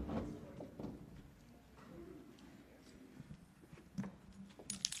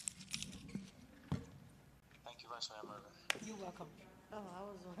 Thank you, Vice Mayor Mervin. You're welcome. Oh, I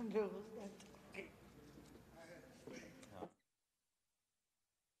was wondering what's that.